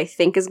often what I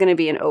think is going to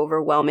be an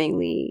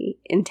overwhelmingly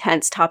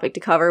intense topic to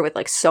cover with,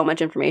 like, so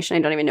much information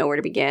I don't even know where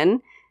to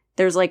begin.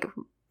 There's, like,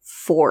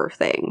 4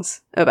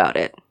 things about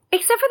it.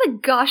 Except for the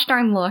gosh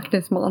darn Loch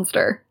Ness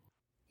Monster.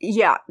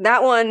 Yeah,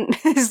 that one,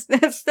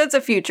 that's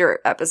a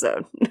future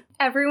episode.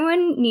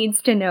 Everyone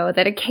needs to know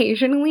that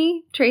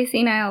occasionally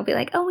Tracy and I will be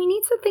like, oh, we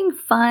need something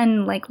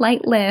fun, like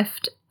light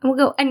lift. And we'll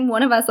go, and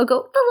one of us will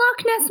go, the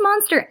Loch Ness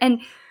Monster.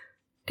 And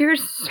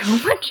there's so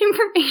much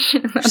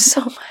information about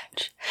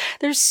it.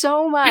 There's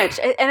so much.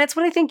 And it's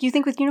what I think. You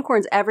think with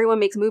unicorns, everyone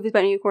makes movies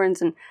about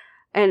unicorns.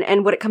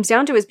 And what it comes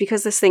down to is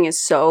because this thing is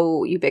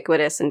so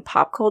ubiquitous in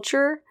pop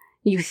culture,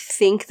 you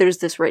think there's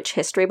this rich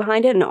history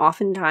behind it. And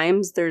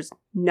oftentimes there's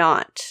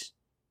not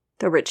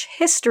the rich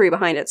history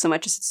behind it so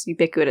much as it's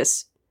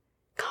ubiquitous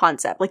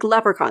concept. Like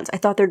leprechauns. I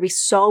thought there'd be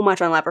so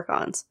much on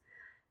leprechauns.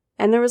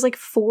 And there was like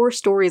 4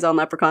 stories on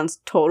leprechauns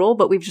total,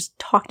 but we've just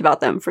talked about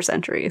them for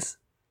centuries.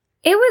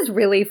 It was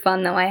really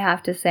fun, though, I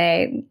have to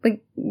say.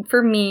 Like,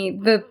 for me,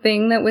 the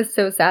thing that was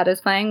so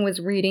satisfying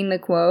was reading the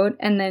quote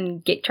and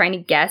then trying to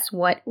guess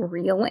what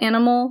real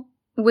animal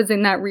was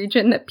in that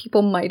region that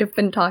people might have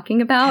been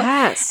talking about.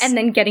 Yes. And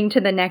then getting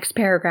to the next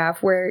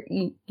paragraph where,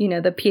 you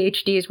know, the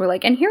PhDs were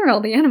like, and here are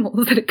all the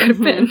animals that it could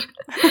have been.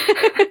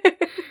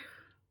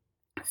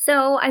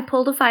 So I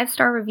pulled a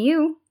 5-star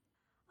review.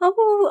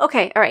 Oh,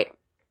 okay. All right.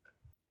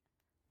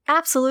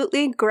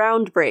 Absolutely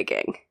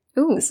groundbreaking.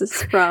 Ooh. This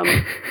is from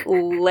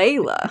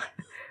Layla.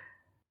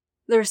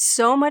 There's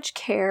so much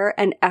care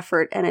and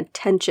effort and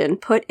attention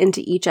put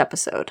into each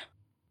episode.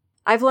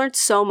 I've learned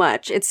so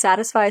much. It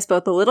satisfies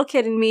both the little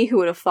kid in me who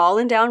would have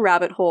fallen down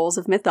rabbit holes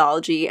of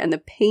mythology and the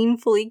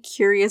painfully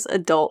curious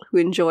adult who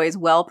enjoys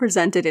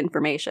well-presented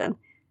information.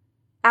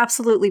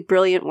 Absolutely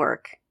brilliant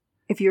work.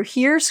 If you're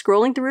here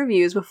scrolling through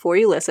reviews before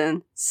you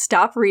listen,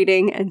 stop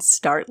reading and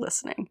start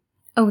listening.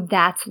 Oh,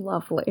 that's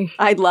lovely.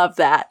 I love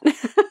that.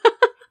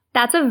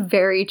 That's a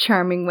very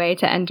charming way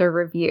to end a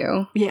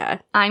review. Yeah.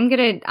 I'm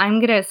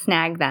gonna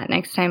snag that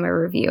next time I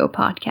review a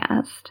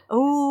podcast.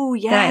 Oh,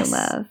 yes.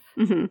 That I love.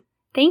 Mm-hmm.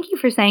 Thank you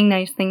for saying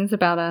nice things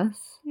about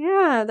us.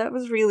 Yeah, that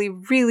was really,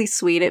 really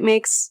sweet. It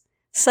makes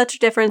such a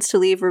difference to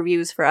leave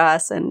reviews for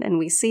us, and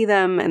we see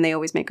them, and they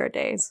always make our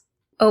days.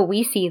 Oh,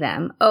 we see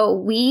them.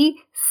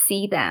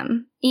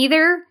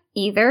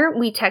 Either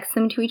we text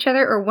them to each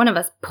other, or one of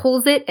us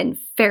pulls it and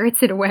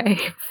ferrets it away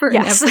for an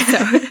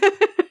episode.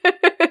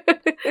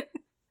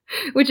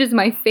 Which is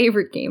my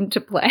favorite game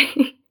to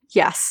play.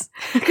 Yes.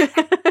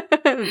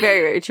 Very,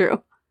 very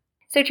true.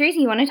 So, Tracy,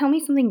 you want to tell me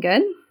something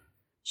good?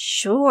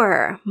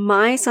 Sure.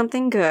 My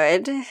something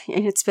good. And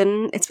it's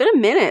been a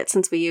minute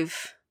since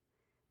we've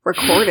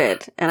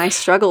recorded, and I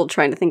struggled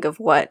trying to think of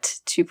what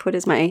to put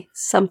as my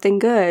something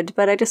good,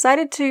 but I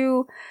decided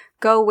to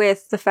go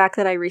with the fact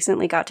that I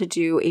recently got to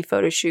do a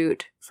photo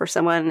shoot for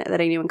someone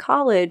that I knew in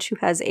college who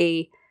has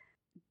a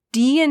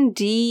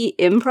D&D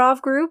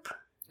improv group.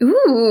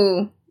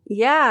 Ooh.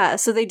 Yeah,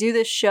 so they do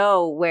this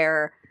show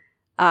where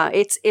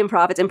it's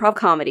improv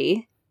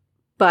comedy,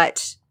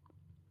 but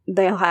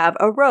they'll have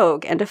a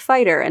rogue and a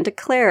fighter and a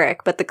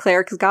cleric, but the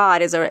cleric's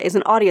god is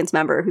an audience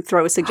member who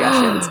throws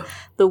suggestions.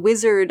 The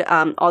wizard,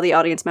 all the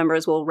audience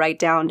members will write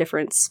down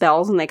different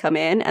spells when they come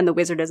in, and the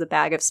wizard has a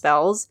bag of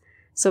spells.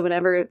 So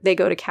whenever they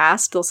go to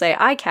cast, they'll say,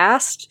 I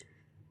cast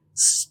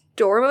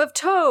Storm of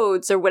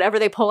Toads, or whatever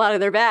they pull out of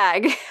their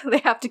bag. They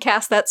have to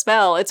cast that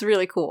spell. It's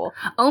really cool.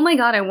 Oh my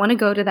god, I want to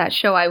go to that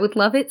show. I would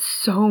love it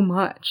so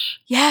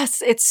much.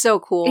 Yes, it's so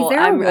cool. Is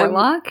there a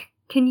warlock?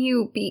 Can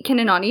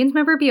an audience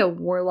member be a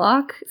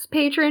warlock's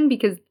patron?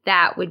 Because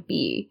that would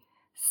be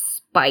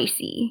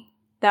spicy.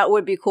 That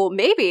would be cool.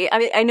 Maybe. I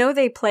mean, I know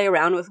they play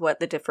around with what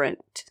the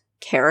different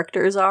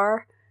characters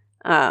are.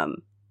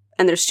 And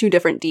there's 2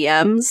 different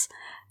DMs.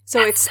 So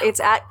it's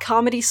at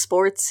Comedy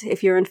Sports.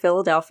 If you're in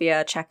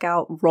Philadelphia, check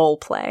out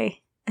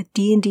Roleplay, a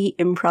D&D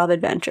improv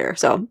adventure.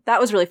 So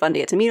that was really fun to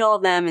get to meet all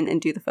of them and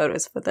do the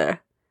photos for the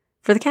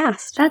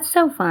cast. That's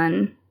so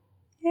fun.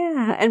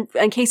 Yeah,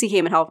 and Casey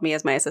came and helped me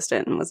as my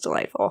assistant and was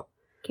delightful.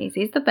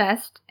 Casey's the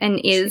best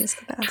and is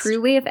the best.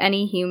 Truly, if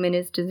any human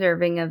is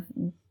deserving of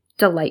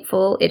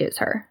delightful, it is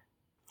her.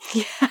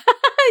 Yeah.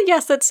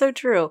 Yes, that's so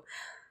true.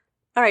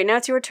 All right, now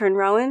it's your turn,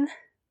 Rowan.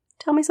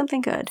 Tell me something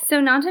good. So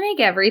not to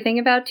make everything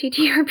about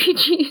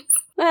TTRPGs.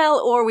 Well,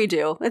 or we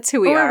do. That's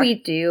who we are. Or we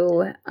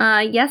do.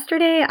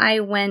 Yesterday,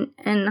 I went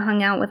and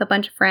hung out with a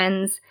bunch of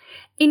friends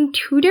in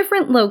 2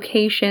 different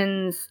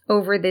locations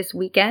over this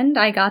weekend.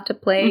 I got to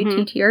play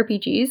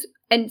TTRPGs,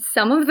 and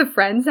some of the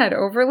friends had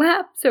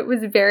overlap, so it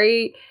was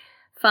very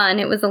fun.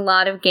 It was a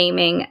lot of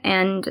gaming,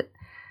 and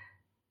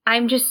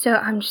I'm just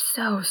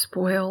so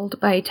spoiled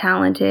by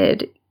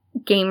talented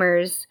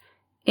gamers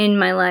in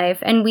my life.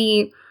 And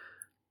we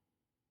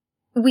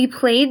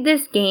played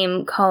this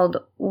game called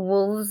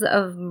Wolves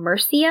of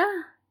Mercia,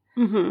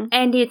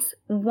 and it's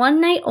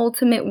One Night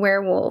Ultimate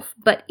Werewolf,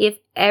 but if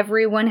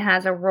everyone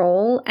has a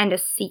role and a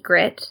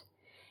secret,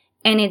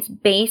 and it's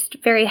based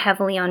very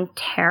heavily on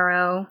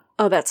tarot.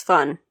 Oh, that's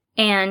fun.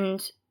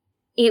 And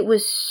it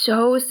was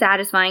so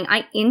satisfying.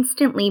 I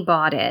instantly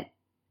bought it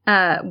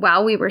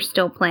while we were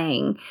still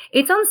playing.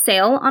 It's on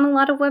sale on a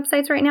lot of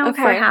websites right now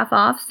for half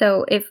off,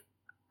 so if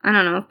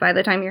by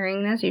the time you're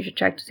hearing this, you should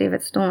check to see if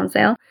it's still on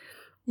sale.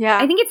 Yeah.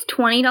 I think it's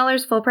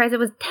 $20 full price. It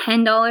was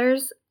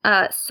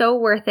 $10. So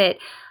worth it.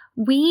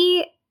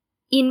 We,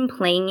 in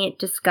playing it,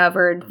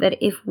 discovered that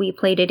if we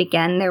played it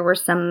again, there were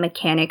some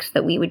mechanics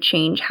that we would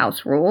change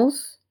house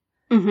rules.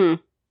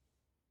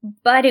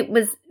 But it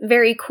was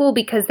very cool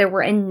because there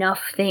were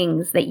enough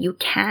things that you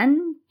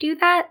can do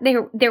that.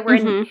 There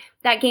were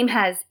that game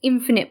has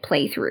infinite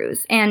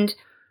playthroughs. And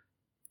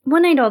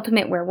One Night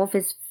Ultimate Werewolf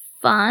is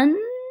fun,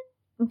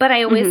 but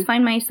I always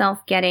find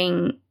myself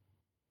getting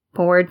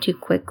bored too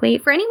quickly.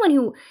 For anyone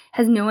who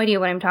has no idea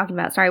what I'm talking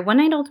about, sorry, One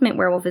Night Ultimate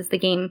Werewolf is the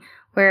game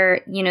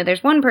where,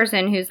 there's one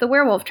person who's the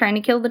werewolf trying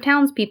to kill the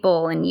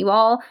townspeople, and you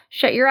all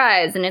shut your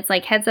eyes, and it's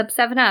like heads up,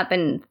 7-up,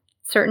 and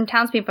certain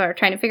townspeople are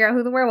trying to figure out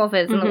who the werewolf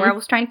is, and the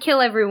werewolf's trying to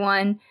kill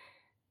everyone,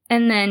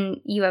 and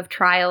then you have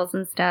trials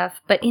and stuff.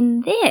 But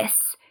in this,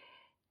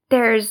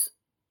 there's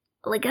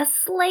like a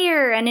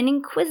slayer and an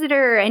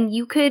inquisitor, and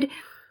you could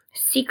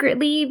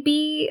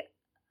secretly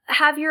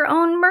have your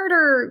own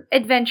murder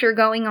adventure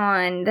going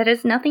on that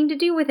has nothing to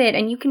do with it,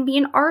 and you can be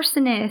an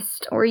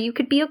arsonist, or you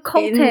could be a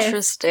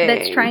cultist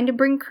that's trying to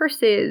bring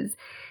curses,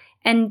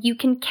 and you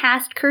can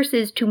cast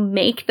curses to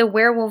make the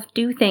werewolf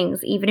do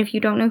things, even if you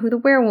don't know who the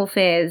werewolf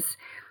is.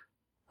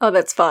 Oh,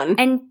 that's fun.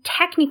 And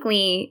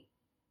technically,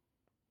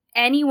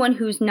 anyone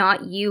who's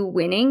not you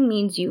winning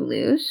means you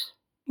lose.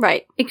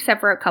 Right.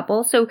 Except for a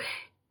couple, so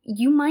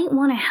you might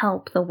want to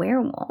help the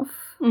werewolf.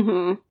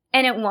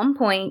 And at one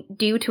point,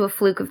 due to a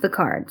fluke of the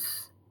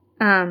cards,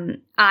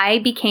 I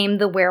became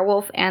the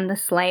werewolf and the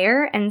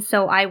slayer, and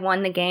so I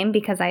won the game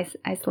because I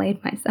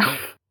slayed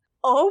myself.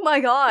 Oh my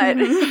god.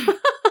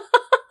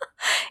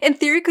 In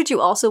theory, could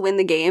you also win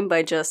the game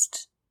by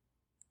just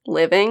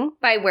living?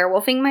 By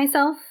werewolfing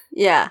myself?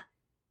 Yeah.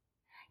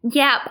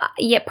 Yeah,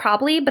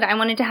 probably, but I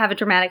wanted to have a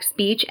dramatic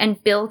speech,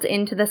 and built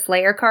into the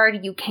slayer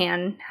card, you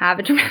can have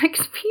a dramatic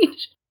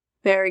speech.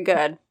 Very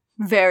good.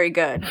 Very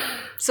good.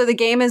 So the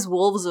game is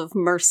Wolves of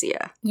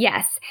Mercia.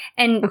 Yes.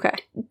 And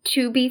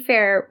to be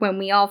fair, when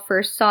we all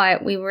first saw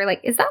it, we were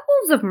like, is that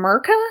Wolves of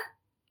Merca?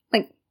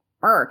 Like,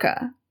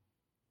 Merca.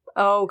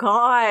 Oh,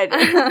 God.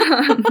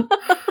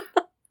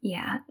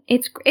 Yeah,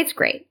 it's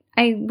great.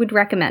 I would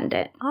recommend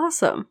it.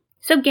 Awesome.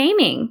 So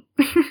gaming.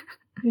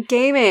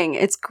 Gaming.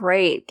 It's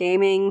great.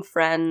 Gaming,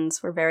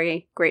 friends. We're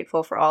very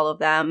grateful for all of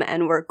them.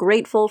 And we're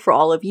grateful for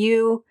all of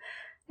you.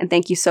 And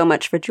thank you so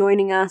much for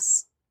joining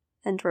us.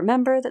 And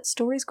remember that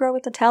stories grow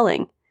with the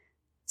telling.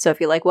 So if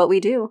you like what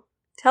we do,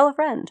 tell a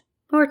friend.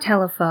 Or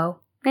tell a foe.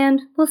 And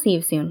we'll see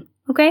you soon,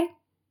 okay?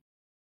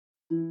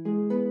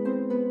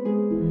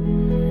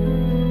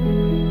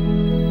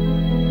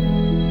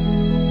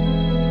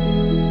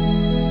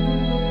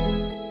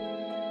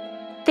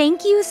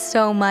 Thank you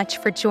so much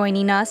for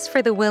joining us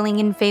for the Willing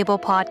and Fable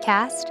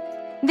podcast.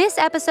 This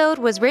episode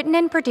was written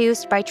and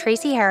produced by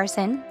Tracy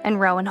Harrison and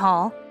Rowan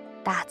Hall.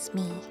 That's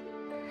me.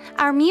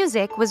 Our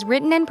music was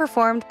written and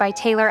performed by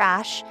Taylor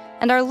Ash,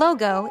 and our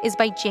logo is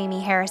by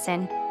Jamie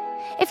Harrison.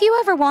 If you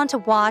ever want to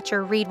watch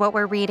or read what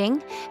we're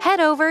reading, head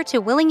over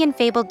to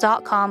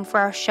willingandfable.com for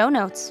our show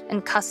notes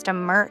and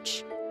custom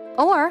merch.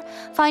 Or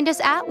find us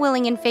at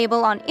Willing and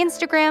Fable on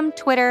Instagram,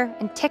 Twitter,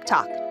 and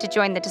TikTok to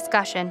join the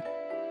discussion.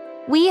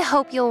 We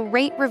hope you'll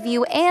rate,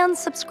 review, and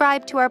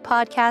subscribe to our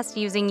podcast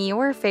using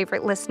your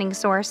favorite listening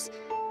source.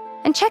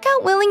 And check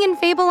out Willing and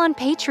Fable on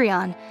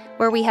Patreon,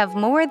 where we have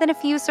more than a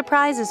few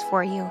surprises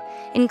for you,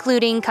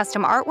 including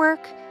custom artwork,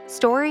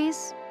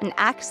 stories, and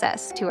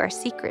access to our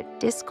secret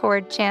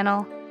Discord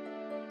channel.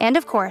 And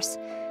of course,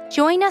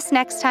 join us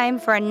next time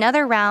for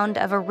another round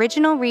of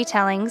original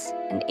retellings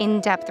and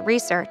in-depth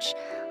research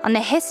on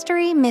the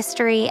history,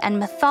 mystery, and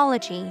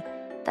mythology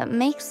that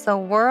makes the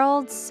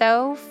world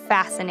so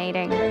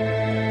fascinating.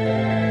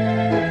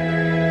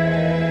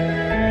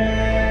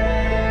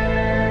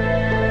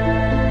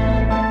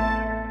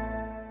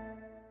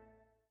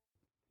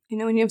 You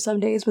know when you have some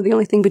days where the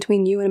only thing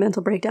between you and a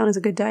mental breakdown is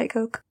a good Diet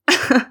Coke?